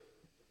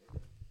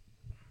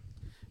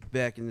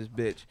back in this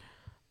bitch.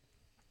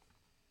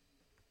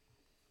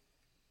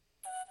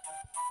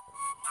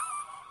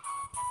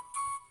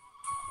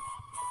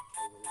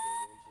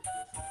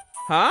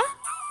 Huh?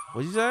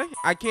 What'd you say?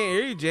 I can't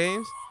hear you,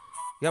 James.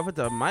 You gotta put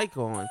the mic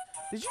on.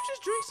 Did you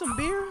just drink some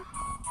beer?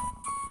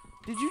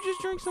 Did you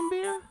just drink some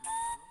beer?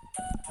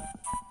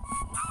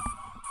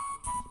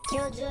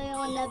 Killjoy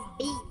on the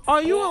beat.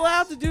 Are you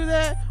allowed to do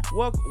that?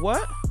 What?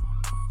 What?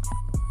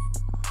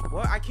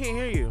 What? I can't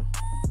hear you.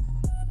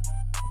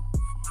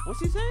 What's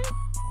he saying?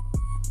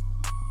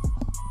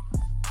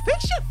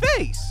 Fix your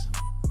face.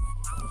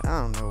 I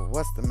don't know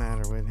what's the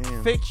matter with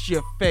him. Fix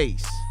your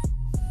face.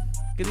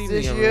 Good Is evening,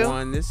 this you?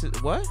 everyone. This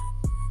is what?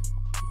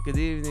 Good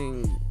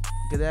evening.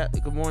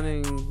 Good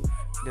morning.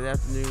 Good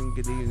afternoon.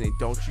 Good evening.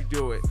 Don't you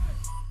do it.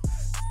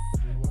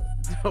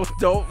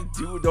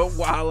 Don't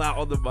wild out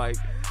on the mic.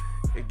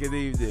 And good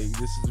evening.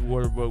 This is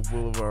Waterbrook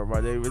Boulevard. My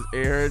name is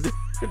Aaron.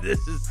 This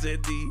is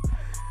Cindy.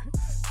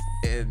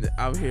 And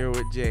I'm here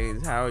with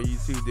James. How are you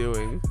two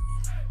doing?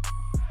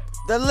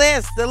 The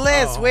list.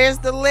 Oh. Where's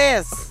the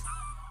list?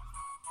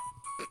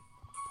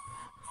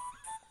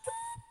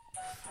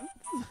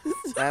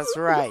 That's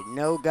right.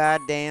 No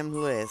goddamn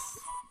list.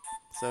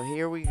 So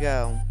here we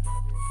go.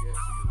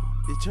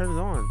 You turn it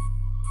on.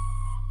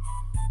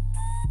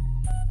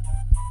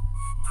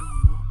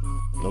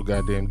 No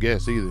goddamn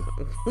guess either.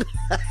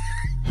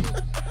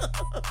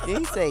 Did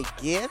he say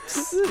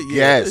gifts?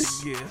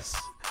 Yes. Gifts.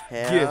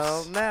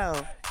 Hell Gifts.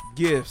 no.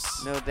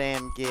 Gifts. No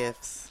damn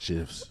gifts.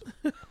 Shifts.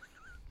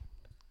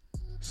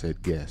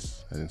 Said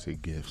guess. I didn't say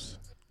gifts.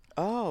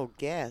 Oh,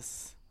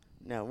 guess.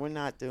 No, we're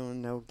not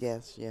doing no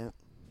guess yet.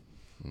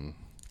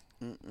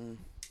 Mm-mm.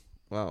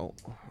 Well,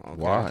 okay.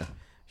 Why?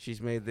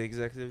 She's made the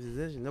executive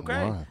decision.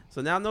 Okay. Why?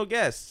 So now no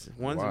guests.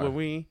 Once Why?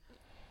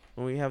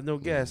 when we have no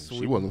guests,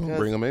 She wasn't gonna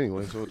bring them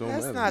anyway, so it don't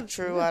That's matter. not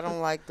true. I don't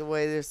like the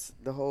way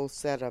the whole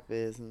setup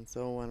is, and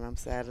so when I'm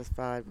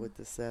satisfied with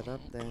the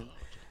setup, then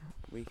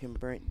we can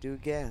do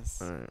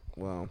guests. All right.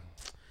 Well,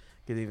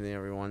 good evening,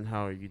 everyone.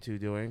 How are you two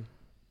doing?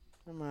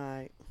 I'm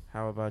alright.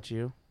 How about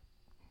you?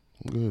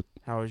 Good.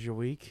 How was your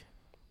week?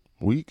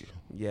 Week?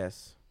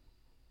 Yes.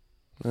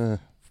 Eh.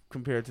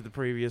 Compared to the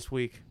previous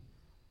week.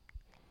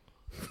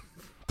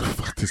 The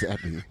fuck does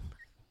that mean?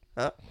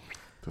 Huh?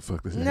 The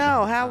fuck does that No,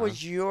 mean? how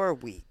was your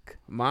week?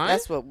 Mine?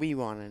 That's what we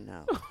want to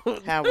know.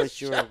 How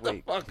was your Shut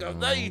week? the fuck up.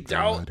 No, you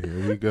God, don't.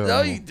 Here we go.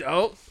 No, you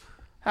don't.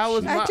 How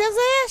was I my... just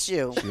asked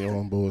you. She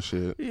on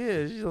bullshit.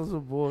 Yeah, she's on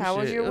some bullshit. How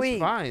was your That's week?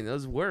 fine. It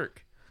was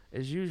work,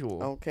 as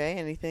usual. Okay,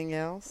 anything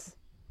else?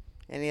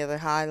 Any other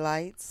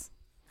highlights?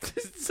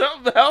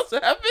 Something else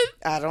happened?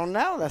 I don't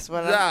know. That's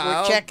what Nah, I we're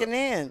don't- checking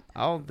in.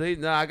 I don't think.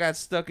 No, I got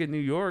stuck in New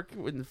York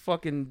with the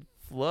fucking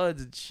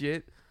floods and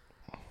shit.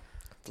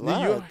 New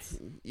York, Floods.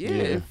 yeah,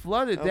 Yeah. it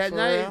flooded Oh, that for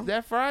night. real?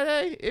 That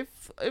Friday, it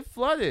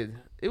flooded.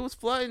 It was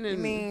flooding. You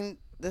And mean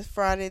this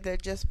Friday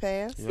that just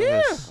passed?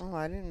 Yeah. Oh,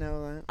 I didn't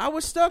know that. I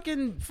was stuck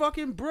in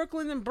fucking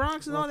Brooklyn and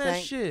Bronx and all that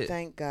thank, shit.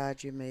 Thank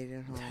God you made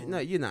it home. No,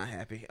 you're not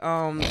happy.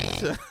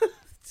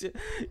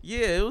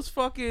 Yeah, it was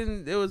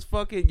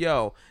fucking.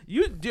 Yo,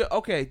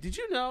 okay? Did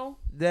you know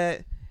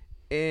that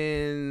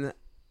in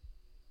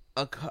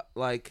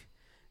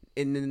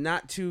in the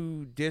not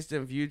too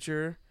distant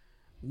future,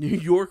 New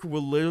York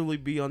will literally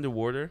be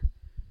underwater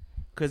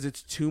because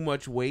it's too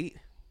much weight?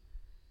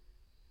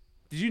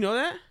 Did you know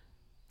that?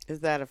 Is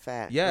that a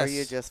fact? Yes. Or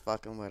you're just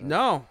fucking with us?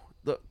 No.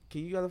 Look,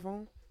 can you got a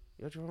phone?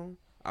 You got your phone?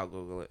 I'll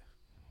Google it.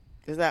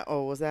 Is that?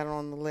 Oh, was that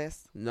on the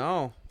list?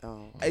 No.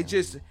 Oh, It's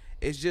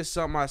just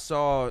something I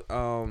saw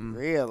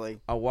really?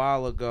 a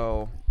while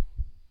ago.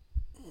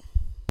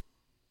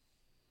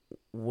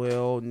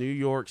 Will New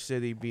York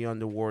City be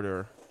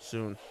underwater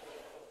soon?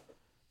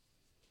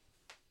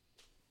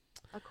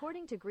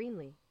 According to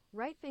Greenlee,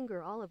 right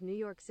finger all of New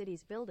York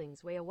City's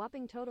buildings weigh a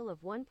whopping total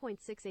of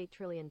 1.68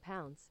 trillion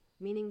pounds,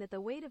 meaning that the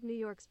weight of New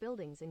York's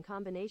buildings in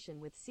combination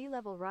with sea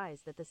level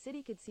rise that the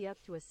city could see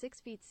up to a 6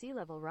 feet sea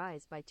level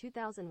rise by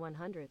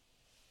 2100.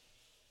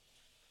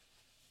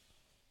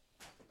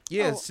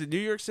 Yes, New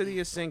York City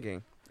is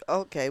sinking.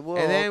 Okay, well,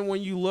 And then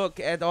when you look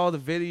at all the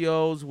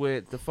videos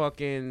with the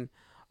fucking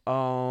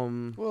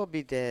we'll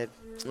be dead.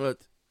 what?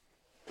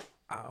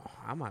 Oh,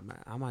 I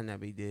might not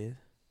be dead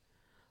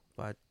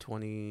by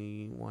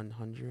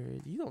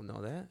 2100. You don't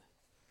know that.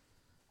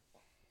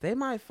 They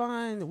might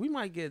we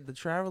might get the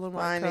traveler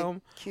might Find a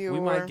come. cure. We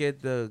might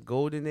get the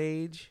golden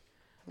age.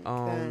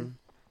 Okay.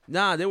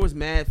 Nah, there was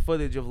mad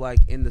footage of like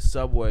in the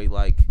subway,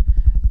 like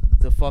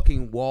the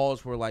fucking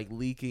walls were like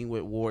leaking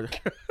with water.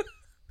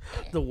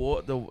 the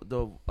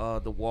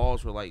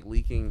walls were like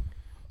leaking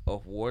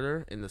of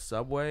water in the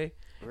subway.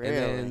 Really?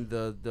 And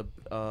then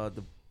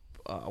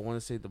I want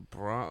to say the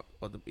Bronx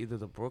or either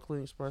the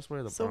Brooklyn Expressway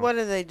or the So Bronx. what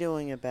are they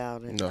doing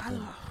about it? I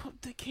Nothing.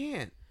 don't, they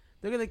can't.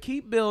 They're gonna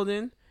keep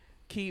building.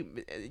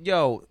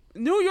 Yo,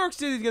 New York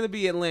City's gonna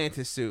be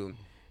Atlanta soon,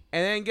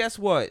 and then guess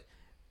what?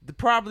 The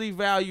property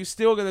value's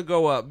still gonna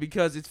go up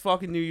because it's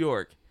fucking New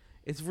York.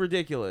 It's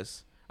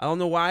ridiculous. I don't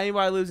know why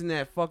anybody lives in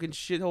that fucking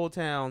shithole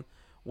town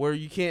where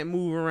you can't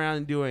move around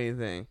and do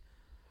anything.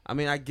 I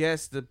mean, I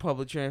guess the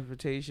public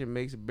transportation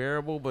makes it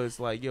bearable, but it's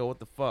like, yo, what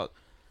the fuck?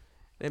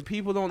 And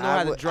people don't know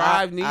how to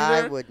drive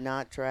neither. I would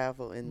not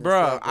travel in the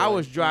Bruh, subway. I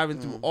was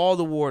driving through all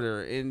the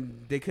water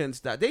and they couldn't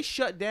stop. They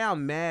shut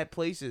down mad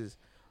places.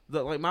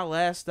 Like my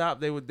last stop,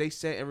 they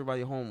sent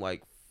everybody home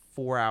like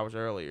 4 hours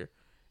earlier,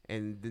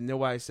 and then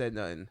nobody said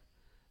nothing.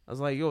 I was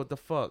like, yo, what the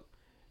fuck?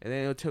 And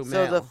then it took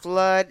So the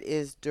flood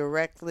is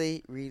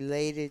directly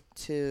related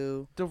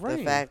to The the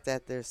rain. fact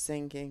that they're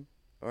sinking,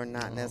 or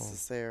not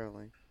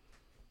necessarily.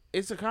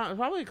 It's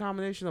probably a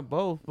combination of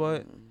both,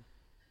 but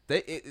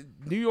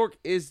New York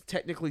is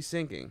technically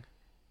sinking.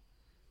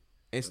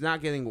 It's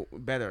not getting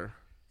better.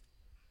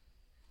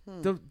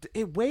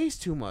 It weighs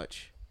too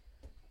much.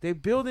 They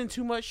building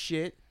too much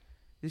shit.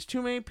 There's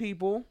too many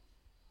people.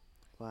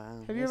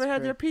 Wow. Have you ever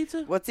had their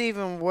pizza? What's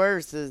even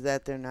worse is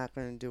that they're not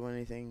going to do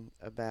anything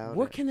about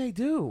What it. can they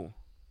do?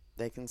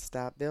 They can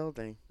stop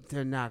building.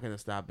 They're not going to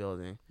stop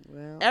building.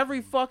 Well,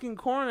 Every fucking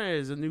corner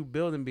is a new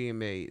building being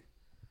made.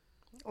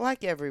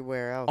 like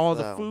everywhere else. All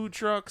the though. food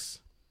trucks.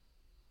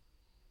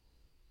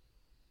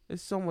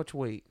 It's so much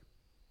weight.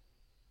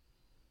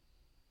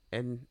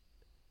 And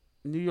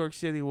New York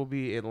City will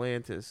be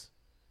Atlantis.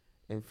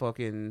 And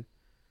fucking...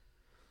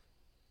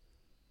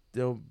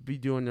 They'll be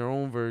doing their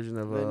own version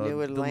of The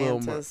new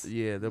Atlantis.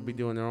 they'll be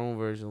doing their own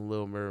version of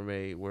Little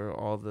Mermaid, where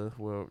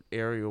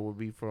Ariel will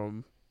be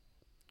from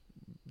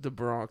the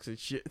Bronx and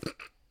shit.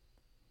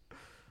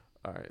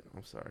 All right,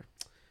 I'm sorry.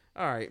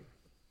 All right,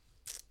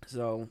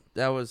 so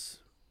that was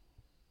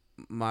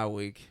my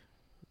week.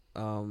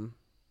 How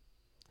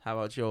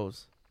about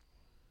yours?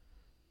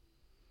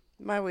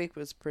 My week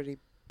was pretty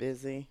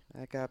busy.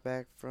 I got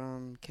back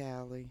from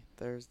Cali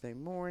Thursday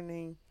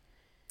morning.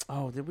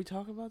 Oh, did we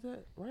talk about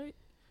that? Right?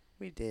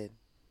 We did.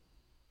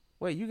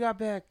 Wait, you got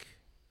back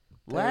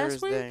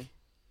last Thursday. week?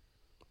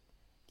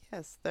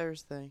 Yes,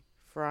 Thursday.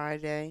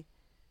 Friday,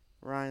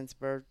 Ryan's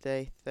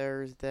birthday.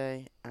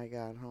 Thursday, I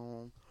got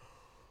home.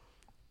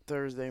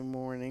 Thursday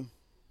morning.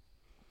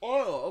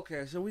 Oh,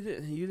 okay. So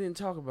you didn't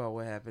talk about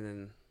what happened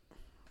in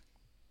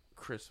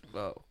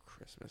Christmas.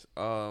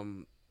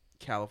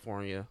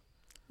 California.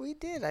 We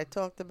did. I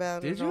talked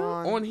about Did it you?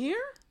 On here?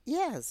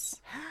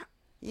 Yes.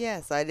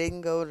 Yes, I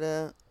didn't go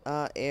to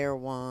Air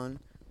One.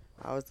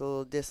 I was a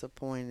little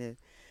disappointed.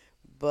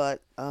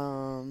 But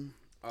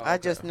I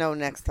just know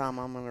next time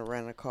I'm going to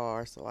rent a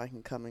car so I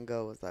can come and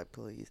go as I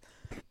please.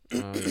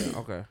 Yeah,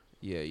 okay.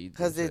 Yeah, you did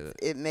Because say that.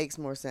 it makes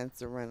more sense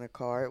to rent a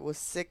car. It was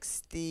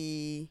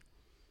 $62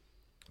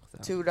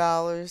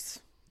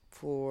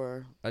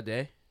 for A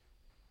day?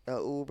 a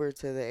Uber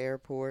to the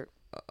airport.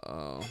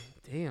 Oh,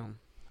 damn.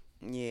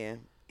 Yeah,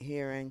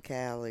 here in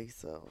Cali.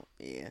 So,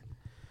 yeah.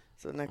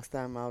 So next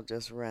time I'll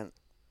just rent.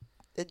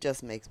 It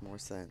just makes more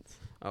sense.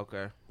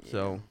 Okay. Yeah.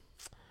 So,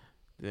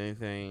 did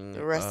anything...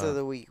 The rest of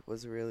the week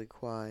was really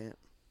quiet.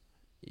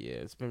 Yeah,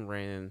 it's been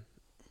raining.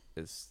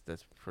 That's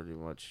pretty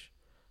much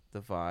the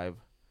vibe.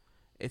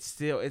 It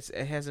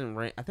hasn't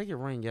rained. I think it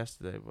rained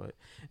yesterday, but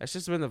it's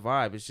just been the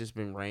vibe. It's just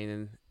been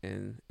raining,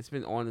 and it's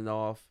been on and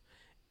off.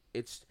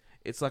 It's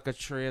like a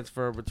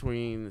transfer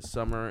between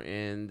summer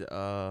and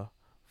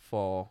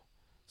fall.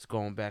 It's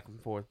going back and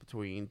forth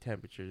between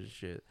temperatures and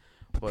shit.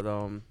 But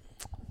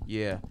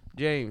yeah,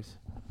 James.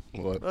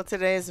 What? Well,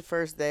 today is the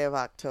first day of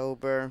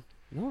October.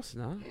 No, it's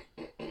not.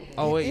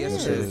 Oh wait,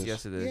 yes it is.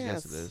 Yes it is. Yes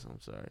Yes. it is. I'm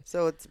sorry.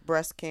 So it's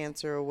Breast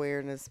Cancer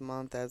Awareness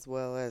Month as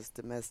well as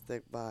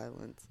Domestic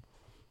Violence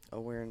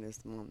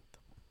Awareness Month.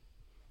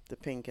 The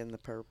pink and the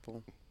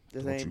purple.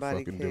 Does Don't you anybody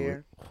fucking do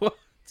care? What?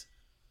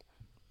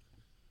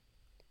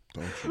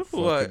 Don't you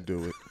fucking What?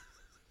 do it.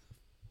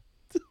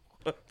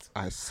 What?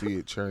 I see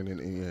it churning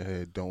in your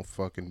head. Don't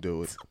fucking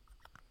do it.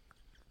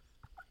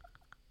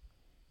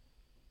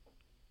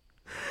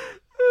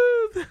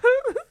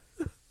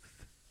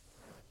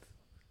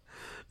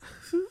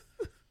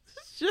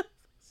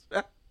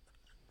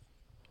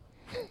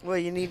 Well,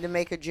 you need to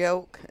make a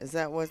joke. Is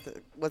that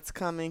what's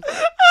coming?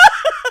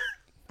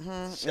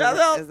 Shut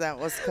up. Is that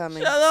what's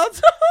coming? Shout out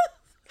to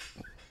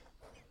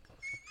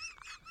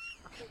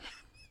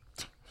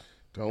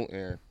Don't,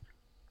 Aaron.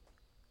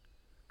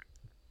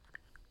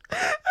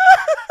 That's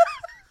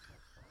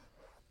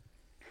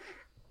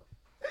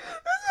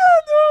how I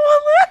know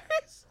I'm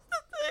hilarious. The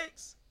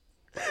things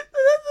that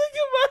I think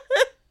in my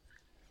head,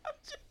 I'm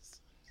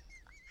just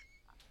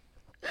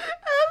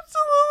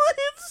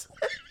absolutely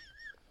insane.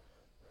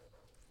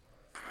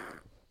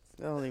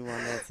 The only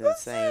one that's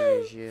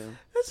insane is you.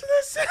 That's what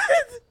I said.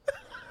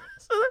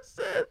 That's what I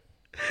said.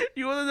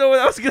 You want to know what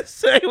I was going to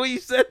say when you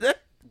said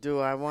that? Do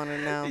I want to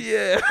know?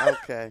 Yeah.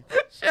 Okay.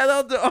 Shout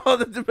out to all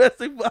the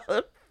domestic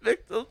violence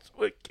victims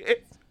with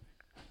kids.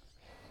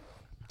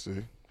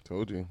 See?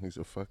 Told you. He's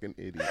a fucking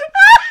idiot.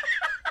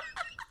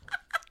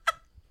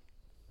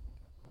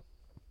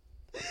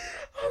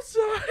 I'm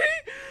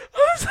sorry.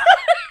 I'm sorry.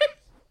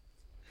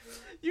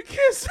 You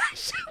can't say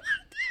shit like that.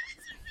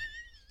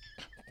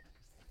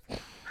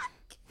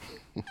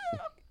 Oh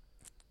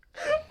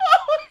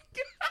my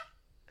god.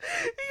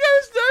 You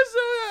gotta start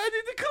somewhere. I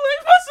need to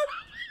collect myself.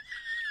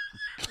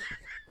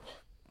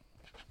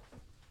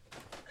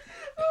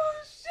 Oh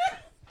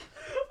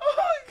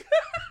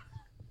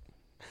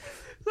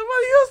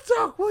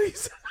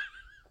Say something.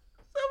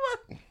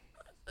 Someone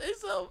say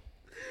something.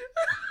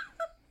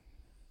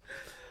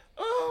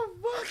 Oh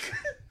fuck.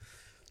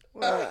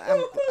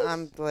 Well,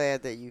 I'm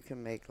glad that you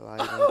can make light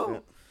of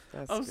it.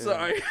 That's I'm good.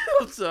 sorry.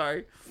 I'm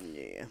sorry.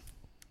 Yeah.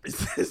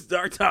 It's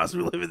dark times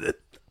we live in.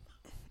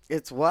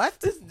 It's what?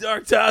 It's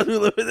dark times we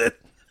live in.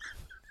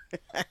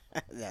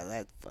 Yeah,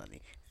 that's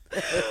funny.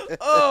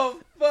 Oh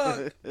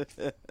fuck.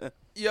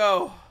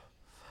 Yo.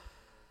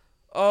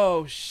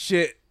 Oh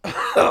shit.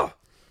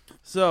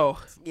 So.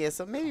 Yeah,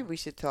 so maybe we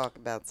should talk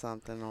about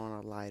something on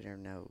a lighter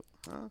note,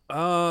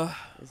 huh?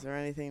 Is there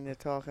anything to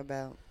talk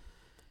about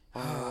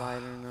on a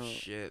lighter note?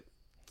 Shit.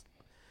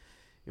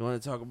 You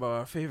want to talk about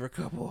our favorite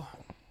couple?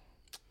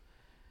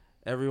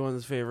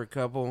 Everyone's favorite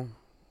couple.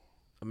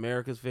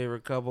 America's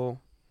favorite couple.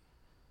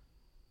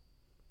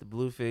 The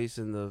Blueface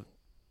and the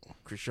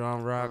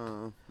Krishan Rock.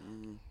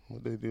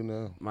 What they do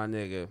now? My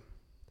nigga.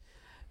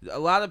 A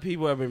lot of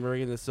people have been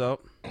bringing this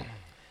up.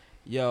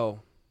 Yo,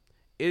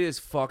 it is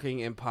fucking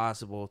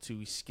impossible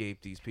to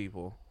escape these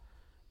people.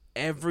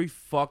 Every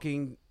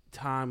fucking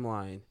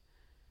timeline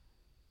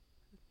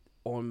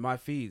on my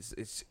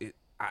feeds,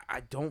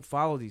 I don't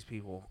follow these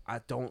people. I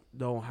don't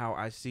know how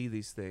I see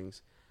these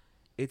things.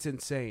 It's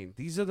insane.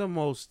 These are the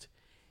most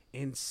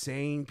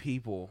insane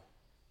people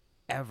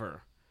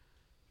ever.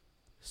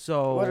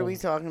 So What are we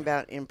talking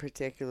about in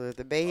particular?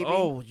 The baby?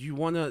 Oh, you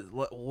want to?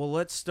 Well,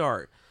 let's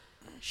start.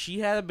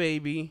 She had a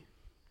baby.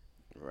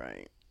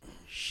 Right.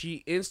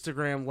 She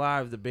Instagram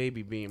live the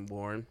baby being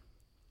born.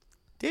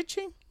 Did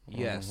she?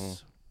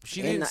 Yes.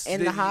 She In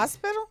the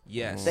hospital?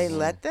 Yes. They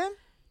let them?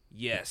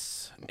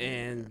 Yes.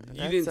 And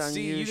you That's didn't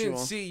see. You unusual. didn't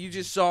see. You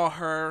just saw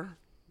her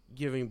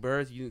giving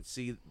birth. You didn't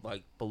see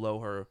like below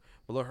her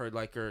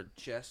like her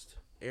chest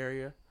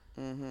area.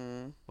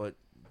 Mm-hmm. But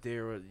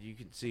you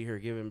could see her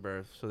giving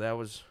birth. So that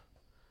was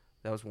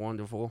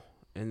wonderful.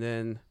 And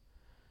then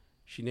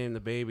she named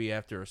the baby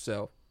after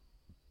herself.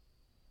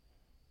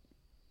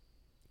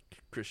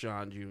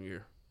 Krishan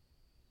Jr.,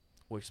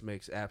 which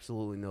makes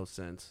absolutely no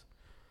sense.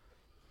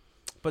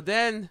 But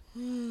then,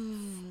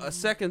 a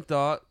second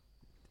thought,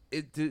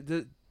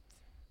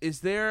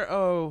 is there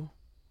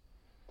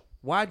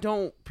why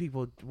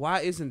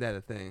isn't that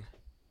a thing?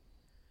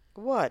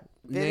 What?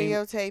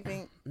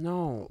 Videotaping?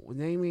 No,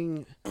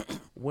 naming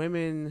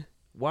women,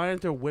 why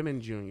aren't there women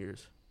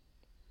juniors?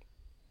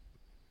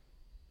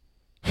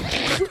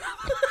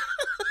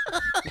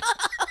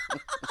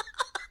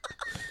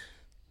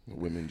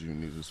 Women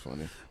juniors is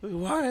funny.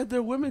 Why aren't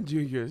there women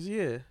juniors?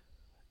 Yeah.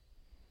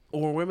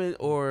 Or women,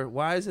 or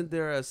why isn't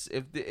there a say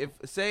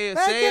if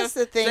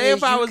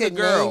I was a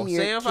girl,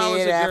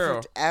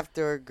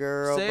 after a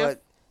girl,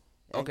 but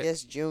okay. I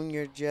guess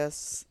junior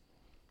just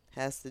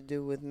has to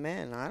do with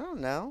men. I don't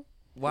know.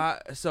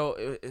 Why?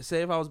 So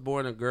say if I was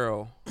born a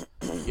girl,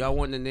 y'all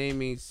want to name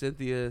me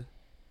Cynthia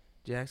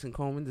Jackson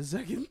Coleman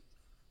II?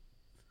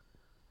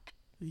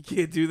 You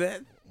can't do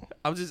that.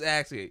 I'm just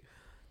asking.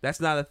 That's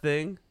not a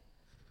thing.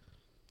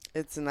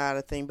 It's not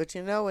a thing, but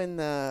you know, in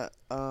the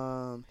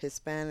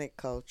Hispanic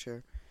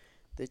culture,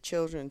 the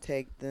children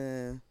take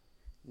the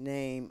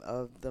name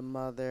of the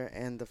mother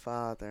and the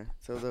father.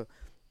 So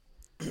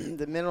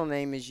the middle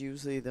name is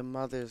usually the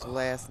mother's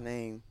last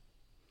name,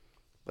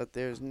 but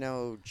there's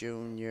no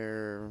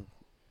junior,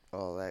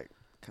 all that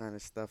kind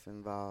of stuff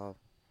involved.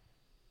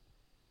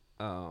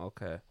 Oh,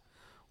 okay.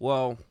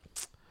 Well,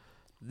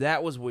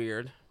 that was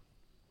weird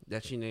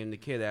that she named the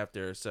kid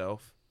after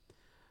herself.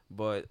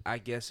 But I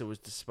guess it was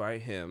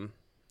despite him,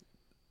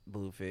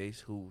 Blueface,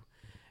 who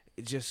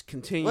just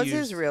continues. What's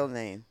his real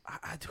name?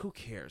 Who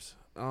cares?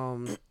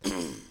 Who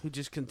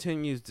just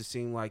continues to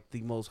seem like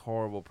the most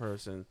horrible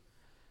person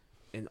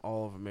in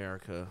all of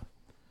America.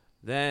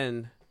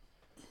 Then,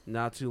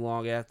 not too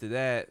long after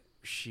that,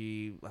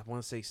 I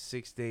want to say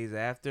 6 days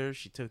after,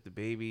 she took the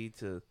baby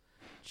to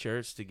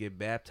church to get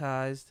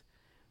baptized,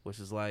 which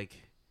is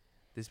like,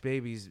 this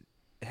baby's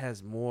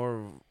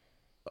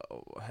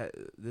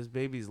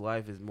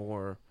life is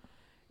more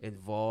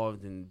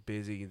involved and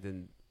busy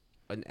than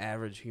an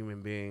average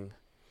human being.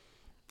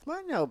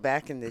 Well, no,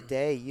 back in the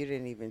day, you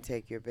didn't even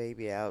take your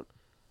baby out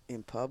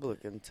in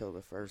public until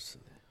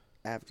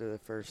after the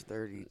first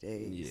 30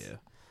 days. Yeah.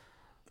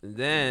 And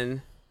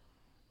then,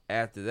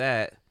 after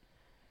that,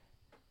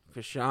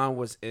 Krishan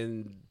was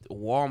in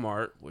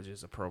Walmart, which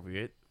is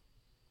appropriate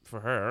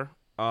for her,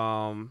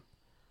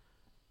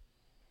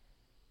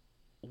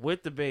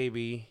 with the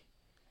baby,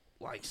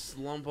 like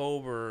slump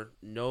over,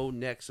 no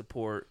neck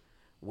support,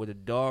 with a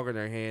dog in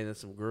her hand and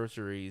some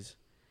groceries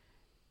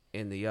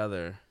in the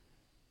other.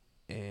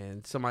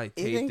 And somebody taped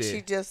it. You think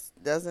she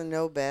just doesn't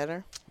know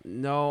better?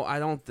 No, I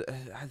don't.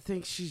 I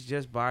think she's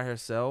just by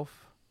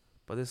herself.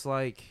 But it's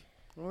like,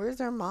 where's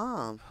her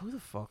mom? Who the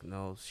fuck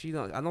knows? She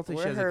don't. I don't think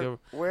Where she has a good.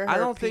 Where I her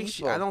don't people?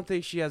 think. I don't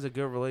think she has a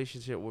good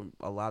relationship with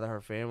a lot of her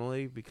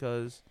family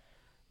because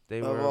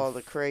they were all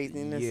the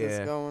craziness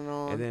that's going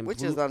on, and then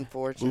which is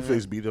unfortunate.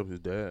 Blueface beat up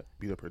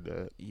her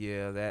dad.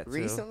 Yeah, that too.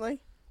 Recently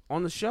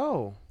on the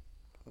show.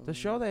 The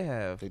show they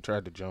have. They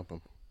tried to jump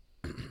him.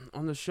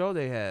 On the show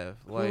they have.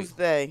 Like, who's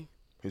they?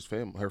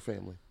 Her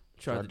family.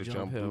 tried to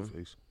jump him.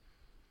 Blueface.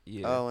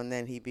 Yeah. Oh, and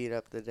then he beat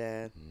up the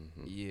dad.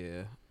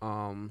 Yeah.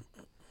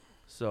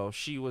 So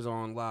she was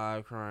on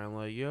live crying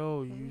like,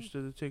 "Yo, you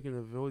should have taken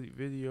a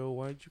video.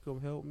 Why didn't you come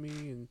help me?"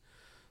 And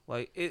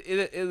like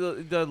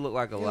it does look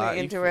like a lot.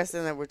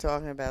 Interesting that we're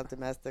talking about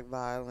domestic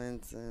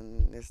violence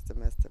and it's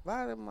domestic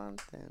violence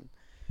month and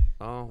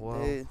Oh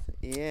well.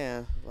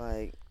 yeah,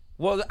 like.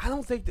 Well, I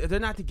don't think they're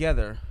not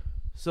together.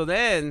 So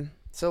then,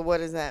 So what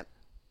does that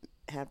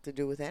have to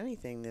do with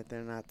anything that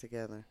they're not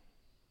together?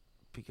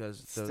 because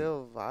It's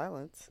still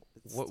violence.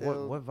 It's what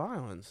still, what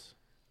violence?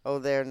 Oh,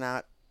 they're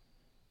not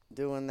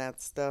doing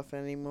that stuff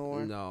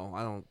anymore. No,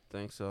 I don't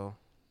think so.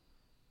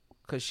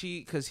 Cause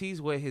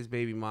he's with his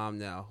baby mom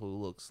now, who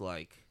looks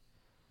like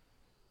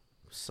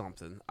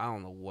something. I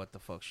don't know what the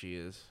fuck she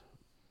is,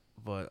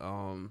 but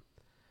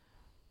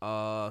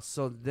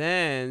so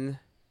then,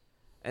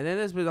 and then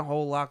there's been a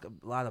whole lot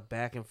of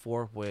back and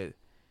forth with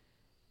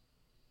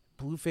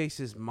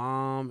Blueface's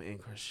mom and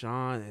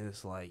Krishan, and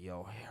it's like,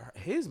 yo,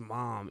 his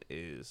mom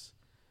is.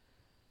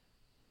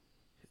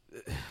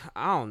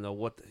 I don't know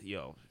what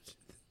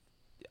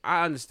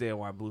I understand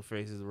why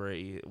Blueface is the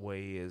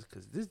way he is,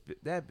 because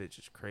that bitch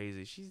is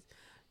crazy.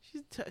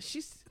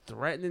 She's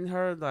threatening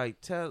her like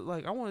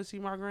I want to see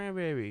my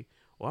grandbaby,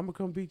 or I'm gonna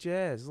come beat your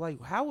ass.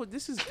 Like, how would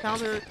this is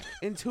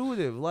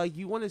counterintuitive? Like,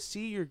 you want to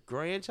see your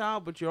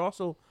grandchild, but you're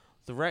also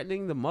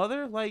threatening the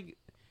mother. Like,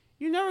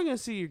 you're never gonna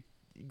see your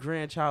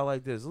grandchild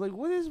like this. Like,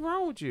 what is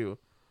wrong with you?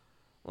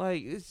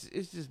 Like, it's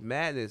just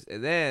madness.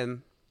 And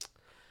then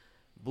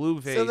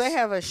Blueface. So they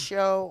have a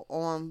show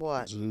on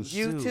what? Zeus.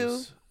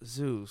 YouTube.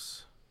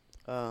 Zeus.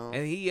 Oh,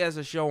 And he has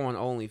a show on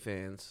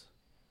OnlyFans.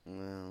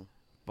 no.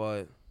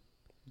 But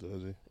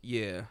Does he?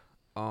 yeah.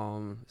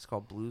 It's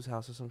called Blues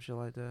House or some shit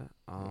like that.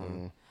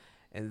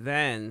 And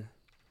then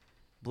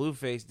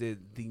Blueface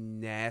did the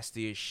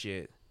nastiest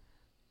shit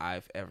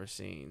I've ever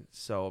seen.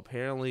 So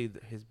apparently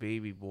his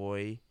baby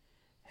boy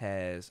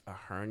has a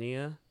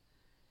hernia,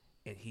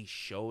 and he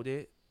showed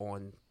it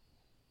on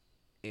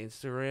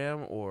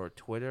Instagram or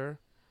Twitter,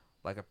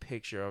 like a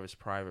picture of his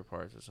private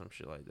parts or some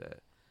shit like that.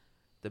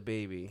 The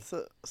baby.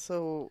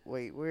 So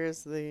wait,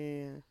 where's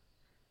the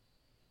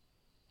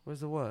Where's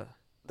the what?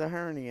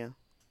 hernia?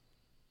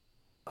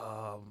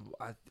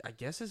 I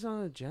guess it's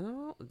on the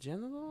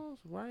genitals,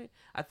 right?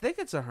 I think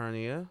it's a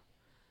hernia.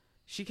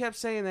 She kept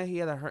saying that he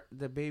had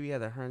the baby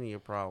had a hernia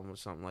problem or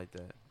something like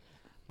that.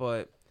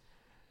 But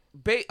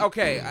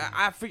okay,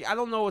 I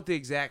don't know what the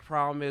exact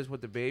problem is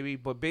with the baby,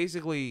 but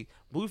basically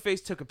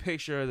Blueface took a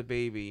picture of the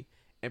baby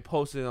and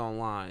posted it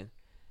online.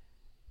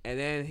 And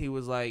then he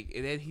was like,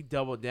 and then he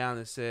doubled down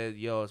and said,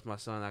 "Yo, it's my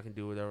son. I can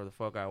do whatever the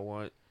fuck I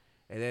want."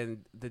 And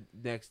then the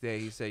next day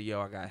he said,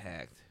 "Yo, I got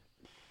hacked."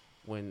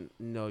 When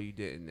no, you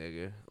didn't,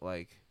 nigga.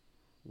 Like,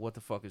 what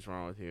the fuck is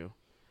wrong with you?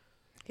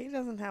 He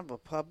doesn't have a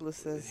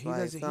publicist He like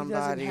doesn't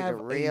somebody have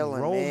to a reel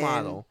him role in.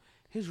 model.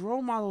 His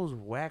role model is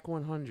Whack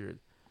 100.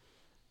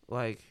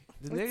 Like,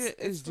 the nigga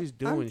is just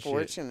doing shit.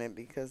 Unfortunate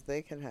because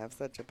they can have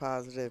such a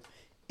positive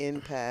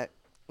impact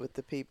with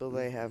the people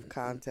they have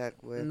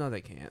contact with. No,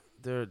 they can't.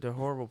 They're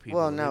horrible people.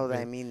 Well, no,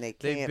 they can't,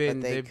 but they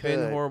they've could.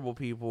 been horrible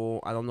people.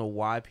 I don't know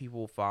why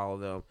people follow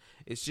them.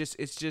 It's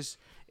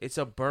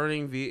a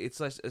burning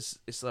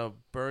it's a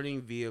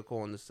burning vehicle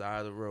on the side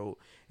of the road,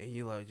 and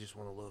you like just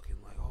want to look and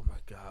like, oh my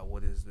god,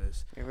 what is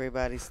this?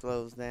 Everybody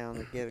slows down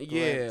to get a glimpse.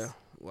 Yeah,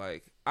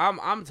 like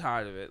I'm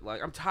tired of it.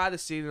 Like, I'm tired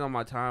of seeing it on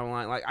my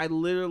timeline. Like, I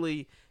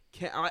literally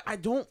can't. I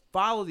don't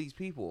follow these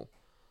people.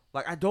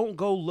 Like, I don't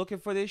go looking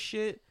for this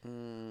shit.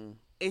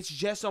 It's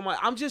just on my.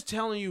 I'm just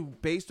telling you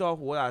based off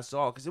what I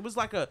saw, because it was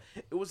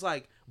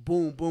like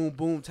boom, boom,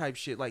 boom type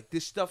shit. Like,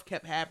 this stuff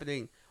kept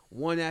happening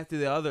one after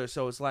the other.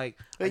 So it's like,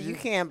 But you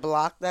can't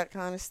block that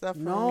kind of stuff.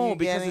 no, from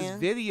because getting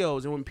it's in?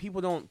 videos, and when people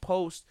don't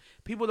post,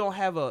 people don't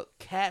have a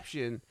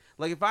caption.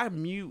 Like, if I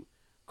mute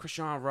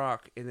Krishan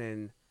Rock and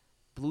then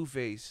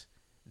Blueface,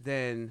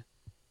 then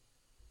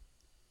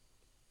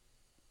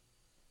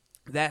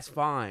that's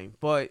fine.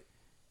 But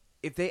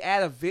if they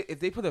add if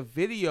they put a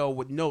video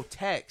with no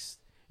text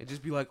and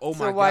just be like, "Oh my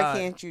god," so why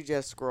can't you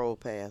just scroll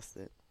past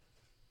it?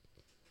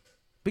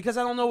 Because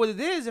I don't know what it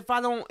is if I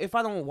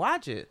don't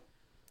watch it.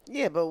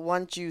 Yeah, but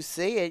once you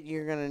see it,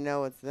 you're gonna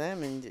know it's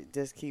them and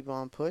just keep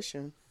on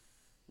pushing.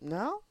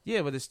 No,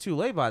 Yeah, but it's too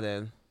late by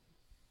then.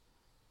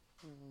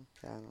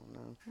 I don't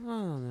know. I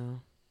don't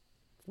know.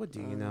 What do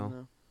you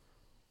know?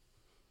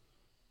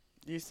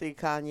 You see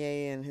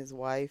Kanye and his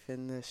wife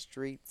in the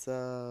streets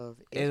of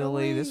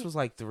Italy. This was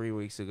like 3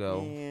 weeks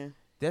ago. Yeah.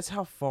 That's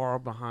how far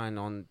behind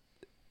on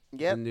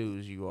Yep. the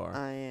news you are.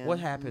 I am. What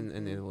happened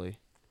in Italy?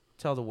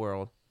 Tell the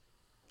world.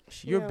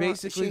 She You're had on-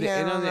 basically she the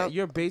had on internet. a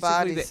You're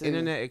basically the bodysuit.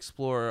 internet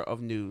explorer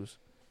of news.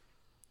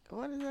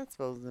 What is that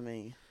supposed to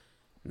mean?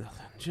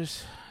 Nothing.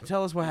 Just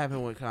tell us what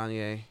happened with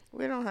Kanye.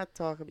 We don't have to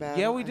talk about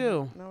Yeah, it. we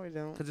do. No, we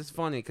don't. Because it's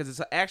funny. Because it's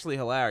actually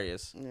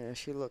hilarious. Yeah,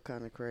 she looked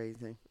kind of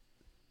crazy.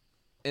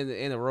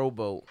 In a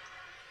rowboat.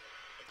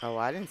 Oh,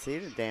 I didn't see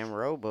the damn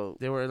rowboat.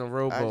 They were in a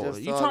rowboat. just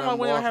You saw talking about them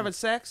when they were walking. having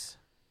sex?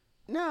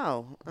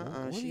 No,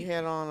 What do She you-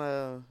 had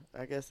on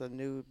I guess a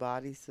nude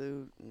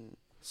bodysuit. And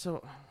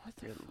So what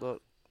the It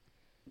looked.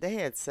 They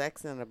had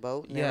sex in a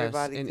boat, and yes,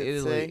 everybody in could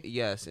Italy. see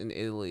Yes, in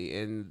Italy,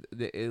 and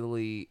the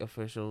Italy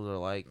officials are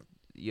like,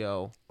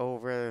 "Yo,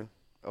 over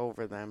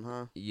them,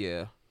 huh?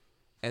 yeah."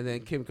 And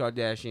then Kim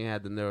Kardashian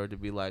had the nerve to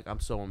be like,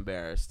 "I'm so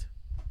embarrassed."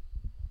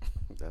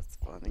 That's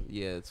funny.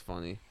 Yeah, it's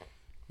funny.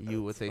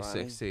 You That's with a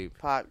funny. sex tape.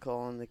 Pot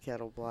calling the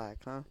kettle black,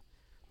 huh?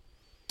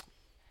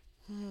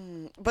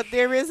 But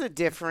there is a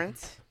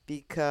difference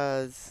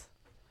because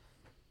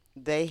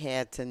they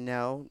had to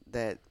know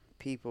that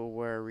people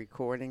were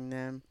recording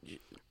them.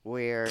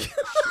 Where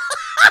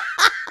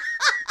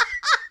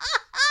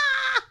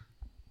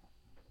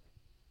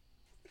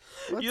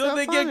What's You don't so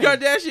think funny? Kim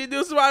Kardashian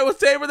knew somebody was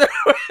taping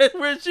her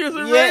when she was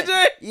with Ray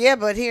J? Yeah,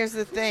 but here's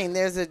the thing: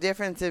 there's a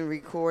difference in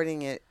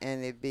recording it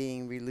and it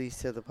being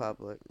released to the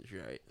public.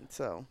 Right.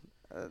 So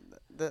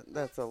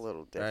that's a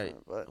little different,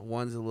 Right. but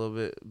One's a little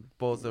bit.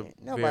 Both are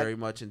Nobody- very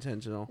much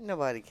intentional.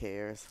 nobody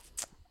cares.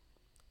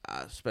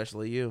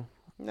 Especially you.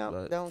 No,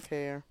 But- don't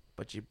care.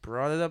 But you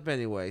brought it up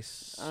anyway.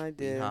 I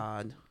did.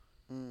 sweetheart.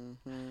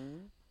 Mm-hmm.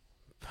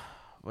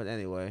 But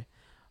anyway,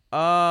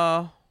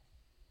 what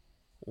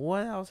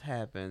else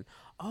happened?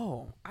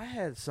 Oh, I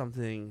had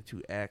something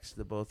to ask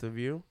the both of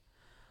you.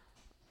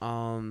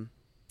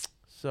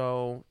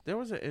 So there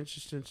was an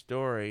interesting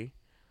story.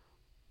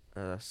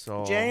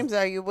 So James,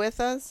 are you with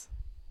us?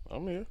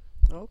 I'm here.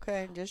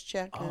 Okay, just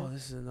checking. Oh,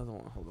 this is another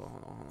one. Hold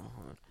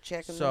on.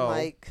 Checking so- the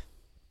mic.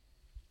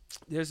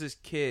 There's this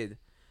kid.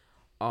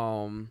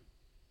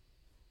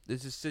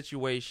 There's a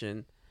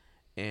situation,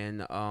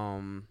 and I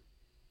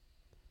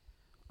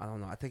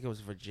don't know. I think it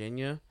was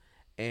Virginia,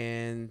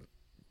 and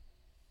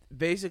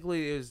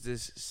basically it was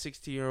this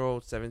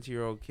 16-year-old,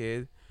 17-year-old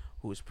kid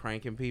who was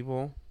pranking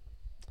people,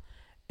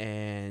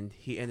 and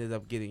he ended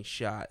up getting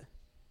shot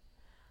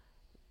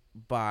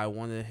by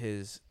one of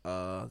his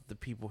the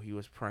people he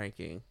was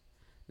pranking.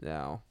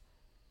 Now,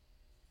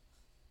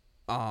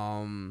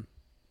 I'm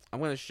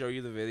gonna show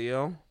you the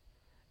video,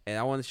 and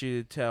I want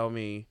you to tell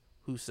me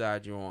whose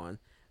side you're on,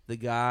 the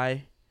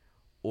guy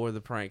or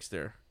the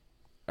prankster.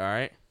 All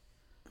right,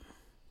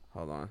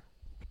 hold on.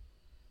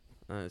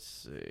 Let's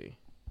see.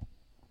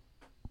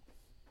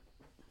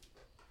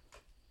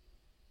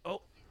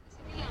 Oh,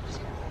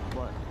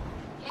 What?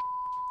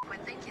 Quit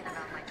thinking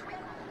about my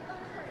twinkle.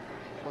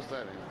 What's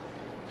that?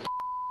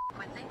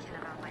 Quit thinking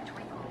about my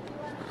twinkle.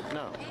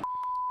 No.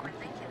 Quit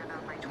thinking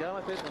about my Get twinkle.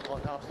 out of my business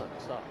like I'll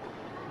stop.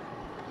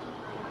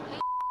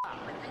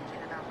 Quit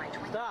thinking about my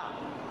twinkle.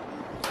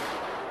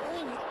 Stop.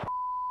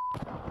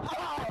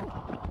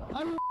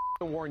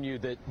 To warn you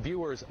that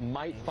viewers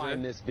might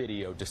find this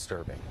video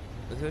disturbing.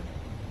 is it?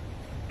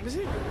 Is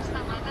it?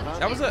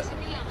 That was it.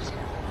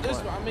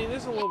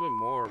 There's a little bit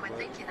more, Quit but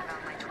thinking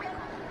about my twinkle.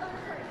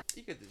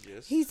 you get the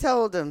gist. He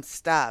told him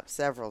stop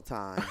several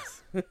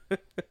times.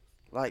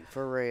 Like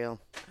for real.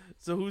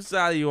 So whose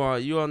side are you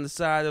on? You on the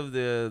side of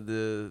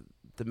the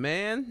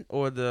man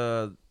or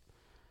the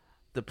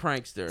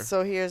prankster?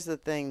 So here's the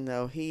thing,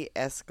 though. He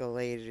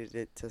escalated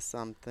it to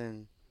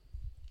something.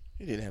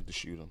 He didn't have to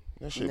shoot him.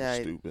 That shit No, was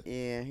stupid.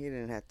 Yeah, he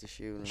didn't have to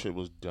shoot That him. shit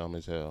was dumb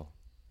as hell.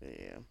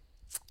 Yeah.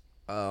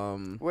 I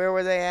Where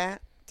were they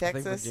at? think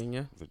Texas?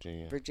 Virginia.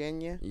 Virginia.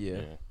 Virginia?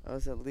 Yeah. Oh,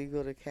 is it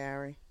legal to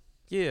carry?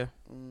 Yeah.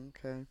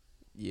 Okay.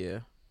 Yeah.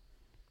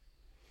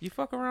 You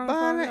fuck around But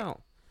and find I-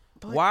 out.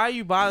 but- Why are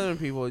you bothering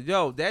people?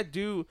 Yo, that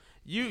dude,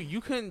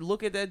 you couldn't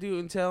look at that dude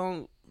and tell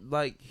him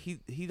like he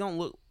don't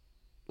look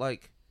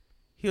like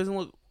he doesn't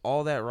look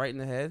all that right in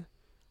the head.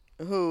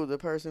 Who? The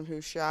person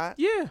who shot?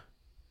 Yeah.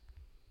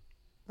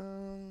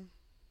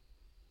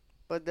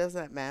 But does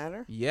that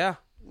matter? Yeah.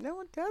 No,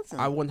 it doesn't.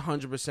 I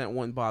 100%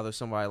 wouldn't bother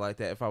somebody like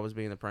that if I was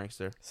being a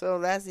prankster. So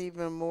that's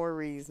even more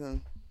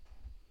reason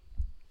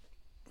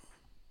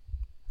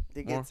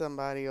to get More?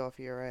 somebody off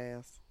your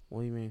ass.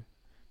 What do you mean?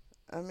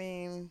 I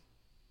mean,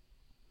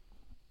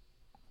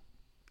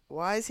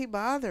 why is he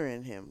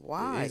bothering him?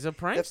 Why? He's a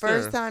prankster. The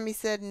first time he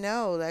said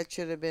no, that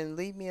should have been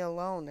leave me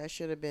alone. That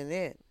should have been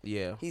it.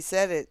 Yeah. He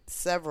said it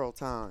several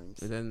times.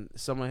 And then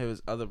some of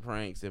his other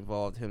pranks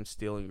involved him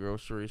stealing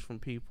groceries from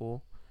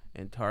people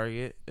and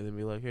Target, and then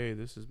be like, "Hey,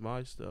 this is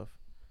my stuff."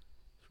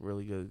 It's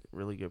really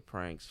good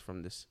pranks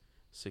from this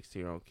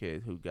 16-year-old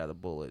kid who got a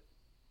bullet.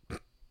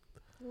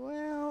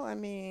 Well, I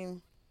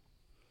mean,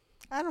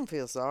 I don't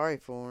feel sorry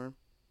for him.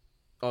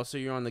 Oh, so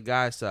you're on the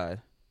guy's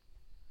side?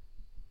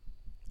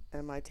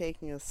 Am I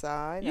taking a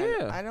side?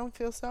 Yeah. I don't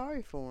feel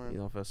sorry for You him.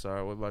 don't feel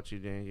sorry? What about you,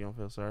 Dan? You don't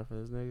feel sorry for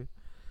this nigga?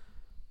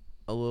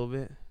 A little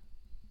bit.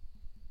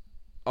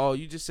 Oh,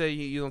 you just say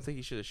you don't think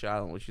he should have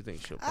shot him. What you think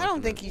he should? I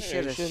don't think he Yeah,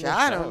 should he have shouldn't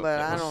shot have him, shot but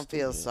him. I That's don't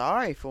feel stupid.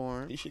 sorry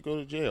for him. He should go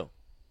to jail.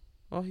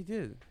 Oh, he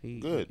did.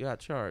 He Good. got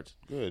charged,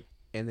 Good.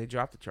 and they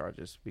dropped the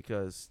charges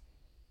because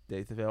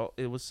they felt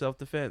it was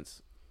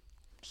self-defense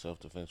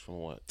Self-defense from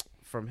what?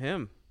 from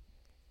him.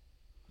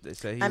 They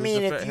said he I was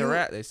mean, if you-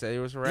 They said he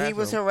was harassing. He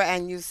was him.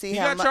 and you see He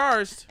how got much,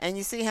 charged. and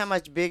you see how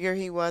much bigger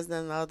he was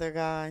than the other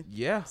guy.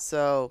 Yeah.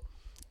 So,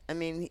 I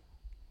mean,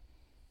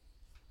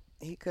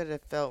 he could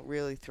have felt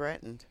really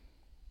threatened.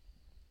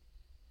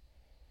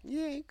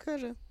 Yeah, he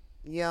could have.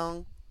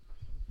 Young.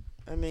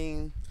 I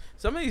mean,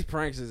 some of these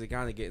pranks is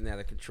kind of getting out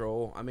of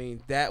control. I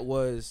mean, that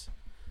was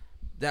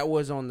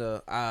on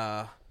the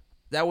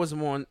that was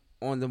more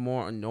on the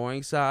more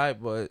annoying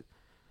side, but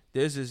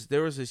there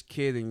was this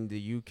kid in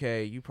the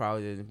UK.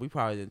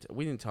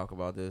 We didn't talk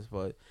about this,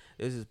 but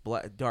there's this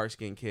dark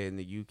skinned kid in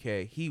the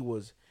UK. He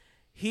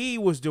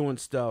was doing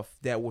stuff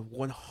that would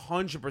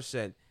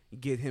 100%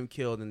 get him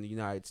killed in the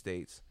United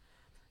States.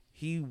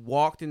 He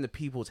walked into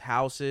people's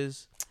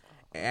houses,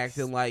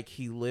 acting like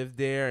he lived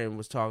there, and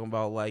was talking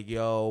about like,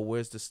 "Yo,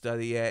 where's the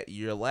study at?"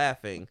 You're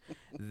laughing.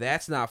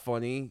 That's not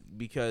funny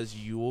because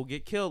you will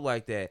get killed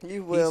like that.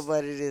 you will,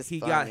 but it is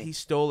funny. He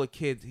stole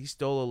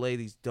a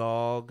lady's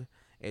dog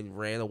and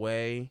ran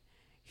away.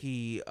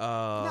 He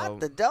Not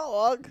the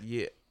dog.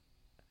 Yeah.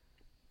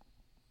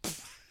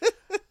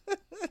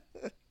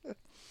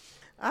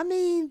 I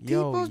mean,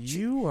 Yo,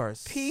 you are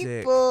sick.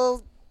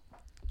 people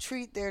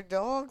treat their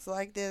dogs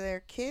like they're their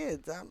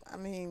kids. I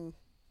mean,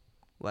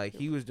 Like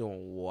he was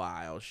doing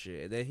wild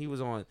shit. And then he was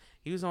on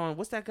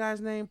what's that guy's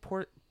name?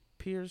 Pierce.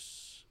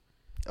 Pierce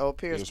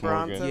Pierce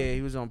Bronson. Morgan. Yeah,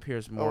 he was on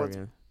Pierce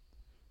Morgan.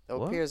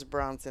 What? Pierce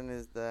Bronson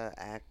is the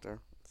actor.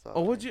 So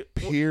Oh, would you?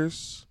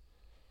 Pierce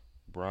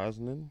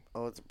Brosnan.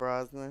 Oh, it's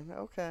Brosnan.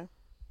 Okay.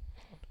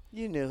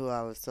 You knew who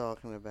I was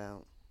talking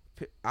about.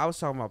 I was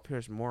talking about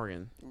Pierce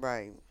Morgan.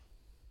 Right.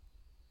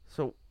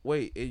 So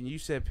wait, and you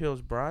said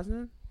Pierce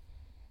Brosnan?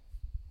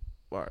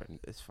 Alright,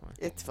 it's fine.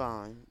 It's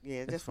fine.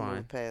 Yeah, It's just fine.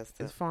 move past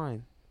it. It's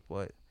fine.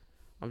 But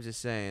I'm just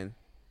saying.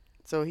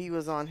 So he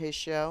was on his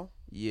show,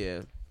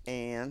 Yeah.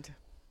 and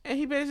And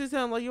he basically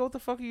telling him, like, "Yo, what the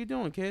fuck are you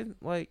doing, kid?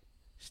 Like,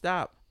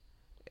 stop."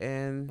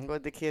 And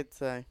what'd the kid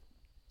say?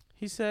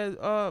 he said,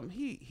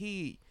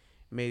 he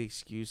made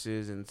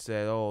excuses and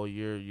said, "Oh,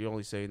 you're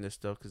only saying this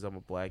stuff because I'm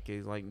a black kid."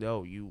 He's like,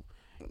 "No, you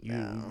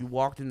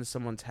walked into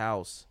someone's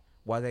house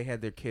while they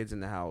had their kids in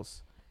the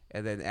house,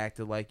 and then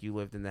acted like you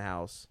lived in the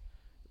house,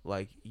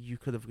 like you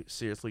could have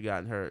seriously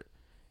gotten hurt."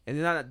 And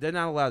they're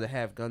not allowed to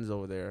have guns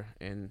over there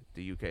in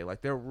the UK.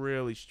 Like they're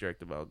really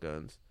strict about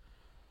guns.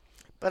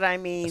 But I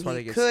mean, That's why they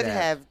he get could stabbed.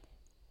 have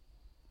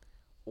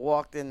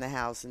walked in the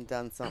house and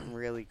done something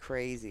really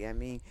crazy. I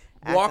mean,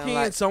 Walking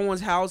acting in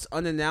someone's house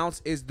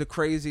unannounced is the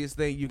craziest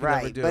thing you can ever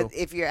right, do. but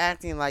if you're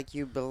acting like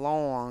you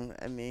belong,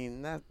 I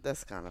mean,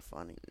 that's kind of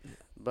funny.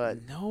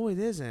 But No, it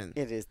isn't.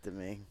 it is to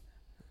me.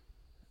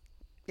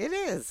 It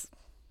is.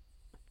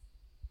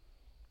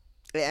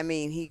 I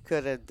mean, he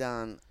could have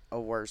done a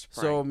worse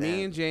prank. So me than-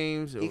 and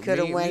James, He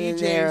coulda me, went me in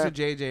James there and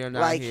JJ are not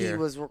like here. he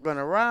was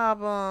gonna rob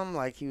him,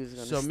 like he was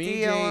gonna So me,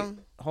 steal James,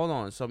 him. hold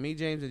on. So me,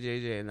 James, and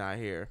JJ are not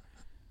here.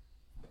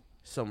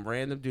 Some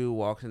random dude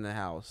walks in the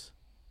house.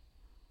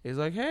 He's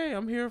like, "Hey,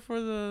 I'm here for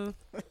the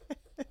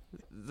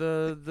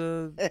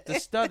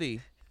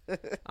study.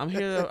 I'm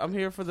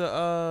here for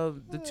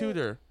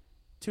the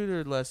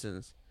tutor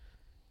lessons."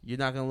 You're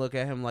not gonna look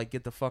at him like,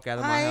 "Get the fuck out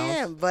of my I house."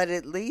 am, but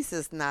at least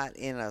it's not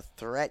in a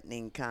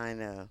threatening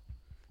kind of.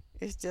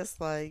 It's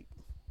just like,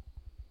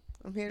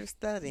 I'm here to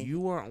study.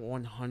 You are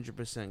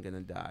 100%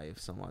 gonna die if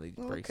somebody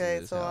breaks into Okay,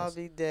 this so I'll house.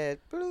 be dead.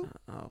 Bloop.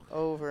 Oh,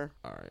 Over.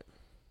 all right.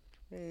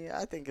 Yeah,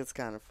 I think it's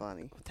kind of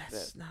funny.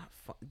 That's not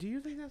fun. Do you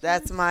think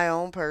That's funny? my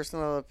own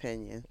personal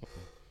opinion.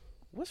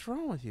 What's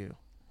wrong with you?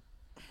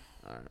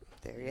 All right.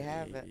 There you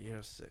have it.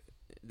 You're sick.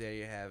 There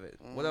you have it.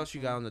 What else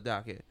you got on the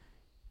docket?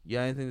 You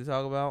got anything to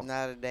talk about?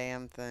 Not a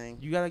damn thing.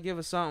 You gotta give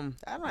us something.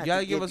 I don't You have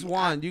gotta to give us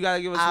one. You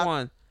gotta give us I-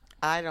 one.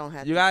 I don't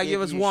have You to gotta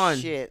give us you one.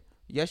 shit.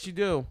 Yes, you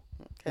do.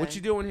 Okay. What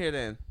you doing here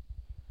then?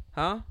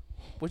 Huh?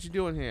 What you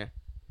doing here?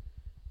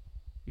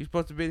 You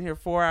supposed to been here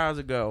 4 hours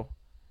ago,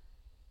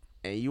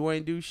 and you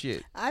ain't do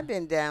shit. I've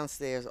been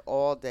downstairs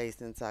all day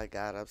since I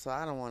got up, so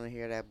I don't want to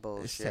hear that It's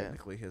bullshit.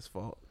 technically his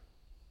fault.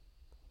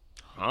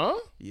 Huh?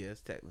 Yeah,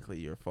 it's technically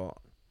your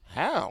fault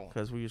How?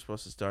 because we were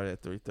supposed to start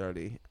at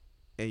 3:30,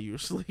 and you were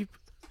asleep.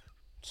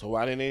 So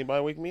why didn't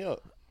anybody wake me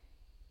up?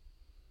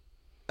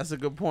 That's a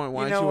good point.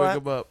 Why You didn't know you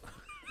wake what? him up?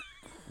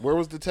 Where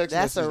was the text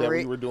That's message a that re-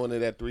 we were doing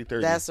it at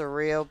 3:30? That's a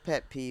real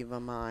pet peeve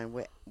of mine,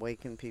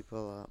 waking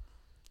people up.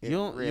 You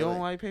don't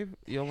like paper?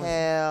 You don't like,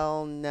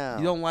 Hell no.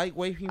 you don't like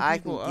waking people I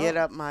can up? get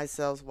up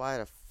myself. Why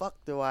the fuck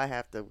do I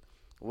have to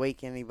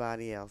wake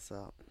anybody else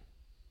up?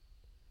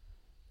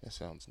 That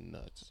sounds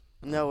nuts.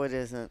 No, it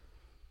isn't.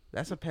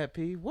 That's a pet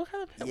peeve. What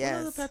kind of what other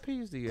Yes. pet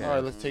peeves do you All right,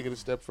 have? let's take it a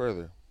step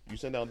further. You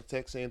sent out a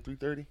text saying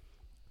 3:30?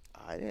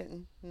 I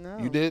didn't. No.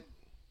 You did?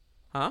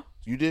 Huh?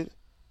 You did?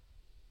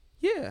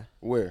 Yeah,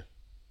 Where?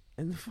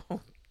 in the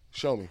phone.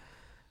 Show me.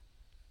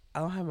 I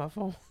don't have my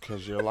phone.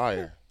 Because you're a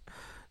liar.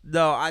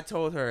 No, I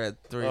told her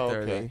at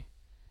 3:30, okay.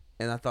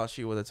 and I thought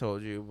she would have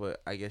told you, but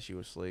I guess you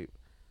were asleep.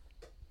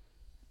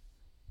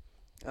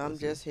 I'm Listen.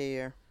 just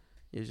here.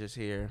 You're just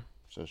here.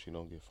 So she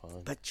don't get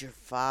fined. But your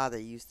father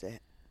used to.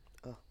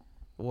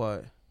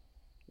 What?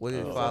 What did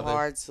He was father? a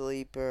hard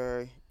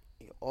sleeper.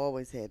 You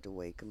always had to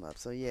wake him up.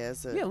 So yeah,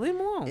 Yeah, leave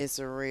him alone. it's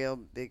a real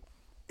big.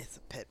 It's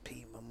a pet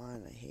peeve of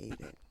mine. I hate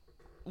it.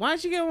 Why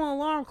didn't you get him an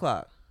alarm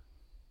clock?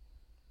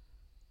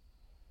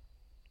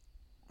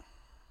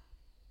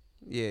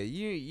 Yeah,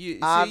 you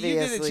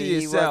Obviously, did it to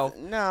he yourself.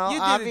 wasn't- No, You did it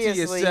to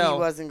obviously he yourself.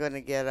 wasn't going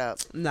to get up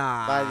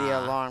Nah. by the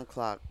alarm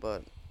clock,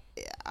 but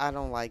I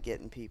don't like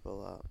getting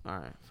people up. All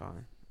right,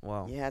 fine.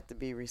 Well, You have to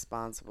be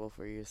responsible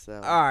for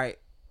yourself. all right.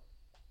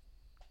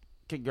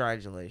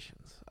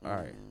 Congratulations. All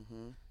right.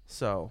 Mhm.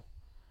 So,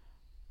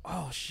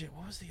 oh shit,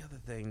 what was the other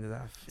thing that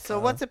I? So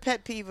what's a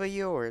pet peeve of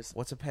yours?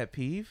 What's a pet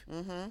peeve?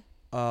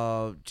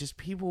 Mm-hmm. Just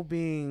people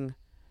being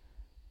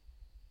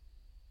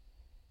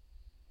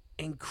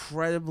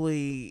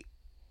incredibly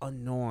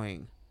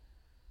annoying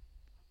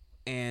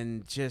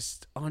and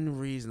just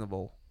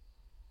unreasonable.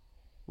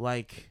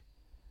 Like,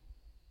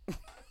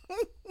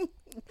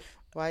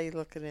 Why are you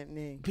looking at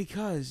me?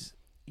 because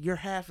you're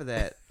half of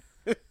that.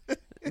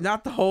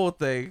 Not the whole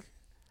thing,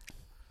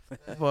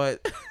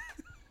 but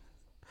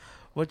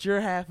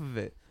you're half of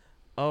it.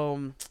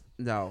 No.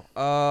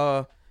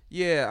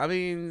 Yeah, I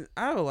mean,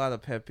 I have a lot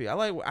of pet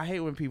peeves. I hate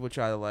when people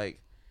try to like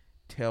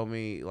tell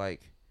me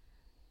what's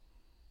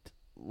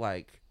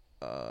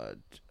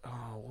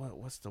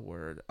the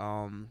word?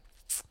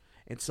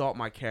 Insult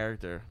my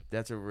character.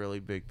 That's a really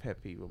big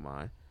pet peeve of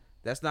mine.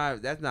 That's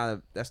not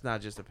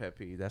just a pet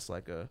peeve. That's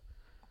like a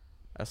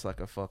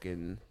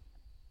fucking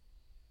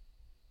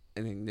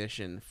an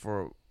ignition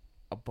for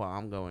a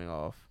bomb going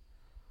off.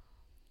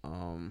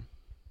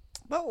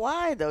 But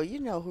why though? You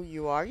know who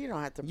you are. You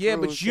don't have to. Yeah,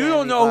 prove but to you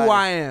don't know who anybody.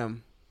 I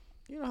am.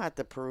 You don't have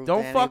to prove.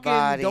 Don't to fucking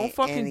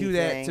anybody do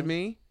that to anything.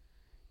 me.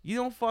 You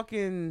don't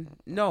fucking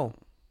no.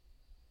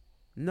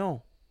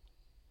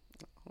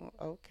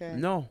 Okay.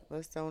 No.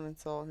 Let's don't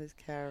insult his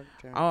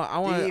character. I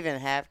want. Do you even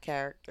have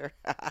character?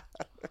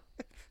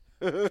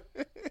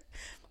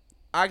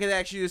 I could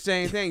ask you the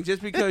same thing.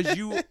 Just because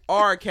you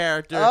are a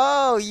character.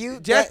 Oh,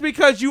 you.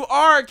 Because you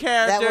are a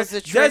character was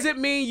a doesn't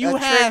mean you a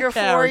have trigger for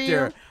character.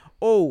 you?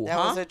 Oh, That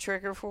huh? was a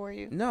trigger for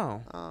you.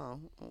 No. Oh,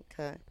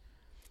 okay.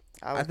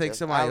 I think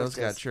somebody else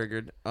got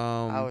triggered.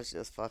 I was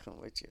just fucking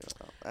with you. That's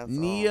all.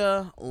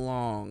 Nia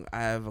Long.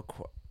 I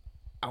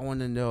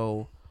want to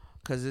know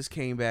because this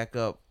came back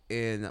up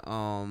in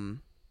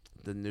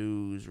the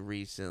news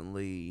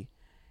recently,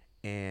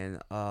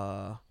 and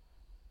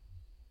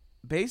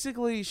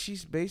basically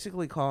she's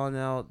basically calling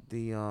out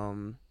the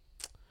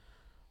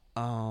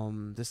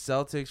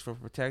Celtics for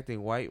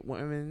protecting white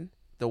women,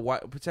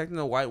 protecting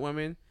the white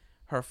women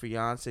her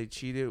fiance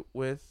cheated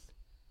with,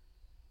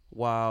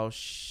 while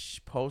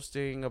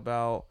posting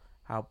about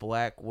how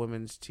black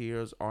women's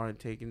tears aren't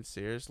taken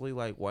seriously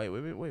like white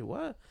women. Wait,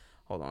 what?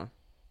 Hold on.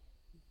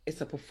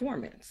 It's a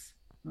performance.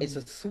 It's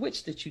a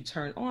switch that you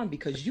turn on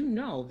because you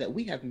know that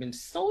we have been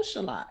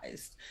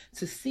socialized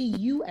to see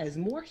you as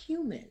more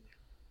human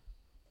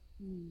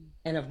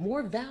and of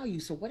more value.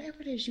 So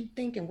whatever it is you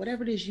think and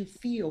whatever it is you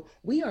feel,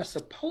 we are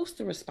supposed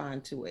to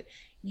respond to it.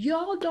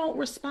 Y'all don't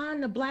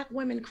respond to black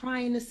women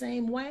crying the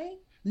same way.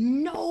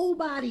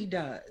 Nobody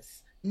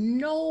does.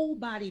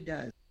 Nobody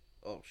does.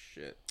 Oh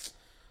shit.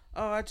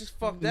 Oh, I just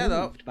fucked that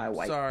up. Moved by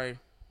white.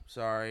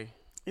 Sorry.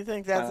 You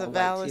think that's a White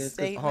valid tears, 'cause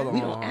statement? Hold on, We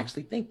hold don't on.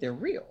 actually think they're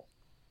real.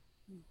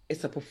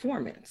 It's a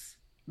performance.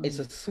 It's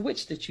a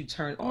switch that you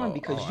turn on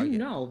because I you get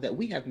it. know that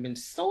we have been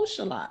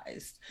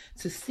socialized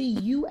to see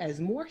you as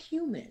more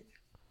human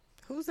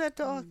Who's that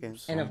talking?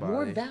 and of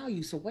more Somebody.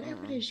 value. So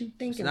whatever it is you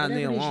think It's and not whatever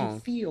it Nia is Long. you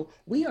feel,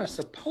 we are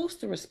supposed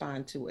to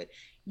respond to it.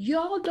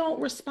 Y'all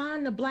don't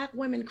respond to black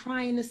women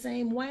crying the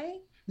same way.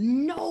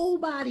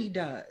 Nobody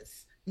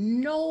does.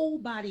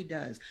 Nobody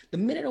does. The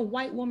minute a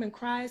white woman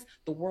cries,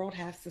 the world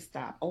has to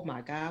stop. Oh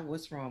my God,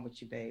 what's wrong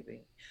with you,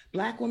 baby?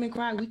 Black women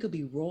cry, we could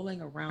be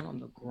rolling around on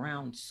the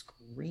ground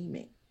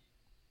screaming.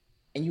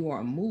 And you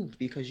are moved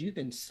because you've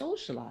been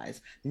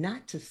socialized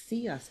not to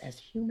see us as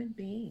human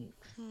beings.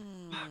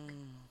 Fuck.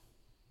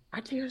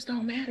 Our tears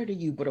don't matter to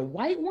you, but a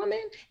white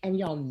woman, and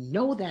y'all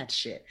know that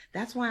shit.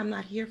 That's why I'm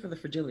not here for the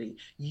fragility.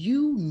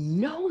 You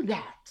know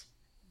that.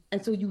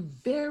 And so you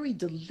very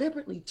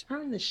deliberately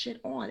turn the shit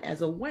on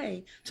as a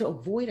way to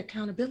avoid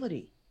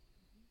accountability.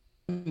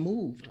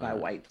 Moved by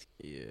white.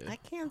 Yeah. I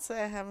can't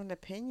say I have an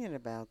opinion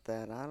about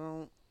that. I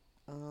don't,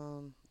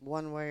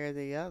 one way or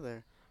the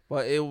other.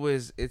 But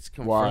it's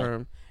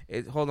confirmed.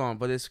 Hold on,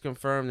 but it's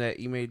confirmed that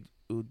Ime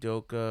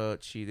Udoka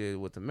cheated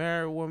with a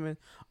married woman.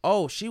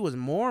 Oh, she was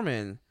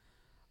Mormon.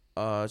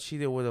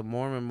 Cheated with a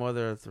Mormon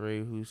mother of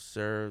three who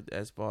served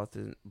as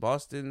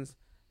Boston's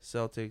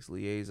Celtics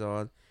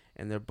liaison,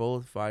 and they're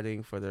both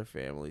fighting for their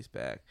families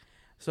back.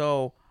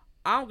 So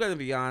I'm gonna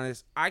be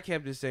honest. I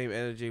kept the same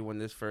energy when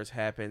this first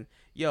happened.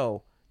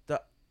 Yo,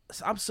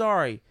 I'm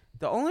sorry.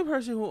 The only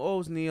person who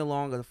owes Nia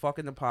Long a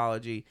fucking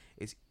apology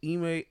is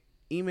Ime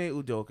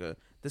Udoka.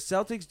 The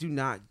Celtics do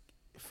not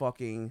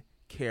fucking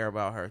care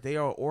about her. They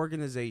are an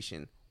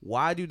organization.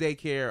 Why do they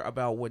care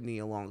about what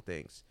Nia Long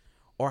thinks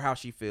or how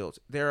she feels?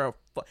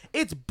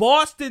 It's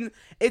Boston.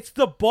 It's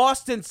the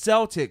Boston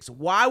Celtics.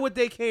 Why would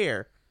they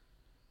care?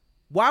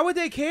 Why would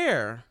they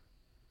care?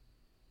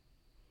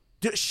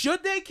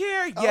 Should they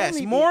care? Yes.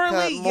 Only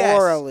Morally, because- yes.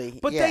 morally,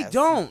 But yes. they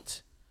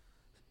don't.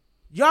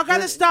 Y'all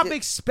gotta The- stop the-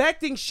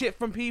 expecting shit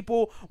from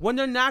people when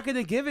they're not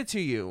gonna give it to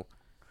you.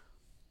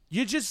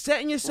 You're just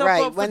setting yourself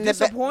Right, up for when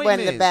disappointment.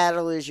 when the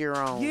battle is your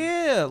own.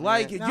 Yeah,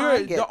 like No, you're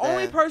I get the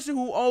only that. person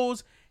who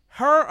owes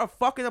her a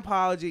fucking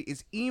apology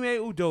is Ime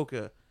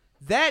Udoka.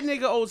 That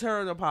nigga owes her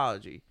an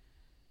apology.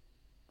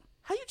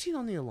 How you cheat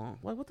on Nia Long?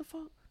 Like, what the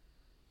fuck?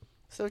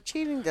 So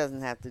cheating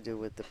doesn't have to do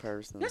with the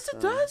person. Yes, it so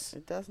does.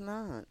 It does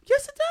not.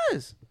 Yes, it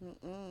does.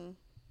 Mm-mm.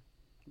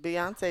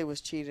 Beyonce was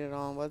cheated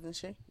on, wasn't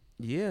she?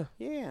 Yeah.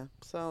 Yeah.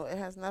 So it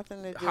has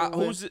nothing to do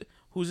with...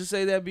 Who's to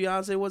say that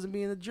Beyonce wasn't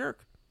being a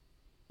jerk?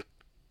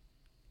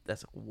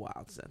 That's a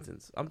wild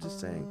sentence. I'm just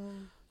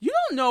saying. You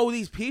don't know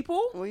these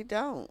people. We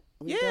don't.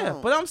 We Yeah,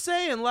 don't. but I'm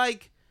saying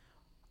like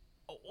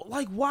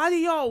why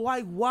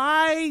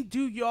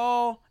do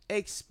y'all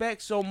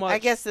expect so much? I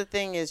guess the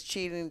thing is,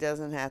 cheating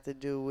doesn't have to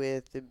do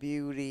with the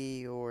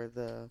beauty or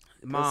the...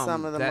 'cause Mom,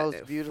 some of the that-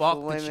 most beautiful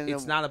fuck women...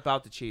 it's not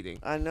about the cheating.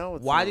 I know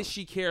it's Why not. does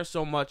she care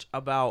so much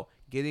about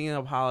getting an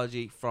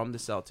apology from the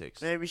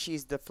Celtics? Maybe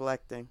she's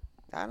deflecting.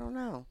 I don't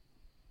know.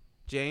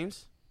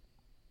 James?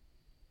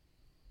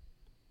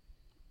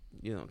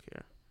 You don't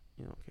care.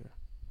 You don't care.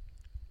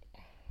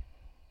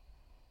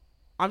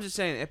 I'm just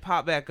saying it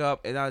popped back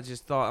up, and I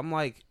just thought I'm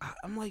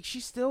like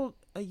she's still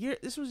a year.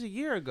 This was a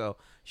year ago.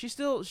 She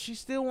still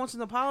wants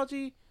an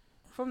apology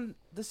from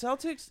the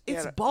Celtics.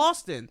 It's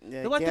Boston.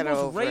 Yeah, They're like the get most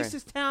over it.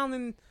 racist town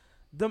in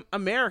the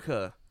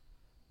America.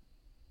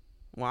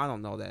 Well, I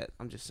don't know that.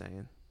 I'm just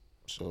saying.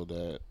 So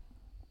that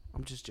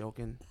I'm just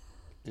joking.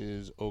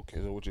 is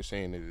okay. So what you're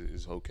saying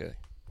is okay.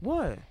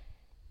 What?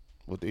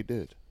 What they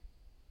did.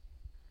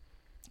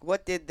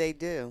 What did they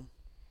do?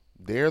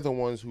 They're the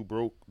ones who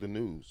broke the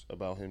news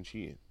about him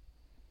cheating.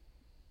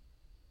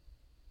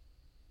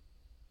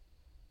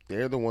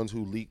 They're the ones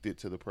who leaked it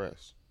to the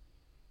press.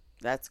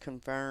 That's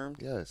confirmed.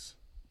 Yes.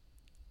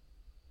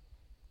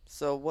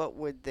 So what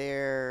was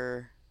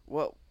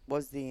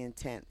the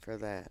intent for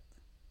that?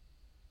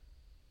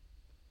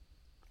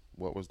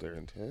 What was their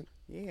intent?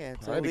 Yeah,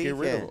 to Trying to get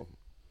leak rid it. of him.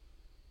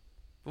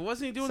 But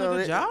wasn't he doing So a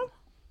good it- job?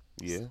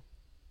 Yeah.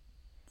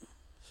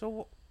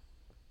 So,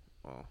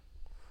 well,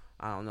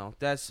 I don't know.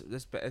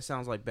 It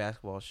sounds like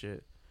basketball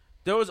shit.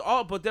 There was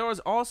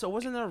also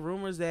wasn't there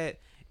rumors that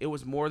it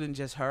was more than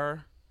just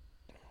her,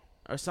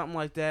 or something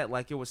like that?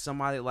 Like it was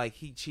somebody, like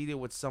he cheated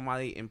with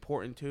somebody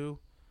important too,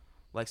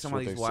 like That's what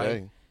somebody's they wife.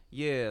 say.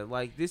 Yeah,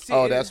 like this.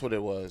 Oh, that's what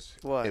it was.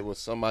 What? It was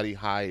somebody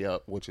high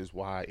up, which is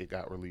why it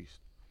got released.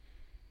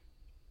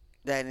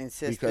 That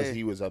insisted. Because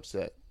he was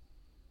upset.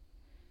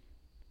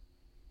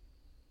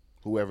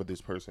 Whoever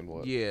this person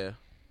was. Yeah,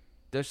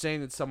 they're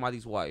saying it's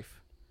somebody's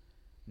wife,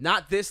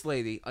 not this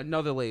lady,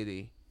 another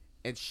lady,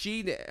 and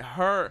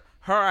her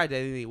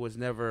identity was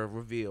never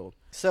revealed.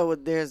 So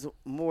there's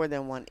more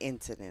than one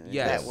incident. Is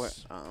Yes. that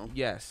what,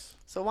 Yes.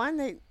 So why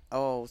they?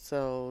 Oh,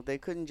 so they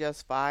couldn't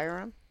just fire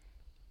him?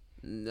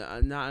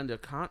 Not under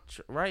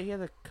contract, right? He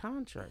had a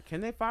contract.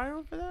 Can they fire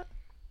him for that?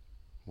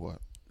 What?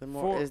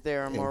 Is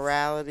there a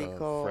morality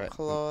frat-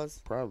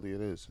 clause? Probably it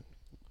is.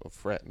 A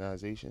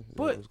fraternization. Is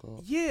But what it's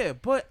called? yeah,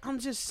 but I'm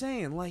just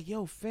saying, like,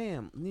 yo,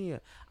 fam,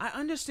 Nia, I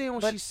understand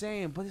what she's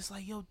saying, but it's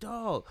like, yo,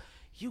 dog,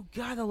 you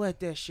gotta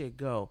let that shit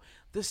go.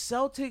 The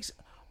Celtics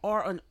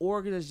are an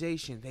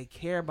organization. They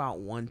care about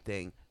one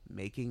thing: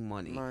 making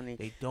money.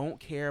 They don't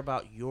care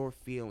about your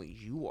feelings.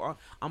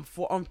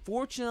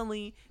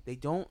 Unfortunately, they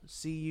don't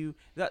see you.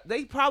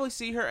 They probably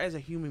see her as a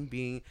human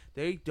being.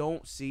 They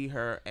don't see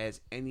her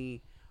as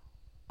anyone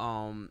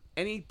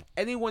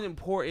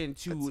important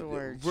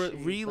to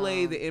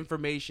relay the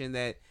information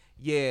that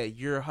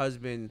your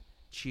husband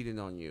cheated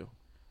on you.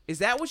 Is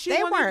that what she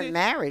They wanted weren't to-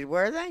 married,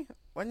 were they?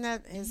 Wasn't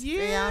that his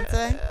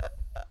fiance?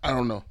 I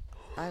don't know.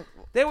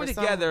 They were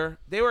together.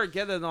 They were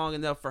together long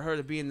enough for her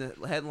to be in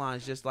the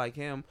headlines just like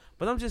him.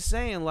 But I'm just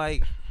saying,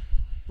 like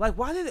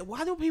why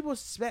do people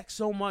expect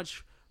so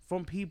much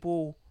from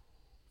people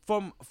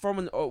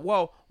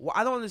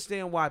I don't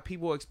understand why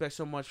people expect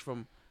so much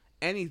from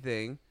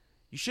anything.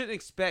 You shouldn't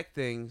expect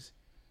things.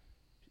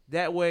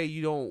 That way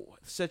you don't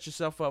set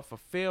yourself up for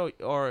failure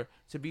or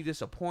to be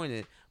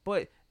disappointed.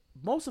 But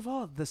most of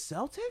all, the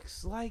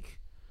Celtics, like.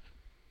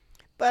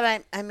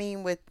 But I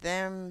mean, with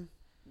them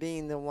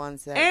being the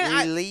ones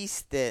that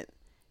released it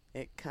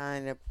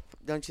kind of,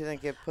 don't you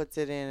think it puts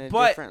it in a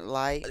different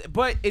light?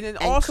 But and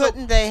also,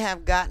 couldn't they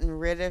have gotten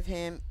rid of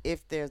him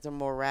if there's a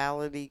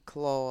morality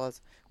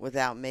clause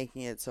without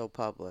making it so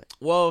public?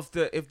 Well,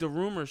 if the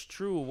rumor's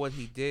true, what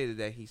he did,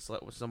 that he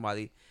slept with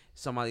somebody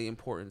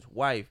important's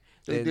wife,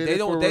 then they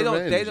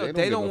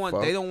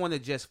don't want to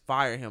just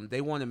fire him.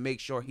 They want to make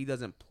sure he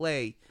doesn't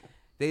play.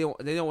 They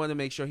don't want to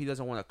make sure he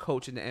doesn't want to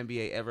coach in the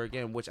NBA ever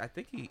again, which I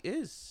think he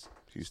is.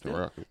 Houston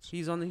Rockets.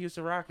 He's on the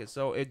Houston Rockets,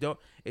 so it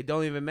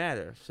don't even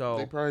matter. So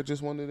they probably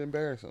just wanted to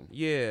embarrass him.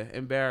 Yeah,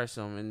 embarrass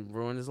him and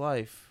ruin his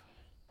life.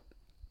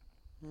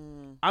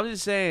 I'm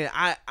just saying,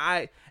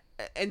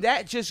 and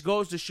that just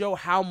goes to show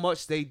how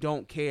much they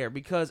don't care,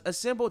 because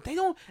that's what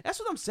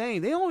I'm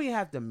saying. They don't even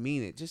have to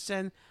mean it. Just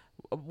send,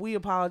 we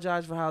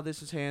apologize for how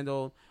this was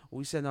handled.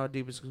 We send our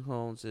deepest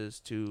condolences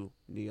to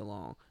Nia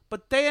Long.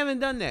 But they haven't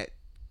done that.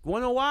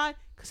 Want to know why?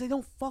 Because they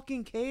don't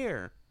fucking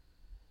care.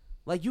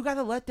 Like, you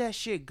gotta let that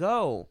shit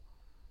go.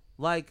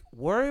 Like,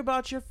 worry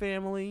about your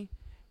family,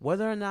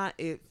 whether or not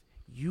if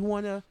you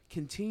want to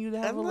continue to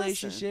have a And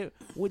listen. relationship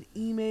with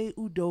Ime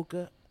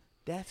Udoka.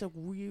 That's a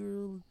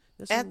real.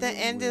 At the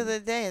end of the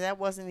day, that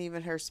wasn't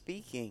even her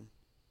speaking.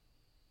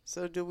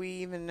 So do we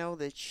even know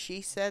that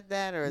she said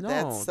that, or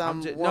that's some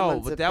woman's no,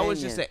 but that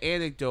was just opinion?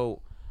 an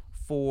anecdote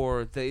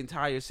for the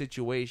entire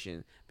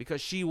situation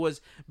because she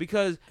was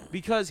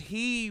because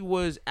he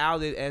was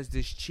outed as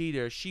this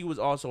cheater. She was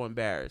also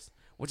embarrassed,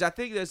 which I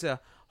think there's a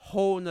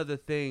whole nother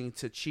thing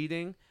to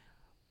cheating.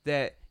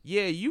 That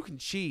yeah, you can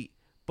cheat,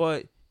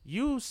 but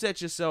you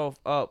set yourself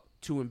up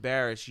to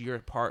embarrass your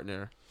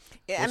partner.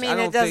 Yeah, I which mean, don't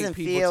it think doesn't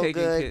people feel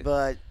taking good, kid-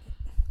 but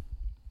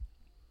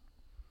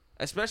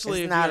especially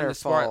it's if not you're in her the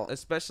spot, fault.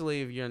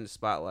 especially if you're in the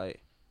spotlight.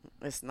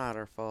 it's not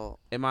her fault.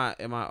 Am I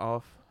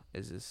off?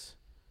 Is this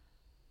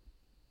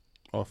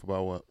Off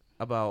about what?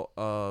 about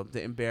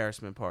the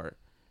embarrassment part?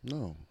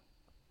 No.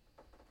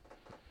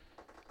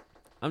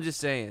 I'm just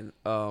saying.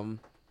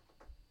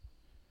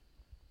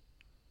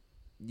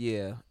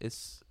 Yeah,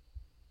 it's.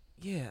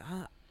 Yeah,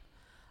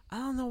 I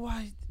don't know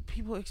why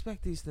people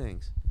expect these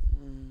things.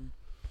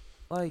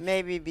 Like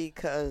Maybe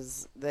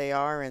because they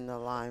are in the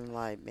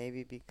limelight.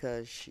 Maybe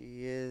because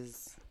she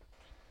is.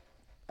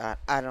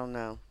 I don't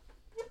know.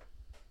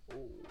 I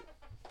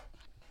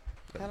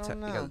don't You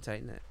know. gotta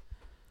tighten it.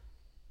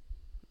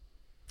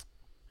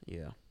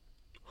 Yeah.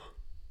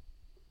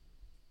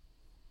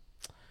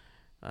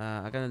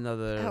 I got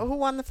another. Who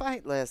won the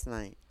fight last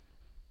night?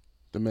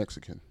 The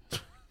Mexican.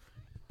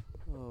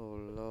 Oh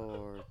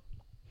Lord.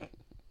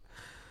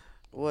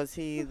 Was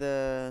he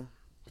the?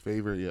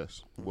 Favorite,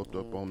 yes. Whooped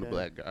up on the Okay.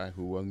 black guy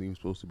who wasn't even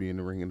supposed to be in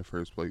the ring in the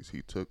first place.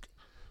 He took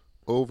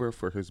over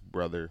for his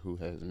brother who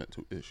has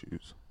mental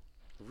issues.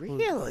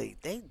 Really?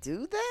 They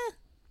do that?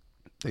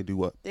 They do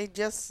what? They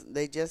just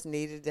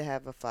needed to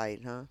have a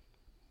fight, huh?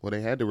 Well,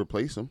 they had to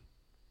replace him.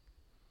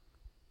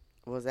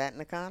 Was that in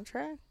the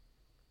contract?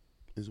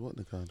 Is what in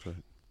the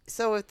contract?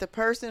 So if the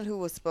person who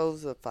was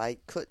supposed to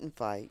fight couldn't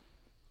fight,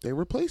 They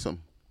replace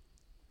him.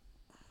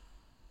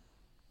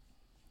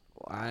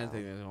 I didn't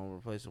think they were gonna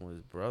replace him with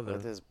his brother.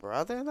 with his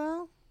brother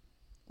though?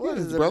 Yeah, What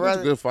his is the brother's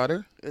brother? a good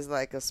fighter. Is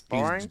like a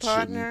sparring shouldn't-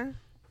 partner?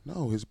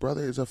 No, his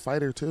brother is a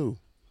fighter too.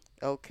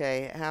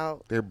 Okay,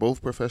 how They're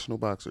both professional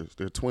boxers.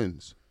 They're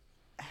twins.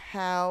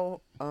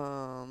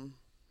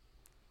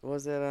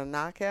 was it a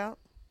knockout?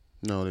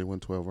 No, they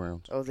went 12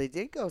 rounds. Oh, they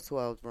did go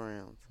 12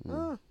 rounds.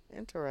 Oh,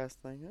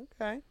 interesting.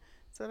 Okay.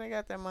 So they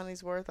got their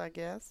money's worth, I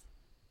guess.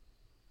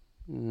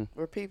 Mm.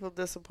 Were people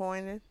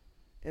disappointed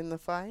in the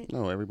fight?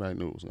 No, everybody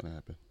knew it was going to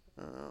happen.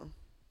 Oh.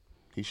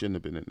 He shouldn't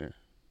have been in there.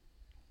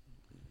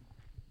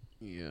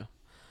 Yeah.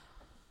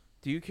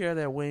 Do you care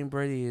that Wayne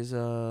Brady is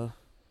Pansexual.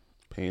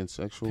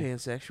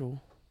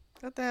 pansexual?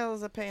 What the hell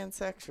is a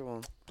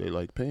pansexual? They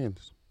like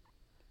pans.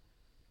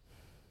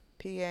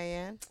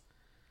 P-A-N?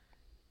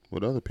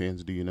 What other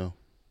pans do you know?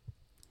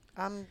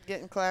 I'm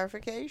getting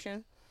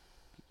clarification.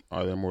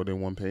 Are there more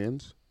than one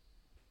pans?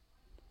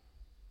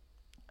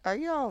 Are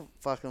y'all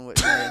fucking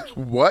with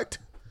me? What?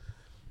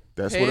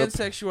 That's what a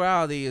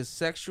Pansexuality is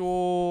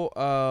sexual,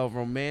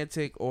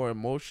 romantic, or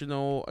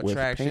emotional With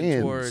attraction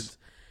pans.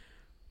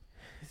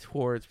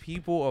 towards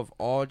people of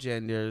all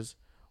genders,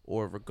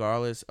 or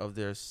regardless of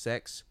their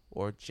sex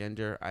or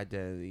gender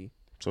identity.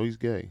 So he's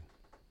gay.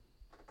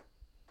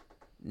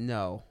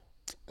 No.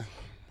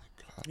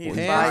 He's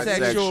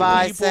Pansexual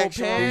bisexual.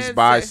 people. He's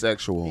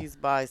bisexual. He's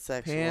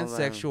bisexual. then.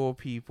 Pansexual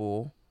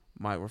people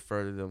might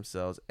refer to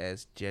themselves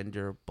as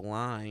gender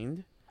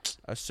blind,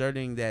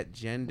 asserting that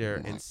gender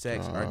Oh my and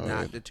sex are God.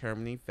 not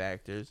determining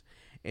factors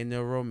in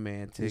their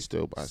romantic He's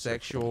still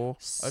bisexual. sexual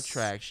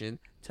attraction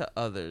to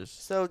others.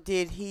 So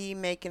did he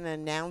make an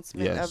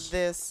announcement Yes. of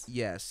this?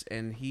 Yes,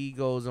 and he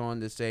goes on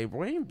to say,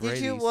 Wayne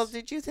Brady's...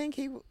 Did you think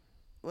he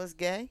was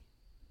gay?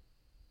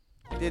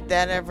 Did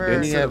that ever?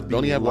 Didn't he have-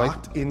 don't he have, like-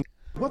 locked in?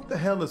 What the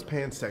hell is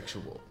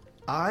pansexual?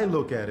 I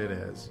look at it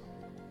as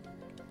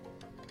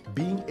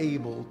being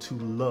able to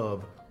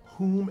love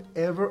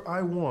whomever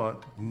I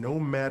want, no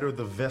matter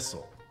the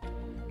vessel,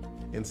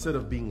 instead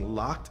of being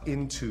locked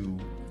into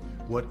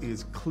what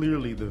is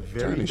clearly the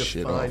very Turn this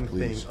shit off, defined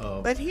please. thing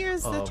of. But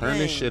here's the Turn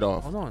this thing. shit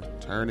off. Hold on.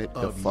 Turn it the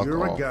of fuck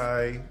you're off. a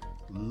guy,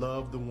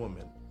 love the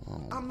woman.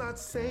 Oh. I'm not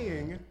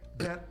saying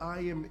that I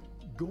am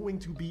going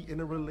to be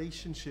in a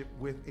relationship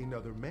with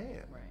another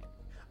man. Right.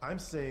 I'm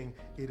saying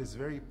it is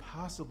very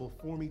possible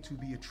for me to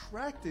be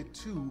attracted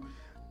to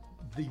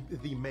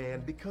the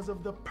man because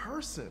of the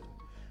person.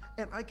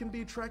 And I can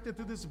be attracted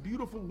to this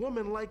beautiful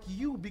woman like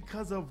you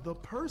because of the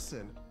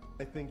person.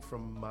 I think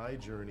from my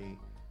journey,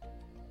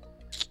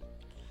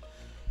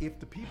 if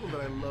the people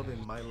that I love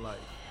in my life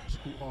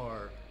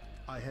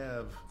I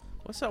have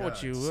What's up with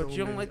God, you? so You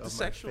don't many like the of my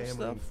sexual family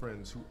stuff? and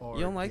friends who are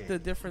You don't like gay, the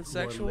different who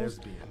are sexuals?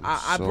 lesbian.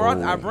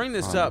 I bring I'm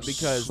this up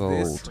because so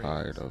this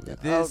tired of it.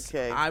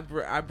 Okay. I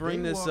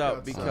bring They this walk up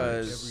outside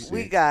because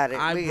every We got it.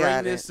 I we bring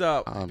got this it.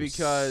 up I'm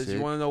because you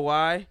sick. want to know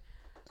why?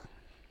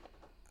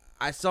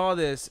 I saw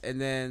this and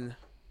then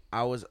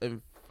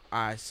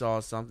I saw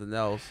something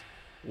else,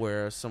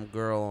 where some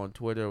girl on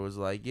Twitter was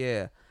like,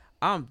 "Yeah,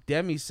 I'm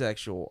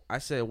demisexual." I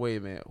said, "Wait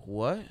a minute,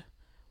 what?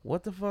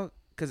 What the fuck?"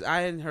 Because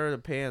I hadn't heard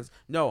of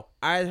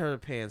I had heard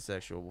of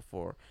pansexual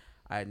before.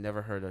 I had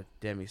never heard of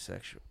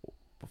demisexual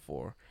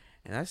before,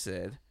 and I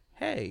said,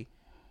 "Hey,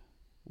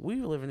 we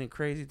living in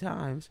crazy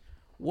times.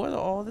 What are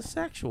all the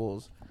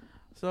sexuals?"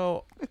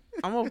 So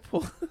I'm gonna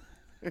pull.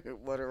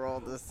 What are all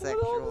the What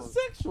are all the sexuals?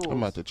 sexuals? I'm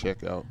about to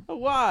check out.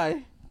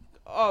 Why?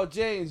 Oh,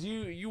 James,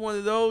 you one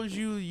of those?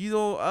 You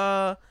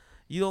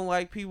don't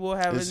like people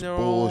having It's their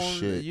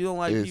bullshit. own. You don't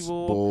like It's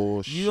people.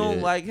 bullshit. You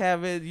don't like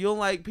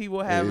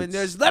people having It's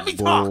theirs. Let me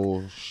talk.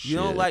 bullshit. You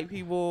don't like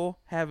people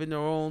having their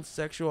own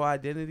sexual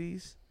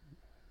identities.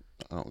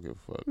 I don't give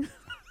a fuck.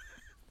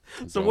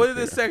 So Don't what are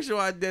the care. sexual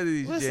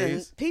identities, Listen,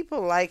 James?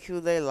 people like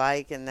who they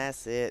like, and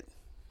that's it.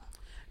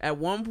 At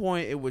one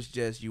point, it was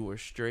just you were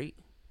straight,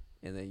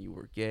 and then you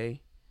were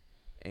gay,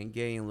 and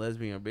gay and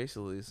lesbian are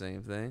basically the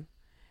same thing.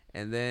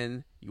 And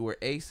then you were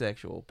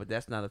asexual, but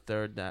that's not a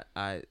third.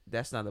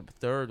 That's not a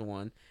third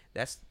one.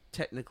 That's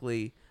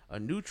technically a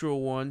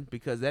neutral one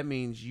because that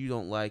means you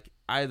don't like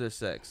either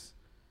sex.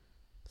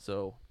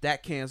 So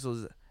that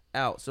cancels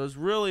out. So it's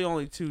really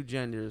only two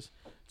genders.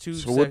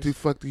 So what the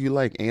fuck do you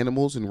like?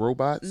 Animals and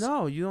robots?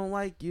 No, you don't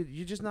like.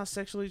 You're just not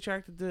sexually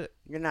attracted to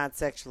You're not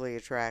sexually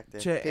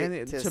attracted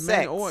to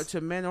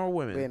men or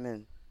women.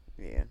 Women,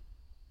 yeah.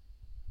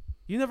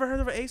 You never heard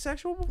of an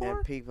asexual before?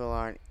 And people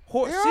aren't.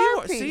 There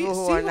are people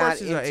who are not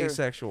seahorses are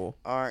asexual.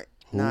 Are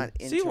Who? not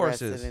interested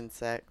Seahorses. in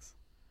sex.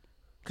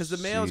 Because the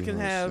males can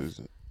have.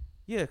 Seahorses.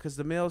 Yeah, because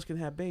the males can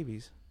have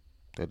babies.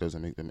 That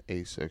doesn't make them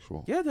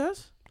asexual. Yeah, it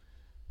does.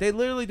 They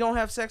literally don't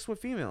have sex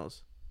with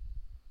females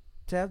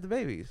to have the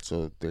babies.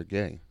 So they're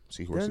gay.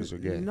 Seahorses are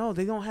gay. No,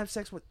 they don't have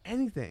sex with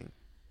anything.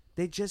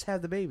 They just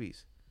have the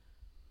babies.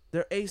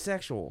 They're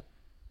asexual.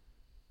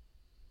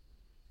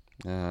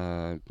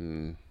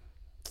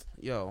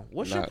 Yo,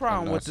 what's your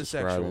problem with the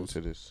sexuals?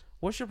 To this.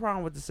 What's your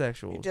problem with the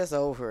sexuals? You're just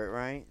over it,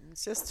 right?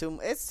 It's just too.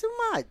 It's too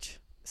much.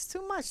 It's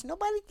too much.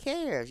 Nobody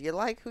cares. You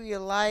like who you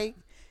like.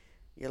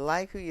 You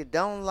like who you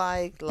don't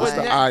like. What's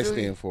like, the I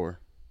stand for?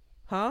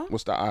 Huh?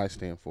 What's the I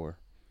stand for?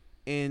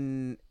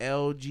 In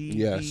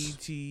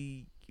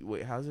LGBT.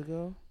 Wait, how's it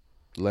go?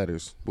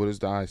 Letters. What does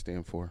the I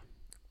stand for?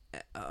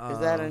 Is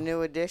that a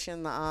new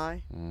addition? The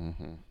I.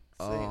 Mm-hmm.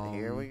 See,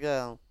 here we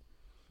go.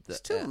 The,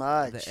 It's too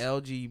much. The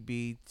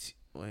LGBT.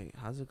 Wait,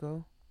 how's it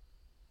go?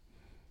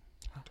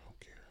 I don't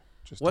care.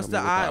 Just What's the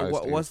tell me I?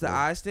 what What's the for.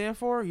 I stand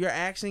for? You're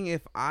asking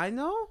if I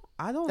know?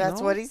 I don't know.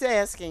 That's what he's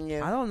asking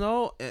you. I don't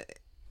know.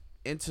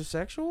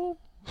 Intersexual?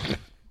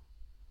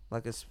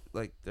 like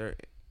they're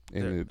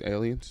And the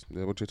aliens? Is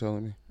that what you're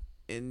telling me?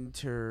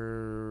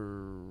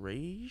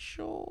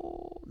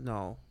 interracial?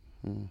 No.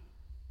 Hmm.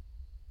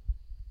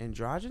 That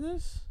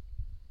Androgynous?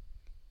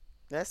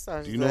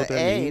 starts Do you know with what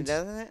that A, means?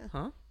 doesn't it?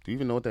 Huh? Do you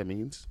even know what that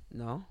means?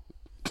 No.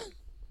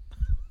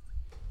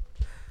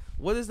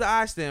 What does the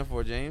I stand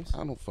for, James?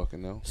 I don't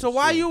fucking know. So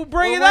why Shit. you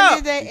bring it Well, when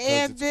up? did they Because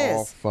add it's all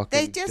this? fucking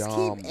They just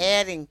dumb. keep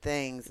adding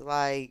things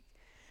like.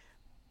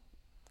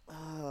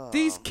 Oh.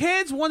 These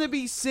kids want to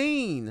be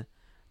seen.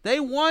 They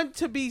want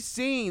to be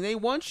seen. They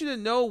want you to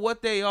know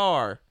what they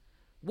are.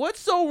 What's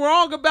so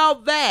wrong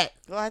about that?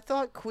 Well, I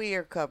thought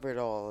queer covered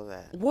all of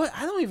that. What?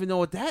 I don't even know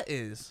what that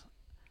is.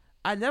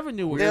 I never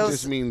knew what Queer They'll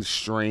just means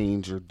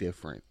strange or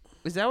different.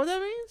 Is that what that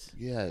means?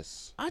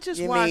 Yes. I just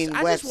You watched mean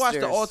the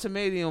Webster's.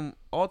 ultimatum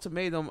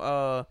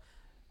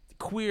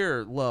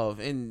queer love,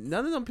 and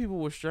none of them people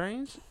were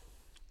strange.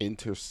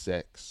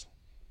 Intersex.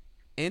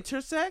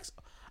 Intersex?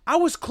 I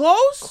was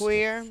close.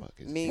 Queer Fuck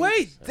is means.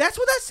 Wait, that's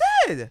what I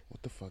said.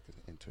 What the fuck is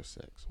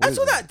intersex? That's is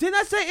what that? didn't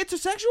I say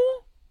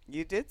intersexual?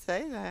 You did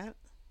say that.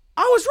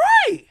 I was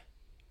right.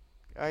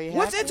 Are you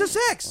What's happy?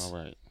 intersex? All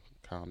right.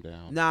 Calm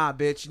down. Nah,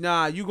 bitch.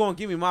 Nah, you gonna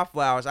give me my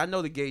flowers. I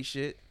know the gay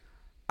shit.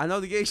 I know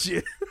the gay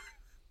shit.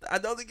 I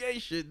know the gay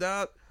shit,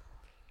 dog.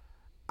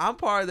 I'm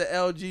part of the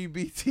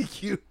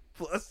LGBTQ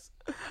plus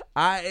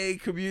IA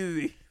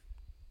community.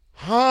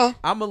 Huh?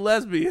 I'm a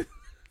lesbian.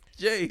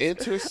 Jay.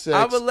 Intersex.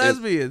 I'm a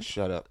lesbian.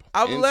 Shut up.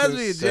 I'm a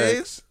lesbian, Intersex,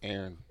 James.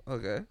 Aaron.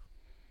 Okay.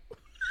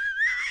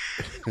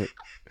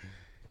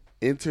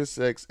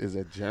 Intersex is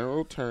a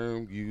general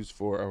term used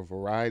for a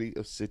variety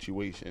of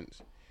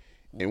situations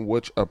in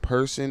which a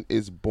person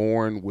is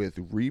born with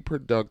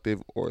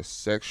reproductive or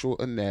sexual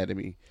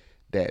anatomy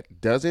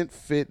that doesn't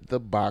fit the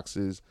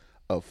boxes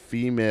of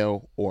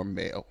female or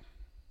male.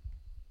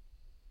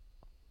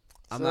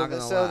 I'm not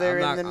gonna so lie. they're I'm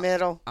in not- the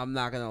middle. I'm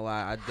not gonna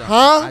lie.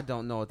 Huh? I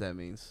don't know what that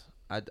means.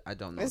 I don't know. It what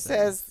that means.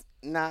 says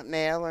not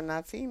male or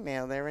not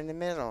female. They're in the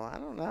middle. I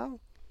don't know.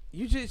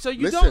 You just, so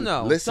you Listen, don't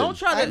know. Listen, Don't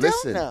try to. I don't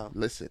listen, know.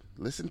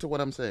 Listen to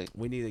what I'm saying.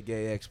 We need a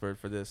gay expert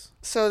for this.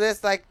 So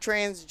that's like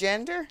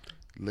transgender.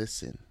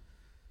 Listen.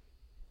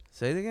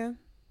 Say it again.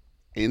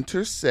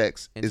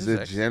 Intersex is a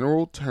Intersex.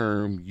 general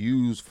term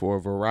used for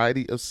a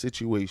variety of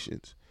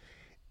situations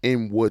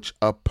in which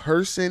a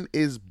person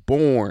is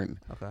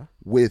born Okay.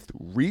 with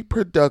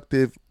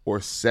reproductive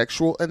or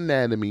sexual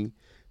anatomy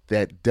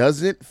that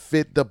doesn't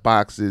fit the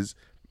boxes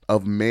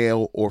of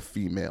male or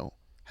female.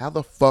 How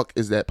the fuck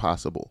is that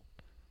possible?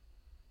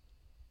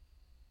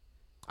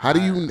 How do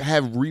you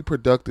have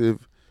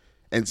reproductive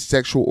and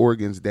sexual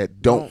organs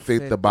that don't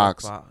fit the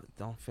box?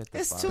 Don't fit the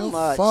It's box. too The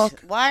much.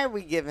 fuck? Why are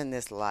we giving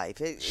this life?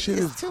 Shit It's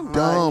is too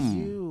dumb.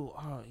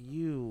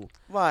 You.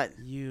 What?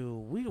 We're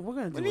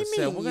gonna do What do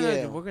you a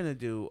mean, we're gonna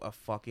do a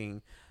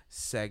fucking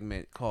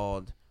segment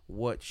called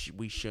 "What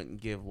We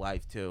Shouldn't Give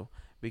Life To,"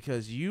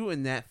 because you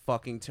and that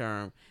fucking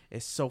term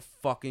is so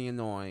fucking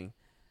annoying.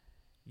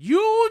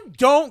 You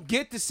don't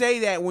get to say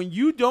that when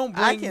you don't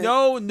I bring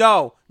can-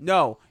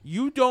 no.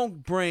 You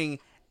don't bring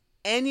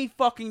any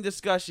fucking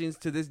discussions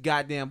to this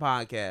goddamn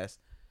podcast.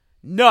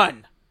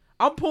 None.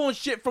 I'm pulling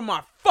shit from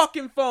my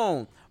fucking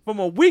phone from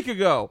a week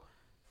ago.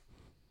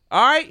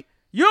 All right?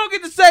 You don't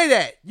get to say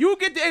that. You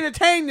get to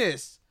entertain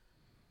this.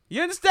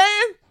 You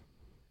understand?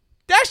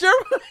 That's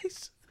your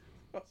place.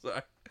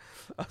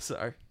 I'm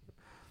sorry.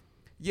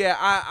 Yeah,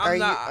 I'm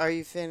not. Are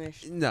you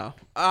finished? No.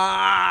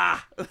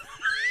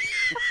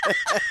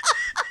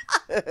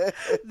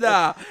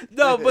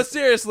 No, but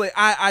seriously,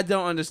 I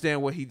don't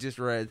understand what he just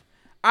read.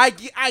 I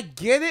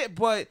get it,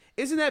 but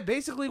isn't that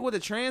basically what a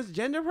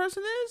transgender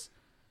person is?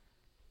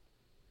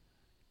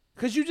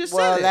 Because you just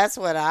Well, said it.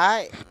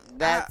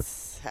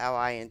 that's how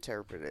I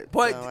interpret it.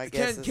 But So I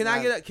guess can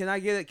I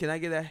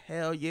get a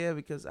hell yeah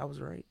because I was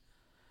right?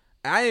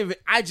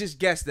 I just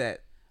guessed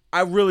that.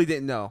 I really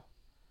didn't know.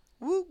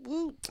 Whoop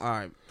whoop. All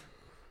right.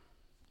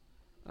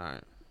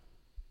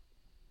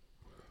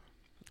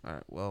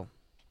 Well,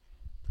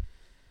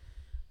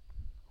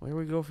 where do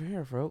we go from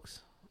here,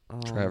 folks?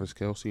 Travis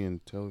Kelce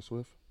and Taylor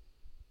Swift.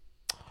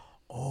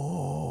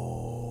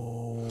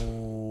 Oh.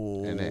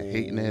 And that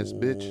hating ass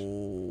bitch.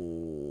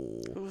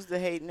 Who's the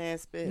hating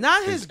ass bitch?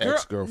 Not His his girl.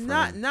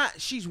 ex-girlfriend. Not.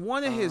 She's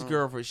one of his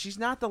girlfriends. She's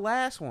not the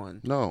last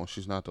one, No,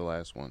 she's not the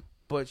last one.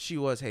 but she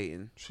was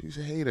hating. She's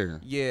a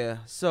hater. Yeah.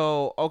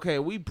 So okay,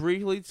 we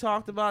briefly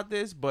talked about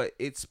this, but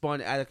it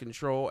spun out of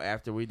control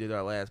after we did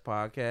our last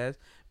podcast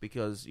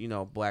because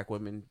black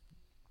women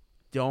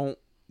don't.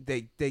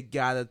 They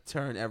gotta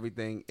turn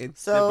everything.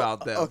 It's So,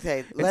 about them.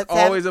 okay, it's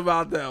always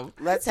about them.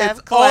 let's have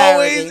it's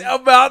clarity.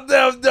 always about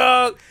them,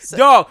 dog. So,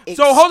 Dog.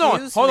 So hold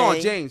excuse on,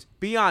 me. James.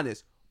 Be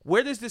honest.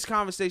 Where does this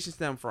conversation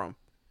stem from?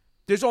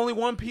 There's only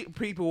one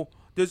people.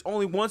 There's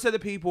only one set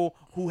of people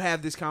who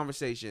have this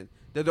conversation.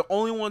 They're the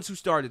only ones who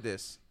started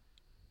this.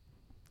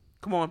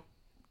 Come on.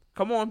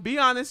 Be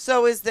honest.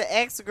 So is the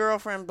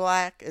ex-girlfriend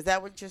black? Is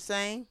that what you're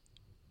saying?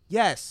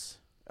 Yes.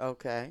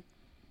 Okay.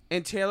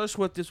 And Taylor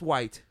Swift is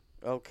white.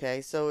 Okay.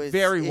 So is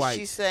Very is white.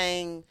 she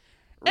saying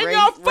And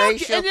y'all fuck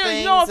racial and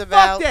things fuck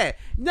about? that.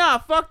 Nah,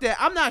 fuck that.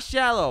 I'm not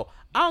shallow.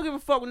 I don't give a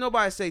fuck what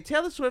nobody say.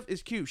 Taylor Swift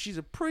is cute. She's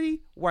a pretty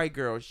white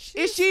girl.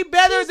 Is she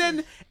better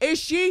than? Is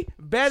she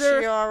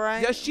better? She all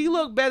right? Does she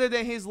look better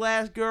than his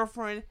last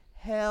girlfriend?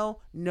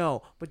 Hell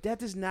no. But that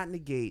does not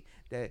negate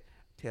that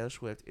Taylor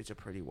Swift is a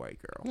pretty white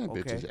girl. That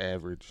bitch is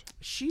Okay,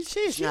 She's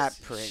average. not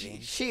pretty.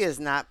 She is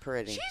not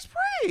pretty. She's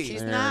pretty.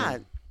 She's Man.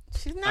 not.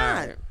 She's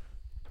not.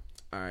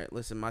 All right.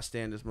 Listen, my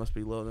standards must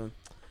be low then.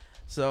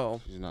 So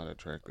She's not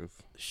attractive.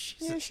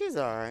 she's Yeah, she's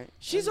all right.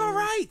 she's all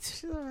right.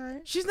 She's all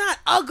right. She's not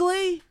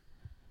ugly.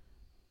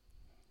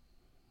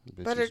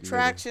 Bitch But is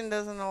attraction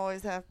doesn't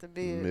always have to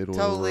be Middle of the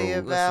totally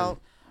road.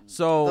 about.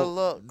 So The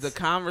looks. the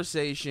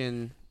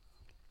conversation.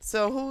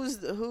 So who's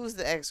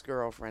the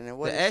ex-girlfriend and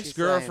what? The is she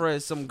ex-girlfriend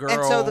is some girl. saying?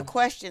 And so the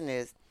question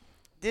is,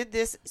 did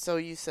this? So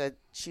you said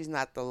she's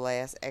not the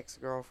last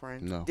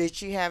ex-girlfriend. No. Did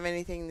she have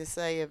anything to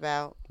say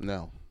about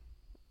No.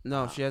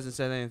 No, she hasn't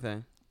said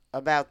anything.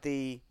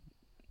 the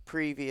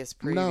previous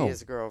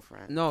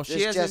girlfriend? No, she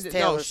This hasn't- Just no,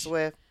 Taylor she-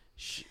 Swift.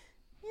 She,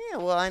 Yeah.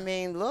 Well, I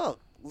mean, look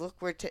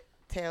where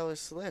Taylor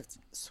Swift.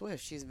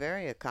 She's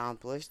very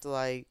accomplished.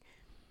 Like,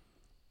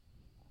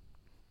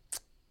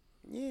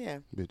 yeah,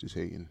 Bitch is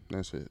hating.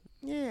 That's it.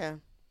 yeah.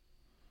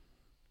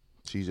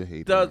 She's a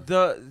hater.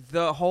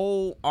 the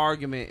whole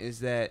argument is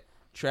that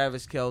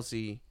Travis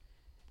Kelce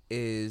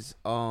is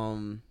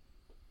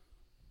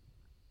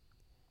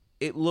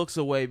it looks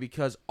away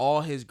because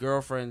all his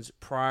girlfriends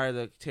prior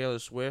to Taylor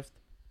Swift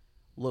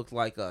looked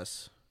like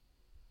us.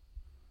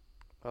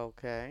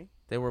 Okay.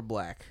 They were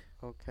black.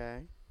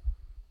 Okay.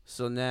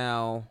 So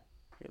now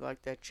You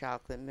like that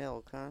chocolate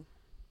milk, huh?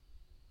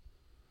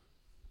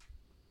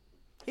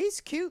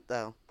 He's cute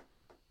though.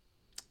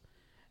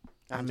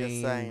 I'm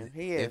just saying,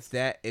 he is.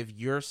 if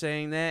you're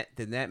saying that,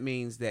 then that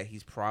means that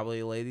he's probably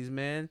a ladies'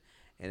 man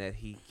and that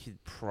he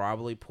could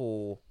probably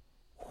pull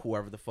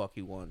whoever the fuck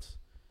he wants.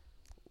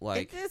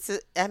 Like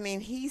I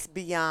mean, he's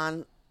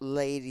beyond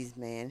ladies'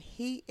 man.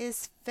 He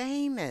is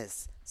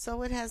famous,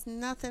 so it has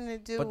nothing to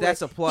do. but with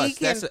that's a plus. He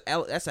can,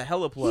 That's a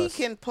hella plus.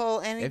 He can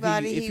pull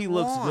anybody if he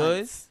looks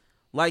wants.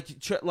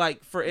 good.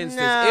 Like for instance,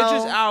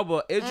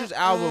 No. Idris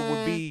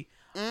Elba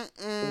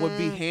would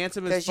be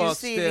handsome as Because you fuck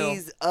see still.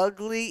 these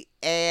ugly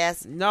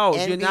ass. No,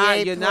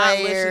 NBA you're not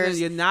listening.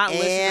 players You're not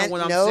listening to and-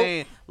 what I'm nope.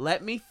 saying.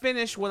 Let me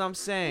finish what I'm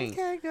saying.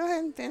 Okay, go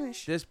ahead and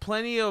finish. There's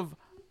plenty of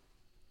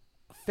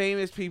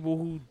famous people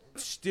who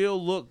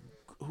still look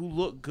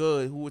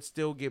good, who would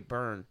still get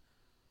burned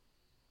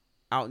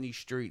out in these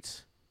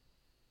streets.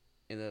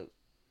 in a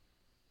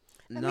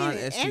I non mean,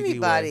 STD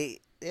anybody, way.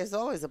 there's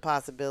always a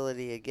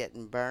possibility of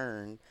getting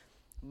burned,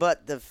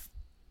 but the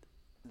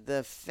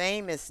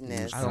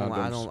famousness. I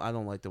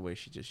don't like the way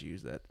she just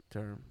used that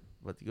term.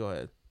 But go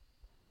ahead.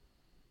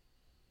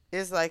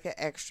 Is like an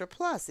extra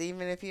plus,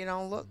 even if you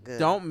don't look good.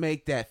 Don't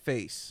make that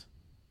face.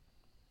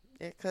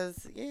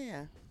 Because,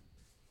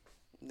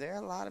 there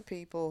are a lot of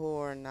people who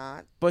are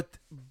not. But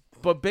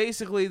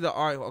basically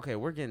okay,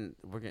 we're getting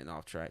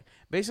off track.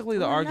 Basically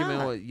the We're argument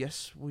not. was,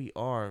 yes, we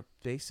are.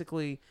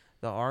 Basically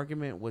the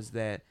argument was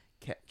that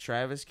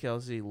Travis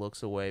Kelce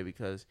looks away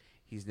because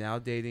he's now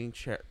dating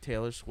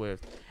Taylor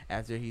Swift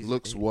after he's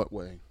Looks what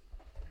way?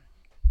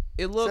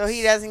 It looks So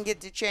he doesn't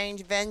get to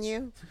change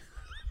venue?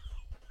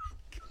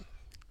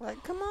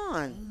 Like, come Oh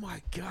on.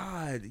 my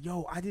God.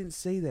 Yo, I didn't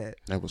say that.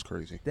 That was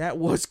crazy. That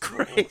was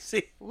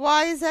crazy.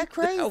 Why is that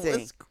crazy? That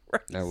was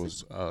crazy. That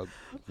was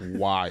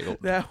wild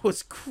That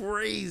was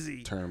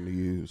crazy. term to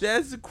use.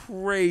 That's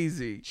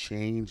crazy.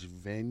 Change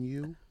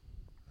venue?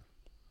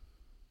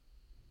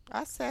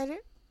 I said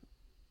it.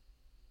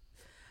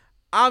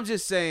 I'm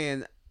just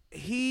saying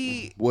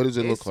What does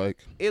it look it's- like?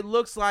 It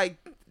looks like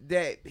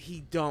that he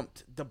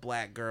dumped the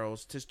black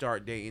girls to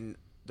start dating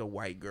the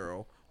white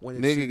girl. When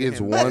it Nigga suited gets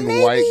him. But one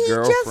maybe white he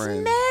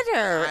girlfriend. just met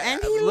her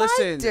and he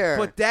listen, liked her.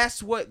 but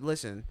that's what.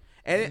 Listen,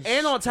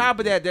 and on top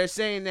of that, they're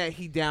saying that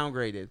he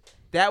downgraded.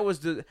 That was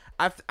the.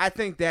 I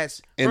think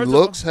that's. And first of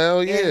looks,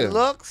 hell yeah. It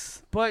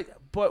looks. But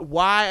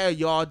why are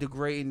y'all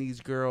degrading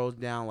these girls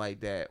down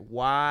like that?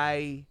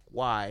 Why?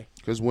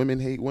 Because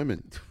women hate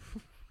women.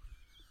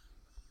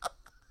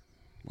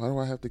 Why do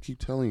I have to keep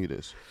telling you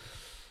this?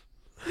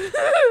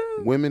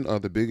 Women are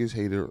the biggest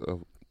hater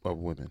of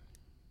women.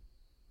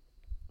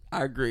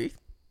 I agree.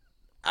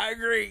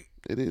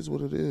 It is what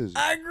it is.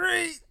 I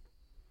agree.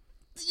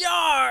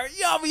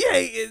 Y'all be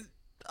hating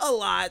a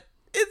lot.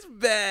 It's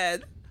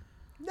bad.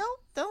 No,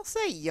 don't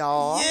say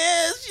y'all.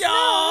 Yes, y'all.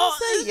 No, don't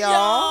say It's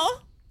y'all.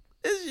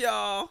 It's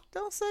y'all.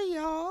 Don't say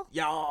y'all.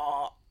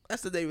 Y'all.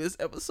 That's the name of this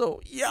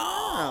episode.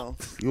 Y'all. No.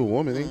 You a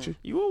woman, ain't you?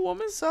 You a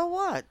woman? So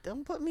what?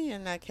 Don't put me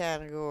in that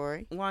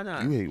category. Why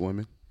not? You hate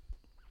women.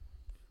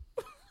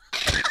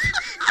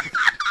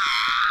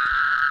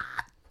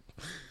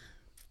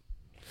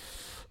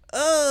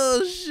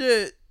 Oh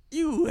shit.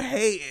 You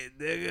hating,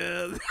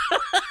 nigga.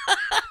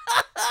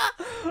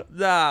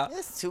 Nah.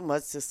 There's too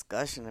much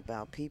discussion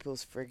about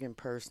people's friggin'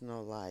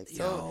 personal life.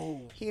 So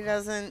Yo. he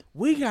doesn't.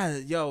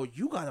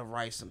 You gotta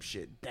write some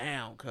shit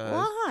down, cuz.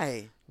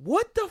 Why?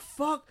 What the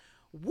fuck?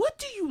 What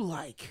do you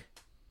like?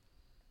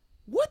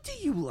 What do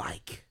you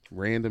like?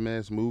 Random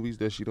ass movies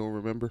that she don't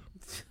remember.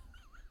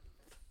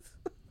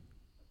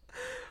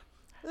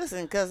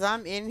 Listen, because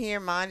I'm in here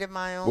minding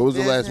my own What was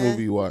the business. last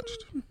movie you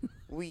watched?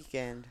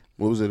 Weekend.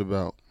 What was it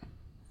about?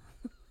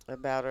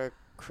 About a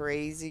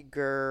crazy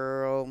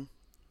girl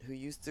who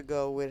used to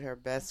go with her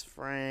best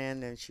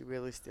friend, and she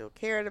really still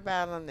cared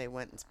about him. They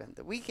went and spent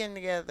the weekend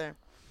together,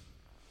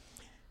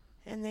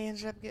 and they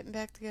ended up getting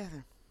back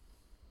together.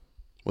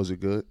 Was it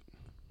good?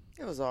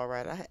 It was all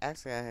right. I had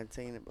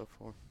seen it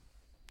before.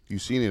 You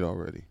seen it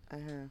already? I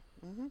have.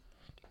 Mm-hmm.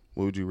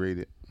 What would you rate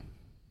it?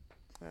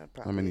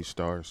 Probably, How many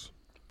stars?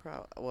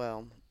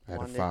 Well, Out of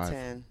 1 to 5.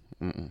 10.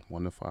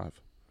 1 to 5.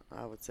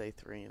 I would say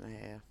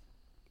 3.5.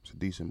 It's a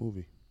decent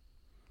movie.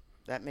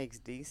 That makes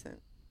decent.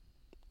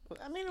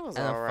 I mean, it was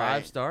Out all of right.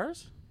 5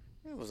 stars?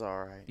 It was all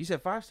right. You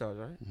said 5 stars,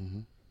 right? Mm-hmm.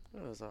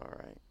 It was all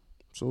right.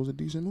 So it was a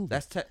decent movie.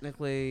 That's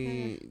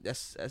technically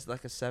that's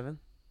like a 7.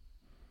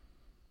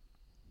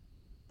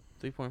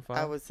 3.5.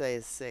 I would say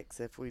a 6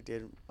 if we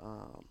did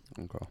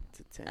okay.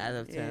 to 10. Out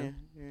of 10?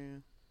 Yeah.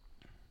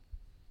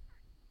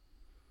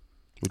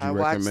 Would you I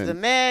watched recommend? The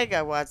Meg.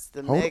 I watched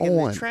The Hold Meg in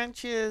the on.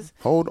 Trenches.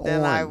 Hold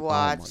Then on. I Oh my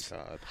watched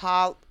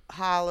God.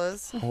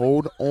 Hollers.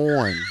 Hold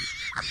on.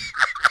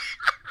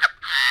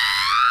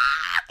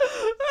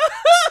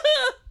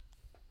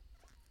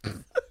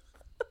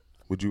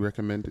 Would you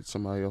recommend it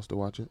somebody else to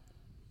watch it?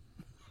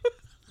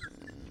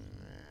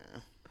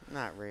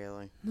 Not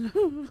really.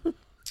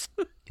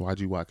 Why'd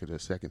you watch it a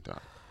second time?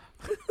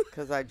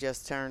 Because I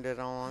just turned it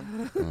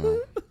on.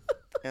 Oh.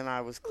 And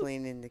I was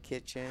cleaning the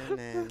kitchen.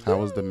 And How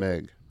was the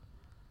Meg?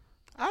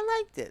 I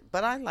liked it.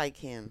 But I like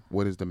him.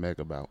 What is the Meg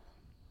about?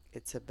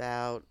 It's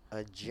about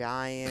a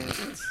giant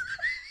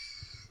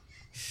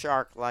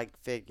shark-like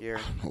figure.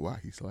 I don't know why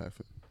he's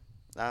laughing.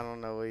 I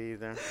don't know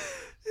either.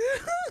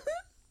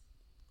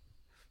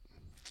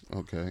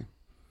 Okay.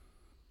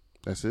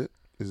 That's it?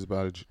 Is it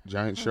about a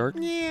giant shark?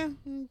 Yeah,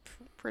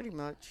 pretty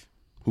much.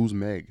 Who's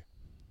Meg?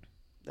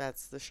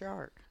 That's the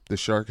shark. The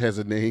shark has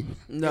a name?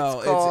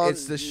 No,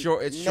 it's the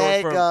short. It's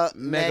short for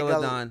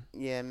Megalodon.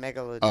 Yeah,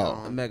 Megalodon.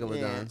 Oh. A Megalodon.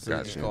 Yeah. So it's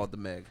Gotcha. called the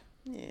Meg.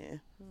 Yeah.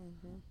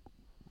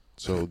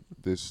 So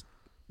this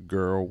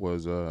girl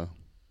was What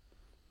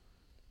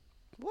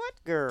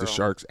girl? the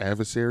shark's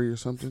adversary or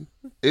something?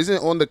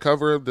 Isn't on the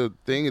cover of the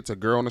thing it's a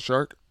girl and a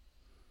shark?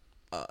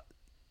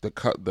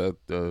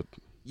 The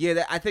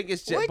Yeah, I think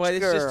it's just, Which but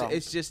girl?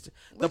 it's just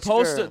the Which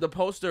poster. girl? The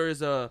poster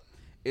is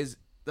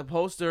The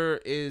poster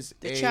is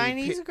The a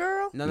Chinese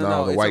girl? No,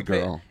 the it's white a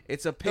girl.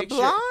 It's a picture.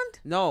 blonde?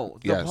 No,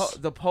 Yes.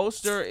 the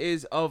poster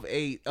is of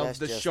That's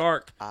the just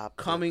shark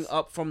optics. coming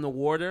up from the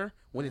water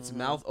with its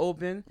mouth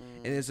open,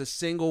 and there's a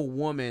single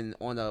woman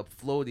on a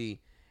floaty,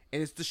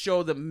 and it's to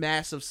show the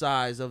massive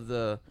size of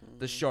the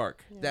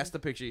shark. That's the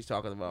picture he's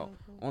talking about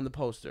on the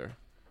poster.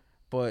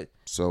 But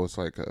So it's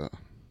like a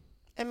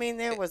I mean,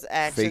 there was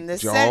action. fake The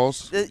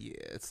Jaws. yeah,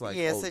 it's like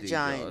it's a OD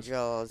giant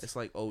Jaws. It's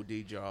like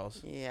OD Jaws.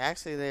 Yeah,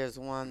 actually, there's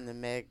one, the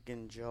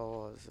Megan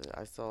Jaws.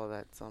 I saw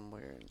that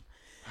somewhere.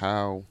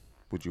 How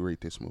would you rate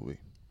this movie?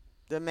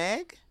 The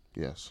Meg?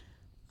 Yes.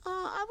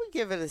 I would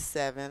give it a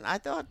 7. I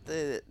thought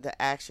the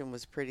action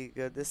was pretty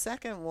good. The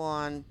second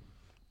one,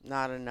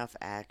 not enough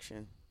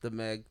action. The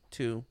Meg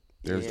 2.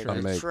 There's Yeah, a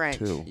the Meg Trench.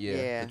 too.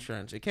 Yeah, the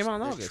Trench. It came out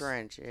in The August.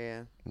 Trench,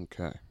 yeah.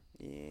 Okay.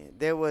 Yeah,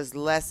 there was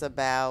less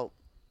about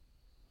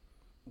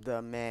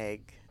the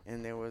Meg,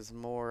 and there was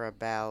more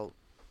about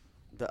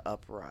the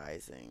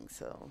uprising.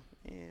 So,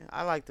 yeah,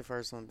 I like the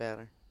first one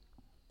better.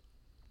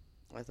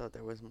 I thought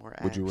there was more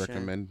action. Would you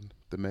recommend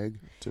the Meg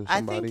to I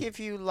somebody? think if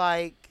you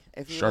like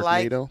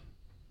Sharknado?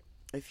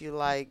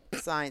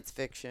 science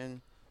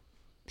fiction,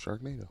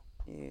 Sharknado.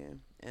 yeah,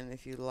 and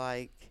if you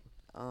like,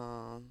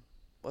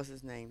 what's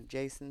his name,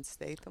 Jason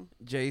Statham?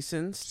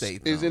 Jason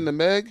Statham. Is in the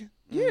Meg?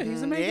 Yeah,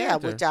 he's the main Yeah,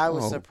 character. which I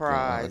was Oh,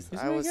 surprised. He's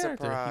the I main was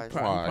character. surprised. He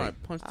probably Why?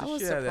 punched the I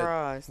was shit out of that.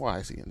 surprised. Why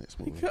is he in this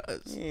movie?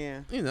 Because,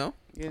 Yeah, you know.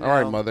 you All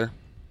right, know. mother.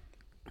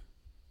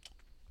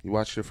 You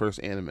watched your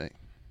first anime.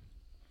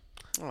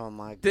 Oh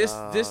my god.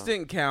 This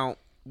didn't count.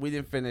 We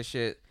didn't finish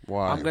it.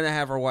 Why? I'm gonna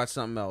have her watch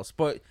something else.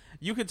 But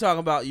you can talk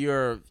about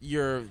your.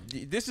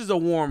 This is a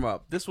warm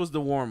up. This was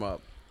the warm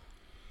up.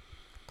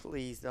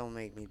 Please don't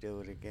make me do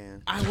it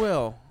again. I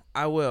will.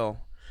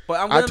 But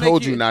I'm I gonna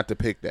told make you not to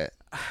pick that.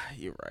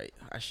 You're right.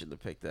 I shouldn't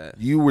have picked that.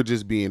 You were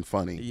just being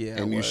funny. Yeah,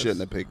 and I you was.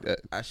 shouldn't have picked that.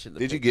 I shouldn't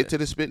have Did you picked get it. to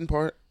the spitting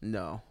part?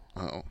 No.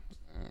 Oh.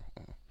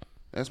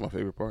 That's my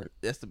favorite part.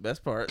 That's the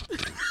best part.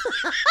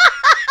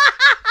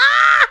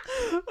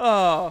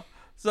 Oh,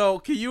 so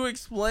can you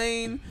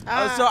explain?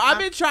 So I've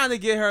been trying to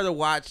get her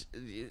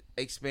to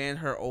expand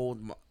her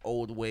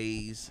old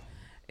ways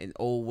and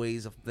old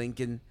ways of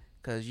thinking,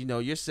 because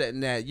you're setting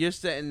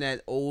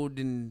that old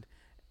and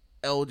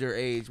elder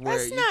age where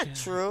That's not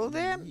true.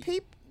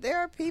 There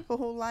are people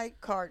who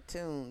like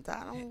cartoons.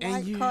 I don't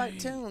like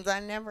cartoons. I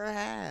never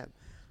have.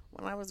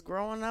 When I was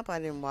growing up, I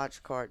didn't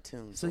watch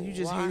cartoons. So you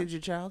just why? hated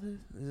your childhood?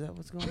 Is that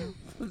what's going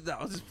on? No,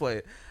 I'll just play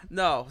it.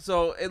 No,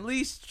 so at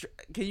least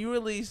can you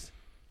at least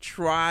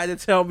try to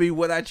tell me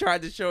what I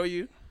tried to show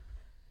you?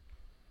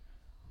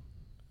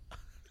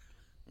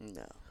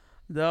 No.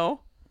 No?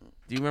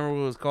 Do you remember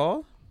what it was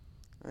called?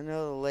 I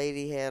know the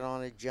lady had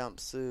on a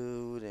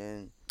jumpsuit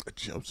and A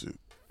jumpsuit.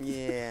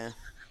 yeah.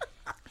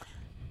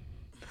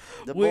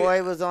 The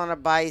boy was on a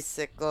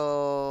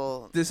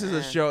bicycle. This is a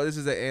and show. This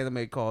is an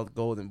anime called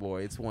Golden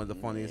Boy. It's one of the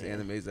funniest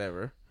animes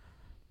ever. You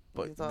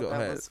But thought go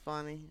that ahead. was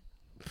funny?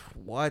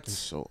 What? It's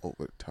so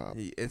over the top.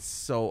 It's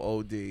so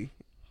OD.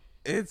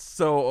 It's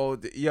so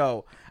OD.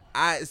 Yo,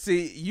 I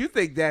see. You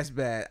think that's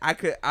bad? I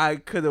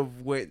could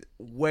have went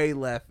way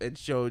left and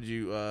showed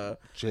you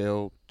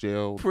Jail,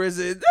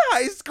 prison,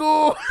 high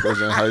school.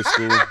 prison, high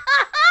school.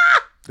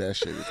 That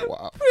shit is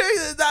wild.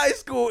 Prison high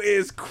school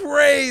is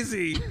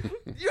crazy.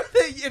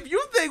 If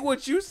you think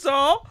what you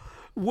saw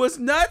was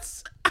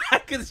nuts, I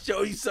could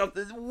show you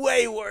something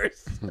way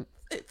worse.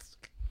 It's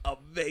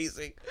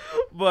amazing.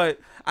 But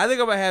I think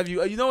I'm gonna have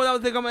you. You know what I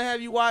think I'm gonna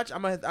have you watch? I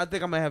think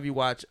I'm gonna have you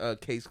watch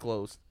Case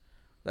Closed.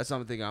 That's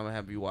something I'm gonna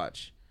have you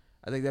watch.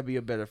 I think that'd be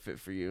a better fit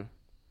for you.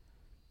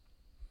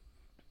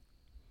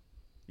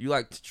 You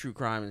like true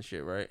crime and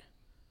shit, right?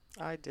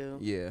 I do.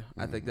 Yeah,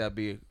 I think that'd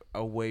be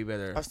a way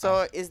better.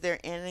 So, is there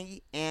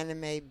any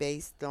anime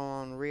based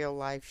on real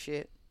life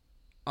shit?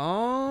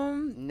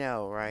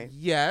 No, right?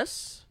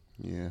 Yes.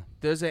 Yeah.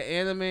 There's an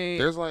anime.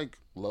 There's like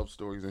love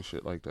stories and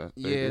shit like that.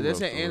 They Yeah, do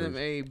there's love an stories.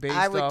 anime based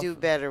I would off. do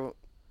better.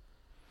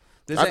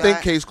 I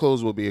think Case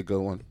Closed will be a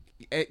good one.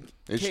 It's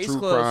Case true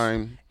Closed,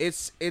 crime.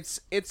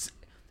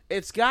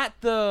 It's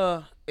got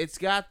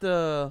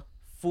the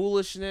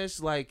foolishness,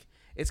 like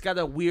it's got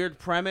a weird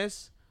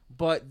premise,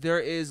 but there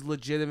is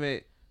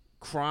legitimate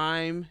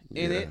crime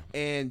in it,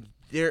 and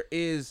there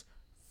is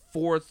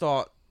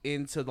forethought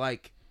into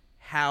like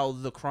how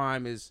the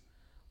crime is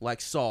like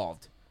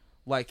solved.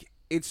 Like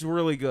it's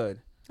really good.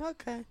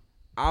 Okay.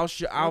 I'll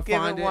We'll give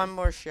find it one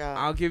more shot.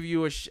 I'll give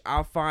you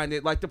I'll find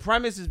it. Like the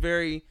premise is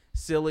very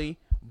silly,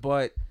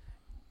 but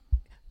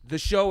the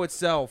show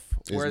itself,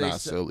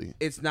 silly.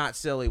 It's not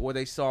silly. Where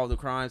they solve the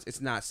crimes, it's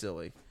not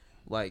silly.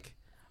 Like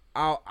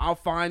I'll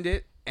find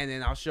it and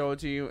then I'll show it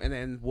to you, and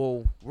then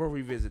we'll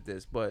revisit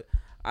this. But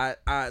I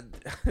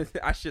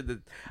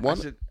shouldn't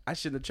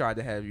have tried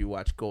to have you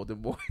watch Golden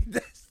Boy.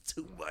 That's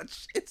too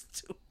much. It's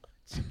too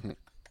much.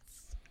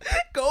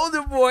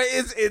 Golden Boy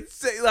is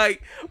insane.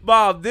 Like,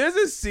 Bob, there's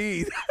a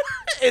scene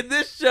in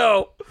this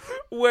show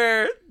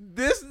where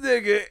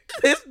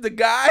the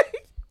guy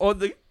on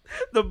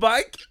the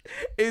bike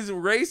is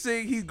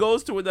racing. He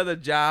goes to another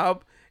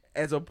job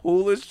as a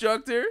pool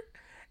instructor,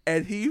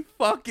 and he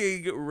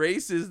fucking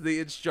races the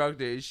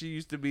instructor. And she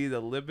used to be the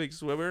Olympic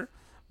swimmer,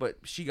 but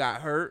she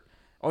got hurt.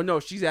 Oh no,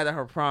 she's out of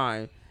her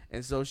prime,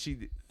 and so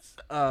she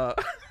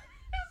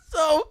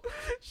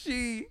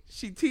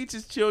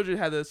teaches children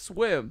how to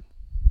swim.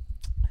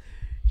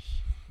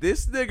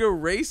 This nigga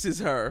races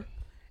her,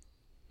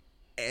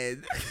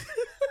 and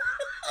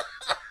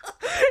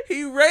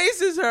he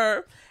races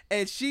her,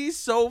 and she's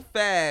so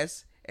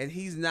fast, and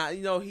he's not.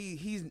 You know,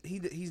 he's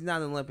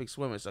not an Olympic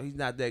swimmer, so he's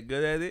not that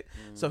good at it.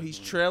 So he's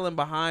trailing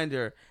behind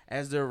her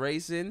as they're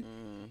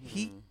racing.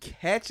 He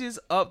catches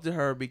up to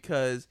her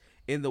because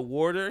in the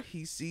water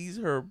he sees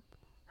her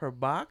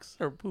box,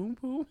 her poom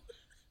poom.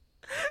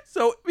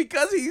 So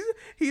because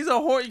he's a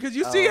horny, because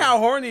you see how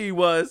horny he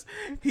was,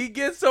 he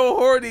gets so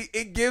horny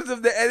it gives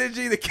him the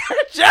energy to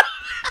catch up,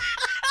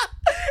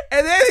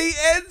 and then he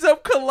ends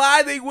up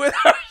colliding with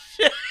her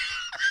shit.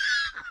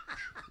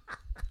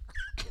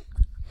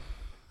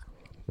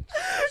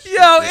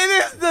 Yo,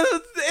 it is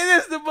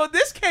the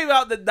this came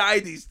out in the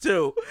 90s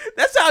too.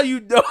 That's how you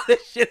know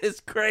this shit is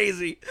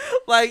crazy.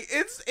 Like,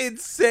 it's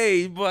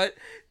insane, but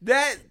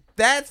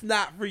that's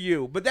not for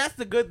you. But that's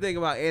the good thing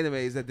about anime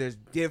is that there's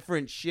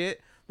different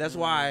shit. That's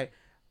why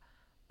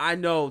I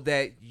know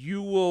that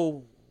you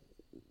will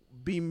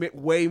be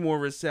way more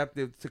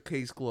receptive to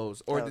Case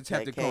Closed or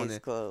Detective Conan. Case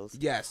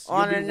Closed. Yes.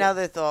 On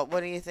another thought, what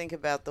do you think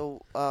about the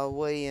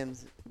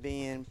Williams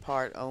being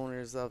part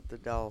owners of the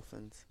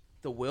Dolphins?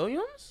 The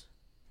Williams?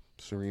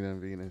 Serena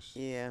and Venus.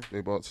 Yeah.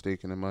 They bought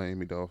stake in the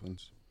Miami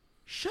Dolphins.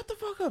 Shut the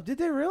fuck up. Did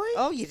they really?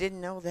 Oh, you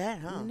didn't know that,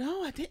 huh?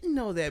 No, I didn't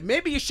know that.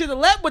 Maybe you should have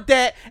led with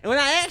that. And when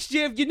I asked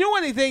you if you knew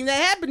anything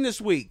that happened this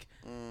week.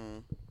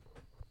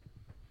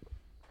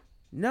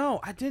 No,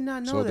 I did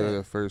not know that. So they're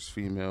the first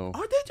female.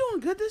 Are they doing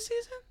good this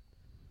season?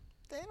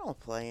 They don't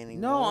play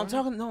anymore. No, I'm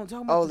talking about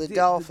the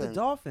Dolphins. The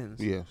Dolphins.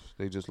 Yes,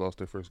 they just lost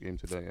their first game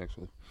today,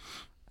 actually.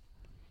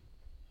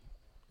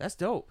 That's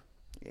dope.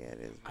 Yeah, it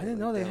is. I didn't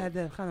know they had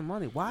that kind of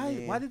money. Why?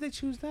 Yeah. Why did they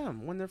choose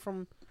them when they're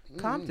from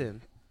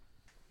Compton?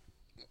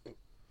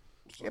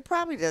 It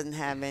probably doesn't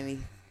have any.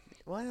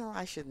 Well,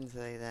 I shouldn't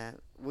say that.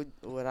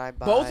 Would I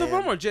buy Both of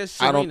them or just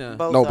Serena?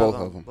 Both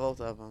of them. Both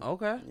of them.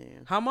 Okay. Yeah.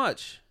 How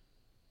much?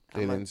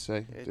 They didn't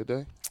say, did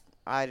they?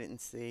 I didn't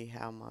see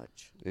how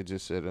much. It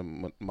just said a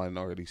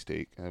minority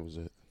stake. That was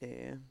it.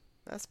 Yeah.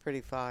 That's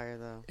pretty fire,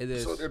 though. It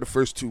is. So they're the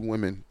first two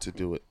women to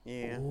do it.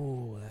 Yeah.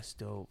 Ooh, that's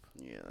dope.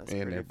 Yeah, that's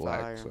and pretty they're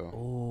black, fire. so.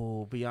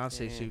 Ooh,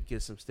 Beyonce should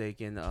get some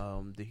stake in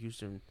the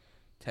Houston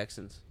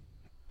Texans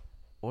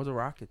or the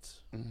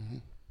Rockets. Mm-hmm.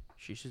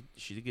 She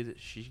should get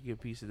a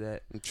piece of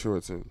that. I'm sure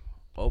it's a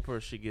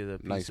Oprah should get a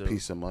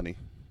piece of money.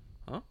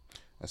 Huh?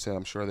 I said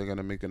I'm sure they're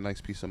gonna make a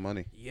nice piece of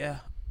money. Yeah.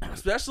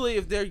 Especially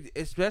if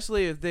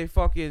they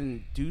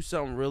fucking do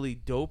something really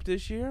dope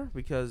this year,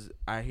 because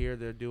I hear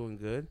they're doing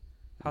good.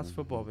 How's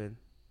football been?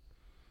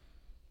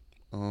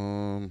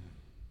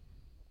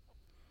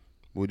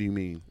 What do you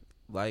mean?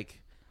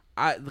 Like,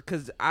 I heard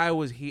because I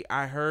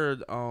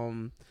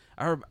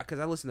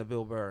listened to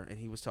Bill Burr and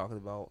he was talking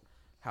about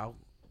how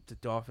the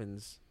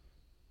Dolphins.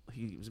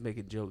 He was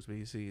making jokes, but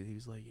he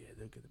was like, yeah,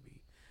 they're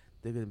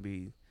gonna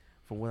be.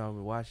 From what I've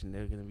been watching,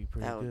 they're gonna be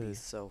pretty good. That would be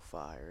so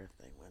fire if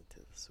they went to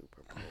the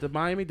Super Bowl. The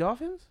Miami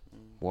Dolphins?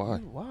 Why?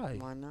 Why?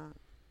 Why not?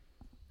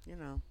 You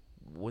know,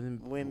 Women.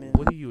 Women.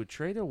 What are you, a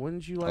traitor?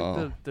 Wouldn't you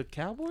like the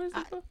Cowboys?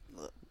 And stuff?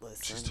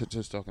 Listen.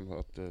 Just talking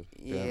about the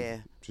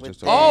Yeah.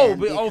 Just With Oh, them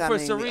for becoming the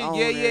Serena.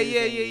 Yeah. owners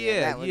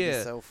and That would be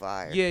so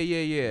fire.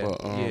 Yeah.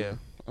 But,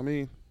 I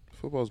mean,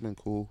 football's been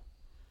cool.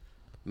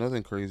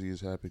 Nothing crazy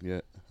has happened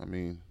yet. I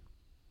mean,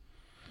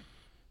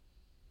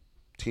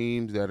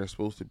 teams that are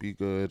supposed to be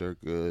good are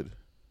good.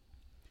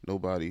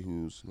 Nobody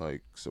who's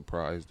like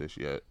surprised us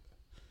yet.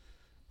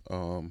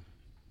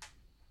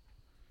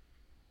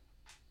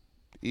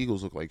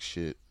 Eagles look like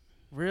shit.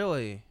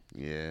 Really?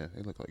 Yeah,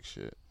 they look like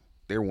shit.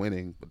 They're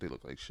winning, but they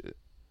look like shit.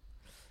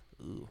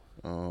 Ooh.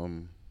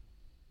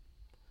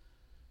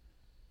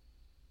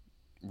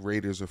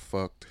 Raiders are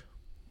fucked.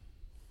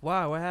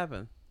 Why? What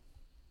happened?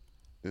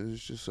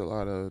 There's just a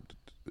lot of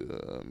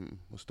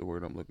what's the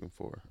word I'm looking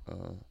for?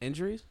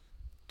 Injuries?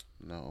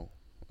 No.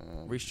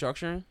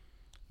 Restructuring?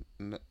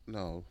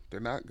 No, they're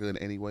not good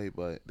anyway.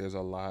 But there's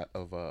a lot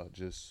of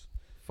just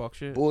fuck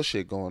shit,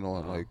 bullshit going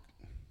on. Like,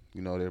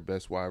 you know, their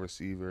best wide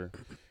receiver.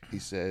 He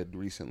said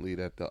recently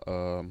that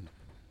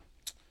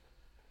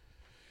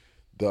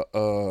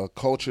the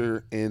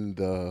culture in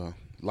the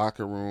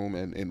locker room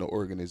and in the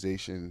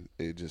organization,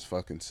 it just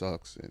fucking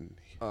sucks. And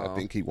I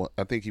think he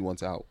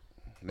wants out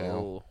now.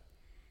 Oh.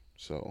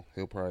 So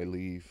he'll probably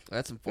leave.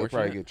 That's He'll unfortunate.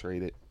 probably get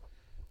traded.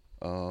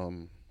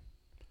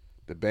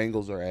 The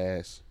Bengals are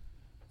ass.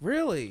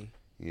 Really?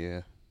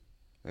 Yeah,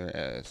 they're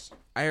ass.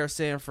 I hear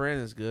San Fran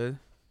is good.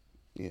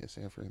 Yeah,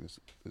 San Fran is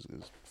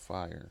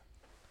fire.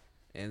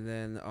 And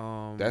then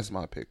that's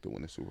my pick to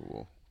win the Super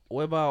Bowl.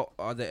 What about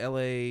the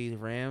LA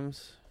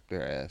Rams?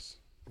 They're ass.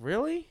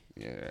 Really?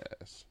 Yeah, they're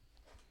ass.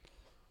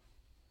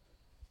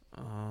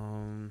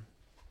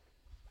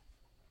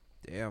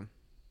 Damn.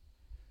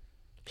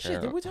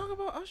 Shit, did we talk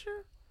about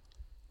Usher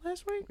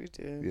last week? We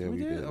did. Yeah, we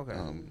did.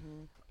 Okay.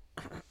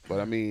 But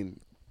I mean,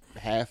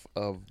 half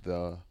of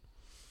the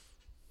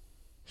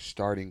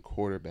starting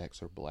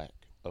quarterbacks are black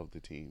of the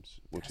teams,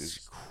 which That's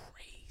is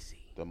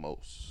crazy. the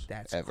most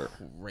That's ever.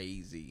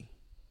 crazy.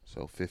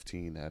 So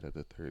 15 out of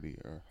the 30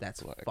 are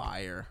That's black.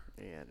 fire.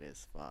 Yeah, it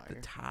is fire. The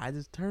tide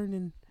is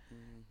turning.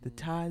 The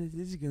tide is,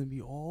 this is gonna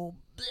be all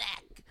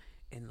black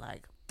in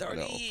like 30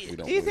 No, years. we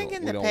don't. Do you we think don't,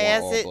 in we the don't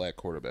past want all it- black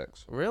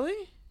quarterbacks?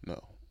 Really?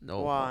 No,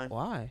 No. Why?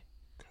 Why?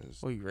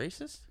 because Were you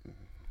racist?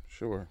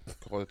 sure,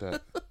 call it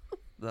that.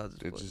 No, just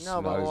They're playing. just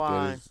No, not but as why?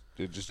 good as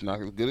they're just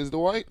not as good as the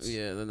whites.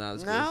 Yeah, they're not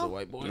as good as the No?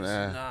 white boys.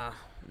 Nah.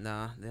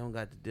 Nah, they don't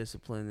got the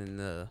discipline and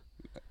the.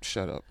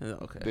 Shut up.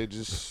 Okay. They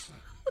just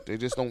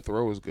don't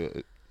throw as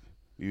good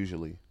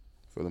usually,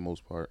 for the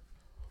most part.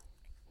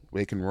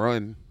 They can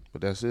run,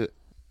 but that's it.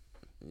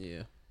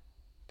 Yeah.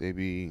 They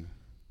be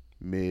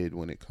mid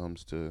when it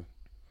comes to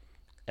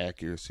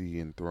accuracy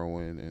and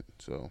throwing, and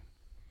so.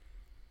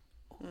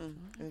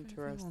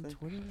 Interesting. On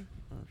Twitter?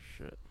 Oh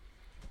shit.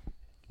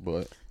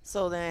 But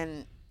So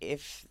then,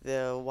 if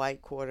the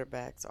white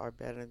quarterbacks are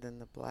better than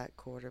the black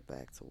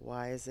quarterbacks,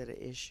 why is it an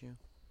issue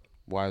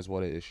why is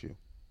what an issue?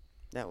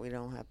 that we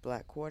don't have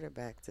black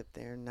quarterbacks if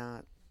they're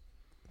not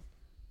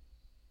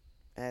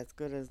as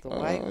good as the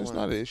white ones? It's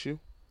not an issue.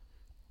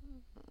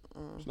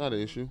 It's not an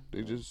issue.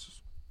 They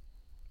just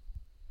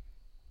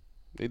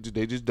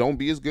don't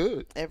be as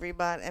good.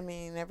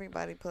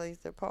 Everybody plays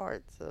their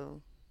part.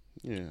 So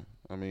Yeah,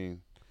 I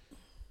mean,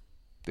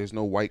 there's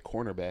no white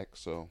cornerback,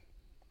 so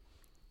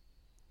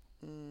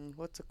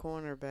what's a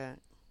cornerback?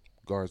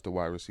 guards the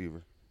wide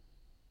receiver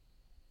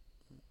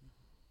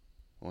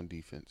on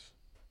defense.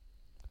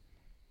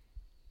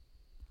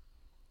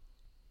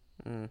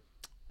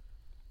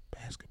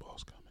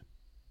 Basketball's coming.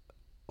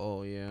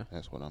 Oh yeah.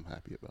 That's what I'm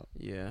happy about.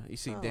 Yeah. You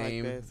see I like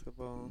Dame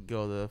basketball.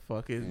 go to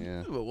fucking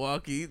Yeah.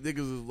 Milwaukee. Niggas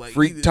was like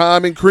Freak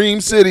time in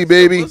Cream City,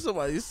 baby.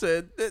 Somebody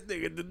said that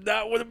nigga did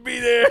not want to be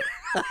there.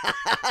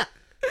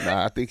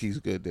 Nah, I think he's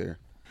good there.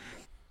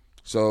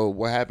 So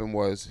what happened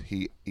was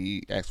he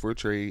asked for a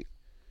trade.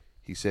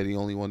 He said he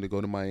only wanted to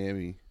go to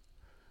Miami,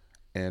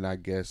 and I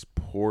guess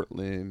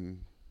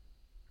Portland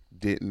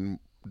didn't.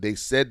 They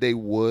said they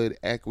would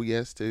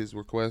acquiesce to his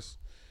request.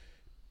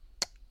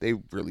 They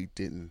really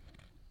didn't.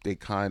 They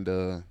kind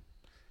of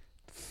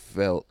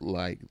felt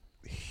like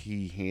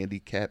he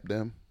handicapped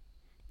them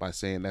by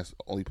saying that's the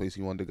only place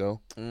he wanted to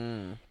go.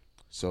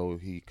 So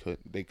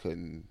they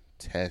couldn't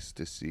test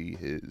to see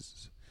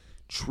his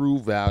true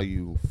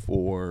value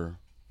for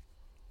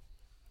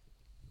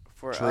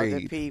trade.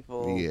 Other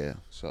people. Yeah.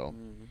 So,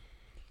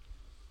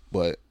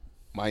 but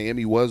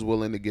Miami was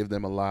willing to give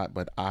them a lot,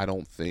 but I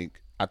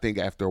think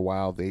after a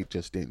while they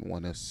just didn't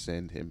want to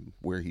send him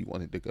where he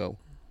wanted to go.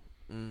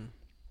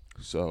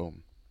 So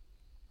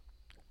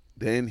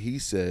then he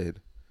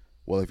said,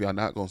 well, if y'all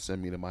not going to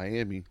send me to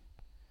Miami,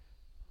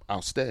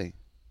 I'll stay.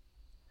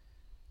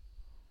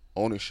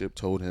 Ownership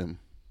told him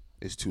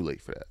it's too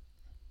late for that.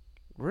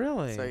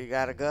 Really? So you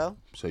gotta go.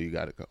 So you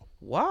got to go.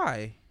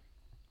 Why?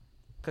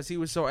 Because he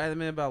was so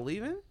adamant about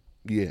leaving?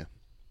 Yeah.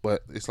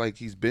 But it's like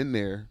he's been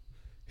there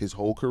his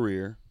whole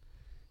career.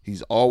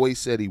 He's always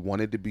said he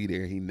wanted to be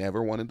there. He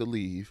never wanted to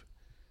leave.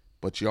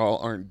 But y'all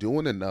aren't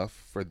doing enough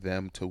for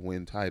them to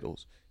win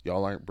titles.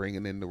 Y'all aren't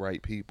bringing in the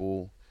right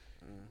people,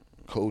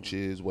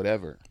 coaches,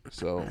 whatever.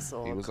 So It's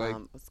all he was like,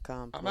 it's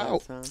complex, I'm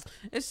out. huh?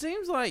 It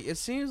seems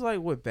like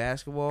with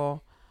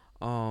basketball,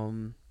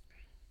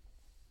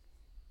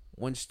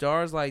 when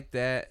stars like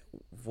that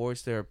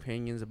voice their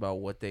opinions about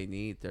what they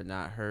need, they're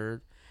not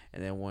heard.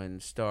 And then when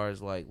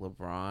stars like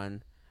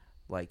LeBron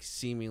like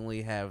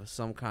seemingly have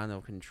some kind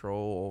of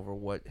control over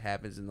what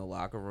happens in the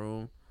locker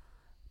room,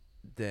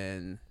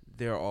 then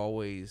they're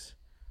always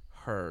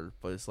heard.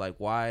 But it's like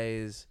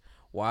why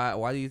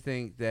do you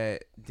think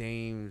that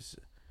Dame's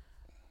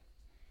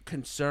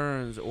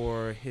concerns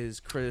or his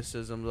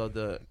criticisms of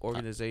the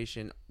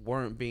organization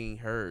weren't being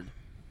heard?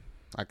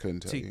 I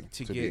couldn't tell you,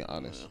 to be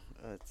honest.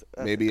 That's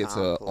Maybe it's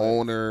a complex.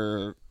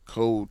 owner,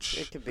 coach,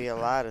 It could be a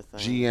lot of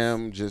things.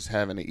 GM just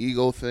having an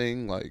ego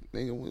thing. Like,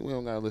 nigga, we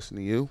don't got to listen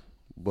to you.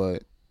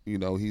 But, you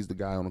know, he's the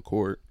guy on the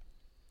court.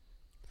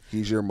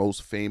 He's your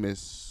most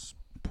famous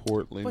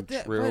Portland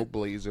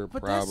Trailblazer,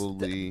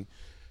 probably,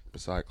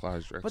 beside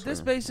Clyde Drexler. But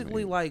this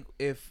basically, like,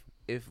 if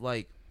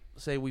like,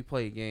 say we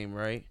play a game,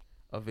 right?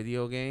 A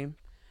video game,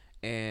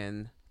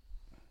 and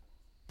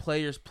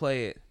players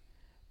play it.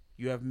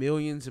 You have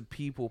millions of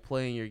people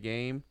playing your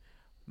game,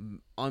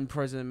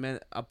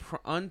 unprecedented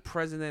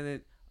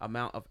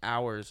amount of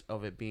hours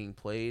of it being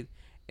played,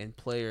 and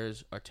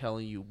players are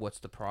telling you what's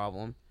the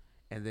problem,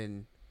 and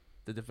then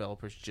the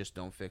developers just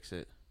don't fix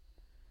it.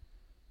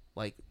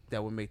 Like,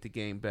 that would make the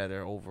game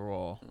better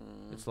overall.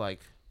 It's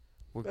like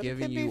we're But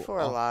giving it could you be for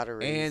a lot of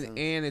reasons.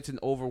 and it's an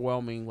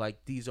overwhelming,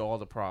 like, these are all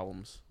the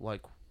problems.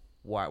 Like,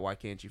 why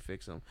can't you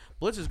fix them?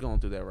 Blitz is going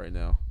through that right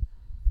now.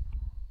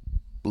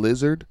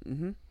 Blizzard?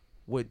 Mm-hmm.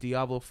 With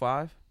Diablo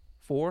 5,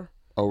 4.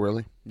 Oh,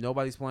 really?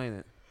 Nobody's playing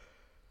it.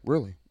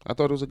 Really? I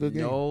thought it was a good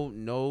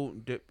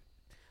game.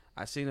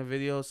 I seen a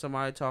video of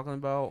somebody talking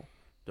about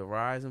the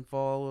rise and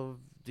fall of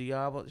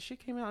Diablo. Shit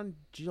came out in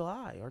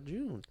July or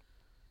June.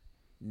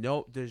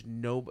 No,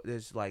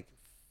 there's like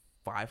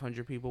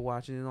 500 people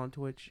watching it on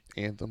Twitch.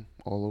 Anthem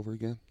all over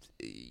again.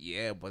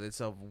 Yeah, but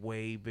it's a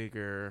way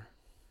bigger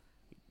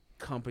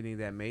company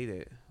that made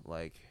it.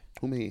 Like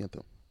Who made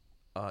Anthem?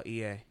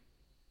 EA.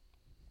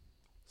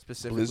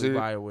 Specifically Blizzard?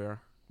 BioWare.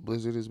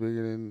 Blizzard is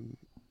bigger than.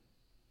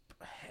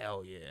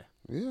 Hell yeah.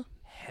 Yeah.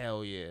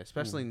 Hell yeah.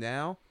 Especially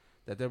now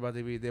that they're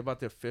about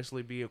to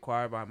officially be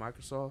acquired by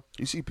Microsoft.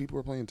 You see, people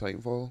are playing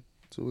Titanfall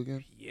 2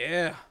 again.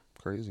 Yeah.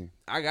 Crazy.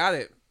 I got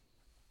it.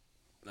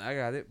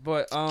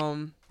 But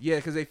yeah,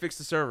 because they fixed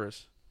the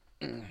servers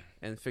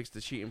and fixed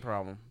the cheating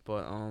problem.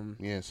 But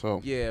Yeah.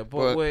 So. yeah,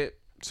 but with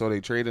So they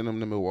traded them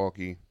to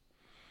Milwaukee.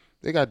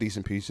 They got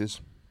decent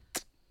pieces.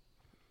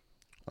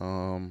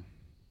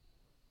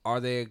 are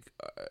they?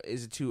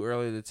 Is it too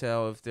early to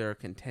tell if they're a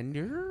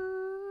contender?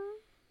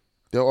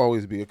 They'll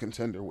always be a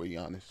contender with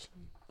Giannis.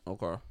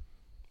 Okay.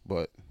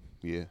 But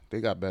yeah,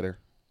 they got better.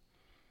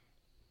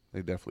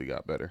 They definitely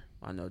got better.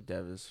 I know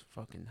Dev is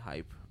fucking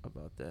hype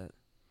about that.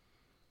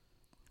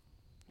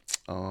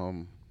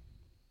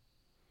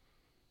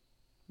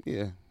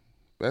 Yeah,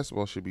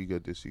 basketball should be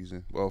good this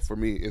season. Well, for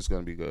me, it's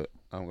gonna be good.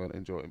 I'm gonna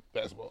enjoy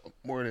basketball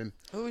more than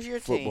Who's your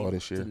football team?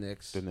 this year. The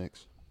Knicks. The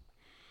Knicks.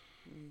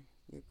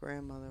 Your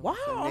grandmother. Why was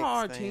a are Knicks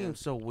our fan. teams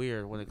so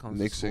weird when it comes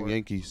Knicks to and sports?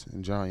 Yankees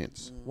and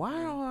Giants.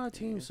 Why are our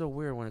teams so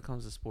weird when it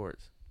comes to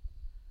sports?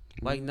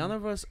 Like, none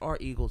of us are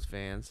Eagles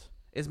fans.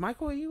 Is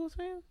Michael an Eagles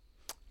fan?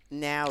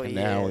 Now he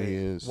Now is. he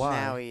is. Why?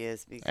 Now he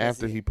is because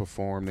After he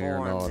performed there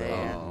and all performed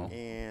that. there. Oh.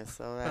 Yeah,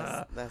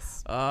 so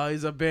that's Oh,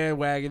 he's a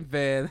bandwagon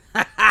fan.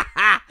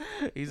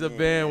 He's a Yeah.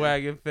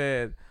 bandwagon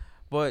fan.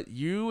 But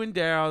you and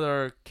Daryl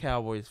are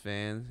Cowboys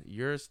fans.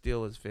 You're a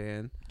Steelers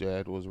fan.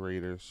 Dad was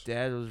Raiders.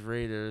 Dad was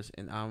Raiders,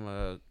 and I'm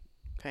a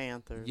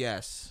Panthers.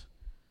 yes.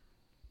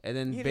 And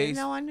then You didn't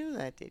know I knew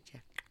that, did you?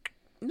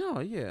 No,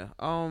 yeah.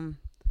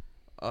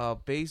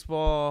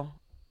 Baseball.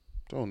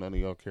 Don't none of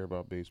y'all care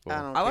about baseball.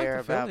 I don't I like care the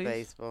about Phillies.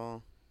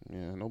 baseball.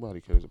 Yeah,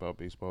 nobody cares about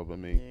baseball but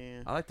me.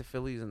 Yeah. I like the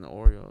Phillies and the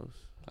Orioles.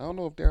 I don't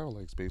know if Daryl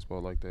likes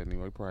baseball like that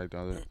anyway. He probably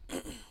doesn't.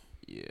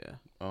 Yeah.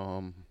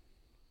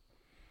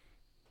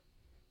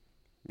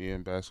 Yeah,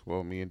 and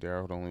basketball. Me and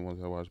Daryl are the only ones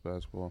that watch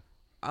basketball.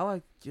 I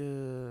like. I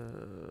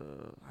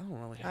don't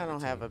really. I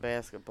don't have a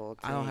basketball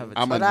team. I don't have a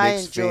I'm a But I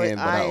Knicks enjoy- fan,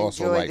 but I I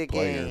also enjoy like the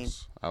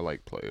players. I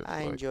like players.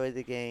 I like enjoy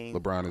the game.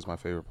 LeBron is my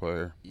favorite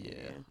player.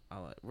 Yeah. I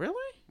like.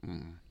 Really?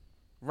 Mm.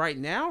 Right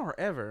now or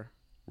ever?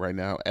 Right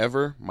now,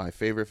 ever, my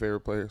favorite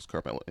player is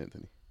Carmelo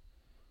Anthony.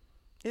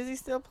 Is he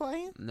still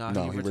playing? No,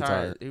 No, he he retired.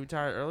 retired. He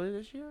retired earlier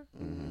this year,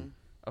 Mm-hmm.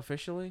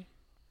 officially,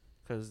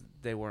 because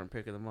they weren't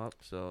picking him up.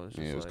 So it's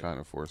just Yeah, it was like, kind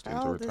of forced How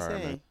into old is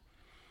retirement.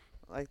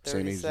 he? Like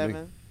Same age as me.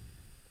 37?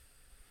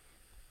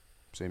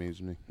 Same age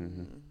as me.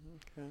 Mm-hmm.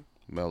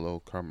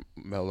 Okay.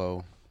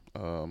 Carmelo,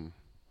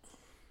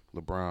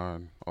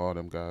 LeBron, all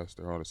them guys,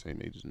 they're all the same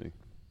age as me.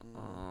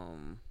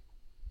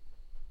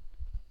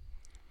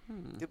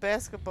 Do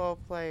basketball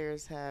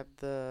players have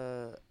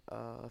the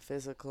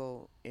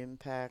physical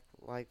impact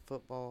like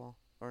football,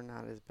 or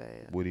not as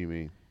bad? What do you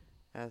mean?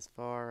 As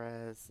far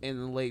as in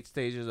the late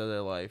stages of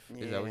their life.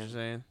 Is that what Yeah. you're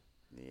saying?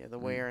 yeah, the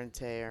wear and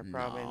tear,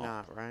 probably No.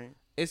 not, right?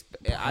 It's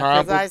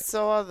Because I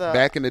saw the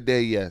Back in the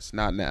day, yes.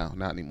 Not now.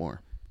 Not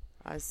anymore.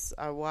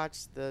 I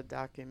watched the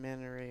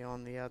documentary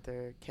on the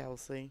other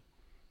Kelsey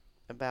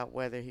about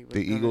whether he was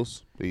The gonna,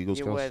 Eagles. The Eagles.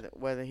 yeah, Kelsey.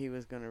 whether he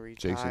was going to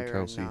Jason retire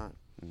Kelsey. or not.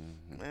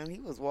 Mhm. And he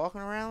was walking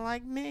around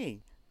like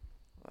me.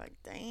 Like,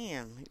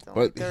 damn. He's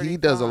only But he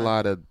does a 35.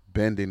 lot of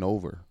bending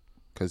over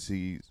because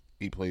he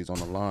plays on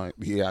the line.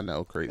 Yeah, I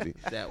know, crazy.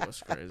 that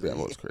was crazy. That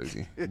was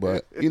crazy.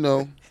 But you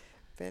know,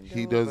 Bend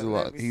he over, does a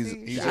let lot. me He's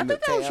see he's I in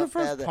think the that was your tail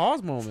first feather.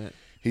 pause moment.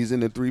 he's in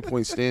the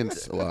 3-point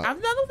stance a lot. I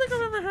don't think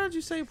I've ever heard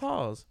you say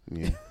pause.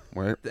 Yeah,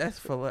 right. That's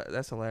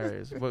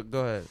hilarious. But go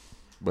ahead.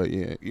 But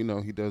yeah, you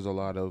know, he does a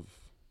lot of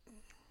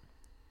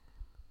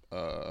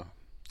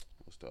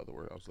what's the other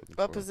word I was looking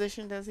What for?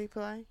 position does he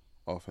play?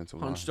 Offensive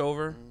Hunched line.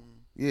 over.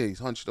 Yeah, he's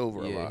hunched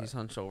over a Yeah, lot. he's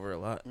hunched over a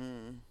lot.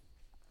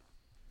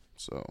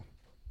 So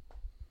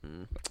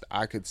Mm.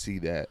 I could see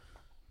that.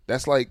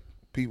 That's like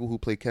people who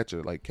play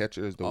catcher. Like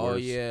catcher is the Oh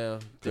worst. yeah,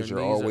 Because Their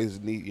you're knees always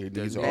your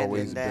their knees are bending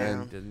always down.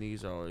 bent. the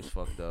knees are always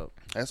fucked up.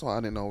 That's why I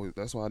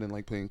didn't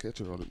like playing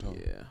catcher all the time.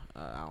 Yeah,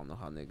 I don't know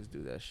how niggas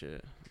do that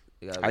shit.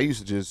 You I gotta,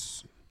 used to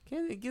just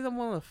can't they get them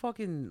on a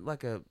fucking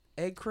like a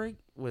egg crate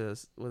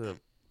with a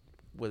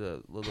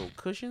little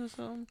cushion or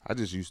something? I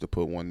just used to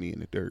put one knee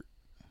in the dirt.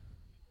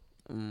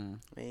 Mm.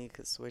 And you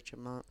could switch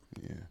him up.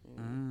 Yeah.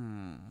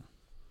 Mm.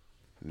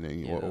 And then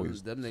you Yeah,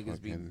 always them niggas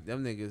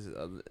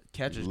fucking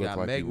catchers look got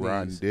like meg you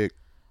riding knees. dick.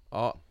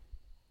 Oh,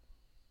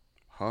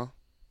 Huh?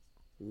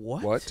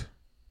 what? What?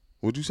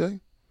 What'd you say?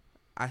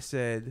 I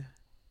said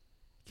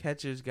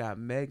catchers got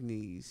meg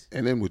knees.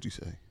 And then what'd you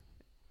say?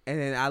 And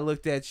then I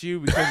looked at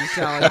you because you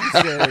sound like you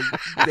said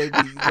they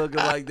be looking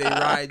like they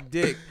ride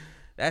dick.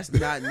 That's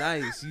not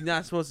nice. You're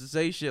not supposed to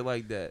say shit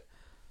like that.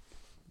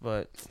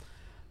 But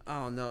I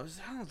don't know.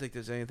 I don't think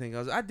there's anything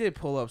else. I did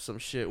pull up some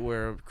shit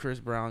where Chris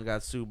Brown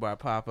got sued by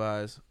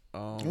Popeyes.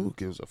 Who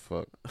gives a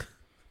fuck?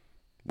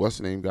 What's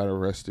the name got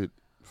arrested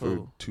for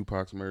Who?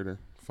 Tupac's murder?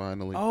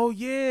 Finally. Oh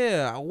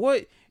yeah.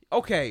 What?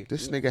 Okay.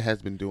 This nigga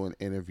has been doing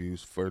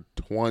interviews for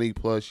 20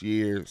 plus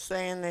years.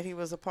 Saying that he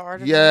was a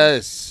part of it?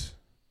 Yes.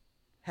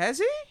 Has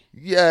he?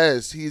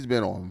 Yes, he's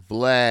been on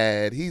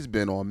Vlad. He's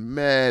been on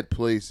mad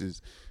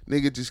places.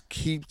 Nigga just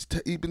keeps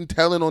he been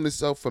telling on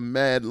himself for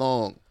mad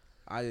long.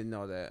 I didn't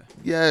know that.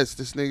 Yes,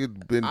 this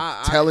nigga been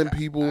telling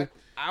people.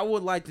 I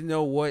would like to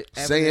know what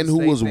saying evidence who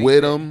they was think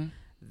with that- him.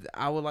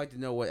 I would like to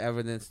know what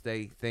evidence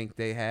they think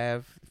they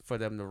have for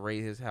them to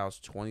raid his house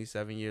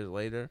 27 years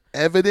later.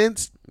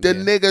 Evidence? The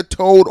Yeah. nigga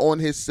told on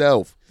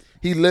himself.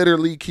 He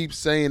literally keeps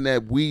saying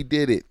that we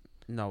did it.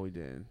 No, we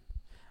didn't.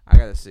 I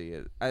gotta see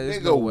it. There's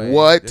Nigga, no way.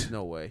 what? There's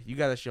no way. You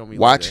gotta show me.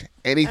 Watch later.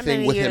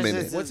 anything with him in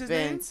What's it. his his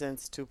been name?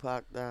 since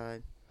Tupac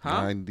died?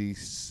 Huh?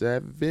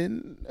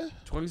 97.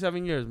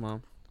 27 years,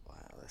 Mom. Wow,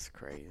 that's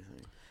crazy.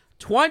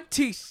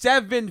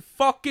 27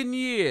 fucking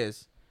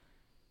years.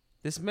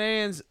 This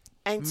man's.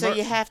 And so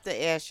you have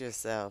to ask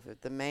yourself,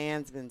 if the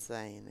man's been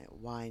saying it,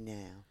 why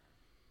now?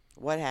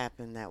 What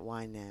happened that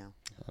why now?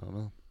 I don't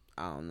know.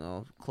 I don't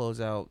know. Close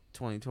out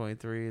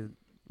 2023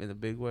 in a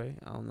big way.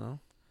 I don't know.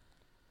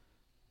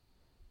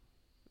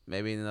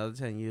 Maybe in another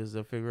 10 years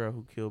they'll figure out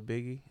who killed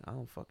Biggie. I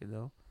don't fucking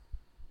know.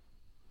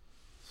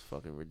 It's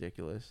fucking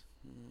ridiculous.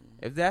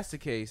 If that's the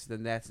case,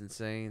 then that's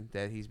insane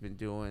that he's been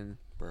doing.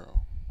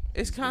 Bro.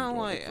 It's kind of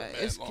like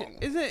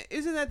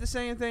isn't that the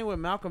same thing with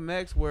Malcolm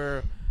X,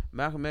 where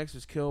Malcolm X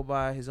was killed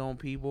by his own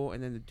people,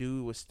 and then the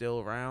dude was still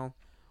around.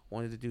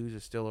 One of the dudes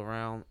was still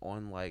around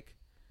on like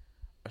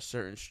a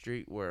certain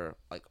street where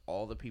like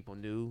all the people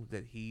knew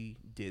that he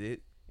did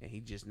it, and he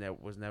just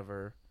was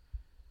never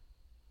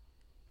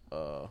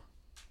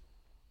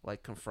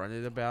like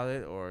confronted about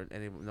it, or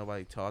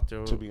nobody talked to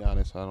him. To be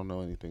honest, I don't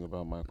know anything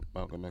about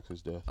Malcolm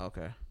X's death.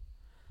 Okay.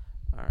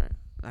 All right.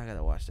 I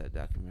gotta watch that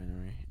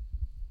documentary.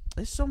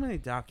 There's so many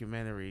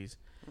documentaries.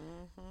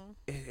 Mm-hmm.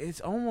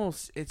 It's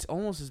almost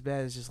as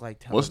bad as just like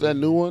television. What's that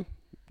new one?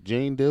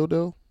 Jane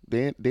Dildo?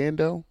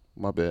 Dando?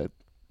 My bad.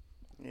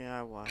 Yeah,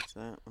 I watched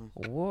that one.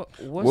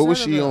 What was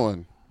she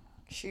on?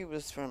 She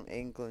was from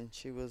England.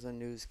 She was a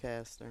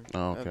newscaster.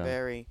 Oh, okay. A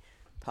very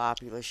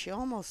popular. She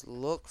almost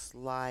looks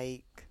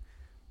like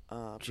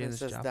Janis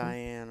Princess Joplin?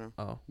 Diana.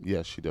 Oh.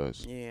 Yes, she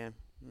does. Yeah.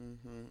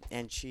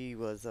 And she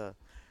was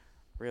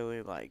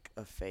really like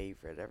a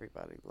favorite.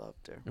 Everybody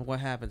loved her. And what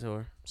happened to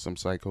her? Some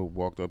psycho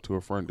walked up to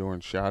her front door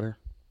and shot her.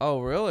 Oh,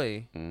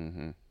 really?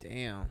 Mm-hmm.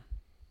 Damn.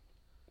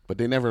 But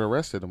they never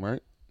arrested him,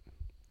 right?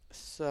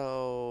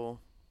 So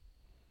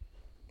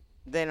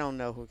they don't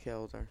know who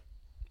killed her.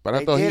 But I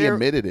They thought he did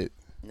admitted it.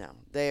 No,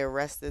 they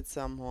arrested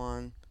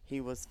someone. He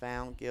was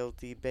found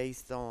guilty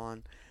based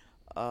on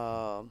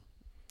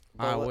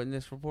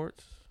Eyewitness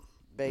reports?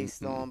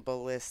 based on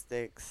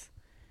ballistics,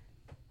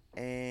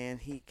 and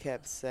he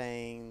kept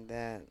saying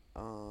that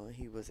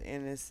he was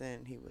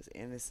innocent. He was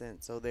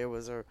innocent. So there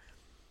was a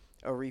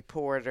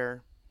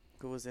reporter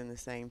who was in the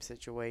same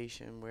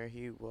situation where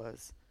he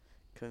was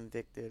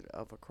convicted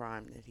of a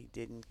crime that he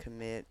didn't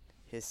commit.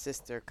 His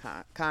sister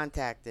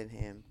contacted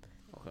him.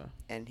 Okay.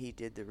 And he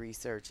did the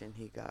research and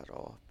he got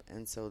off.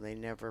 And so they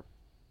never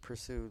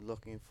pursued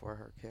looking for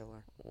her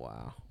killer.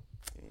 Wow.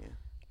 Yeah.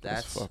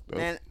 That's fucked up.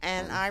 And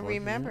I unfortunate.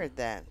 remembered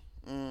that.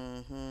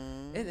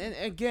 Mm-hmm. And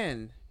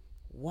again,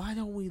 why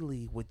don't we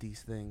lead with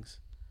these things?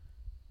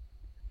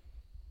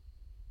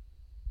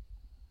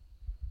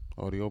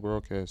 Audio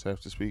broadcast have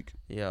to speak.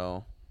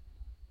 Yo,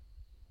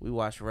 we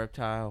watched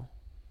Reptile.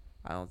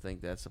 I don't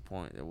think that's the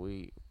point that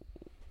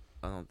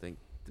I don't think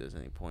there's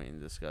any point in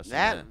discussing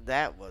that.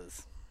 That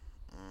was.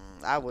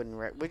 I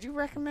wouldn't. Would you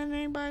recommend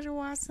anybody to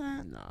watch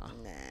that? Nah.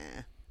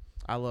 Nah.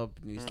 I love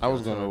Benicio. I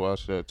was del gonna Toro.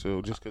 watch that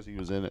too, just because he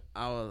was in it.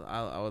 I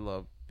would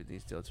love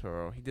Benicio del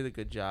Toro. He did a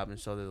good job, and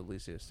so did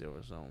Alicia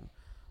Silverstone.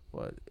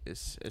 But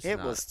it's It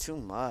not, was too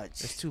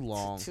much. It's too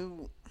long.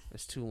 Too.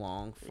 It's too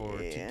long for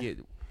to Yeah.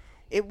 get.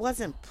 It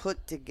wasn't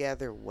put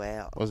together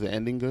well. Was the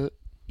ending good?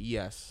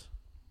 Yes,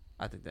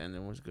 I think the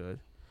ending was good,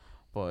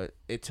 but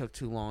it took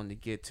too long to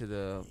get to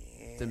the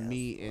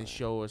meat and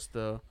show us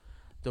the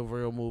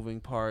real moving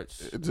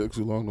parts. It took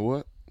too long to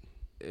what?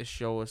 It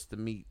show us the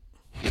meat.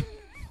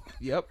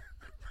 Yep.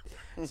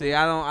 See,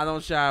 I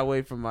don't shy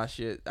away from my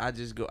shit. I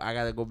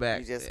gotta go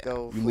back. You just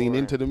go. You lean for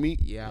into it. the meat?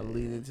 Yeah, I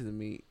lean into the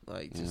meat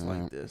like just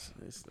like this.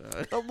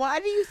 But why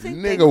do you think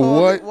Nigga, they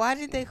called what? it? Why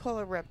did they call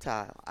it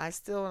reptile? I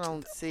still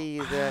don't see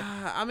the.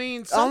 I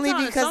mean, Only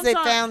because they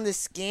sometimes- found the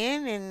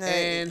skin and the.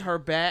 and her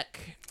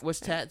back was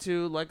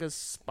tattooed like a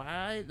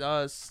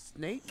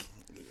snake.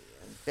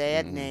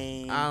 Bad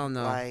name. I don't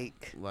know.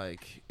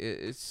 Like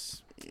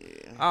it's.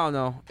 I don't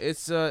know.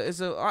 It's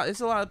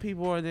a lot of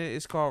people in it.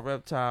 It's called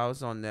Reptile.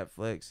 It's on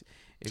Netflix.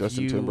 If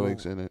Justin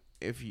Timberlake's in it.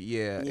 If if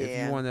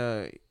Yeah. you want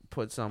to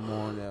put some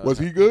on, Was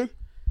he good?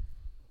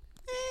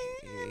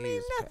 I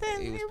mean,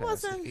 nothing. It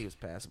wasn't. He was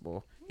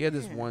passable. He had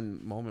this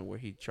one moment where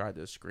he tried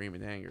to scream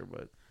in anger,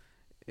 but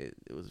it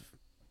was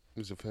It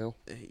was a fail.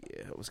 yeah,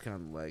 it was kind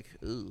of like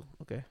ooh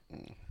okay.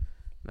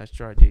 Nice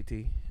try,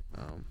 JT.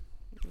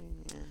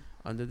 Yeah.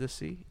 Under the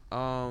sea.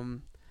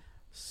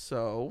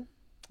 So,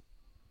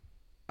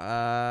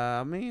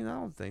 I mean, I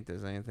don't think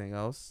there's anything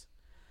else.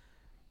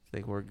 I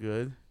think we're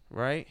good,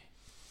 right?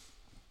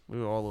 We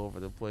were all over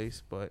the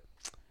place, but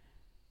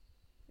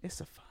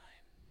it's a fine.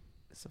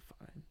 It's a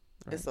fine.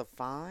 Right? It's a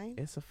fine?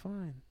 It's a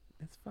fine.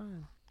 It's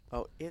fine.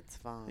 Oh, it's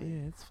fine.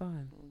 Yeah, it's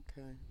fine.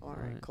 Okay. All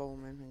right. Right.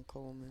 Coleman and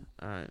Coleman.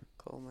 All right.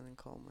 Coleman and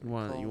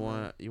Coleman. You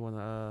want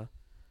to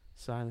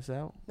sign us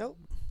out? Nope.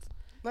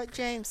 Let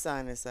James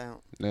sign us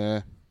out.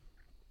 Nah.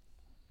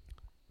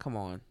 Come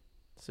on.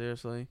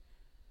 Seriously?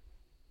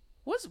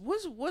 What's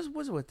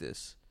with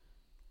this?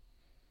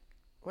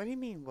 What do you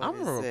mean? What I'm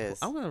is this?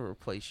 I'm gonna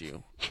replace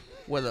you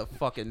with a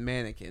fucking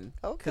mannequin.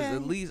 Okay. Because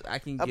at least I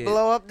can A get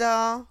blow up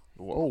doll?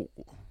 Whoa.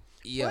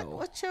 Yo.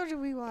 What show did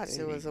we watch?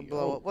 There was a Hey,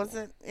 blow yo. up. Was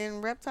it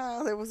in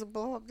Reptile? There was a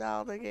blow up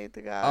doll they gave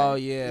the guy. Oh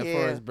yeah,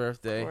 for his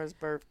birthday. For his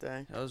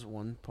birthday. That was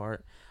one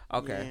part.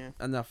 Okay,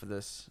 Yeah. enough of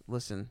this.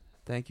 Listen,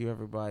 thank you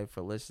everybody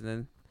for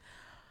listening.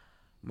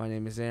 My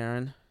name is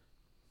Aaron,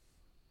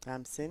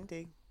 I'm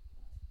Cindy.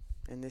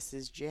 And this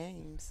is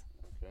James.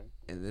 Okay.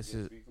 and this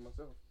is Speak for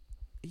myself.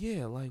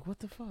 yeah, like what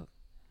the fuck?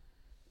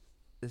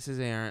 This is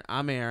Aaron.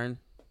 I'm Aaron,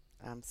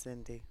 I'm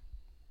Cindy.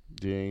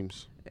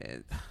 James.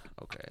 and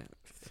okay.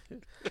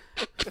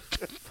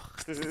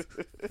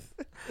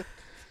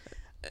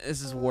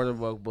 This is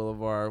Waterbug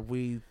Boulevard.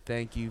 We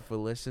thank you for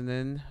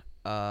listening.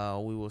 We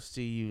will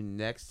see you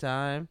next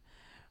time.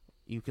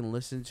 You can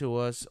listen to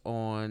us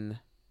on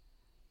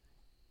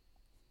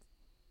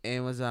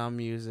Amazon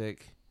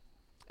Music,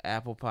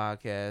 Apple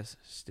Podcasts,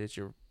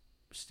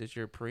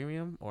 Stitcher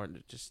Premium, or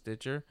just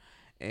Stitcher.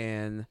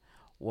 And,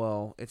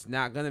 well, it's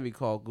not going to be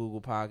called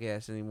Google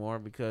Podcasts anymore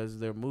because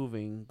they're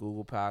moving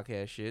Google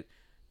Podcast shit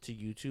to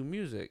YouTube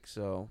Music.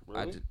 So,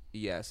 Really?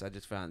 I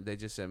just found, they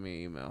just sent me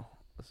an email.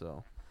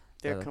 So,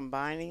 They're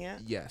combining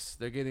it? yes,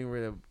 they're getting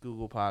rid of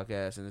Google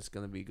Podcasts and it's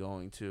going to be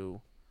going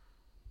to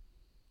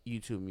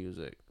YouTube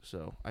Music.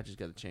 So, I just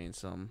got to change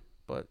some,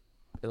 but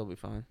it'll be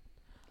fine.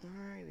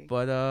 Alrighty.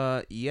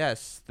 But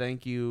yes,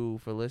 thank you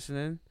for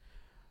listening.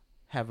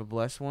 Have a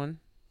blessed one.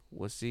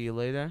 We'll see you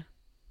later.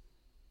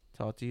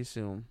 Talk to you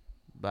soon.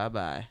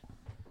 Bye-bye.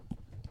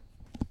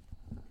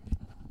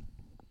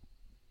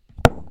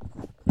 I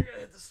gotta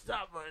hit the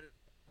stop button.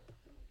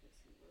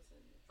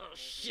 Oh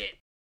shit.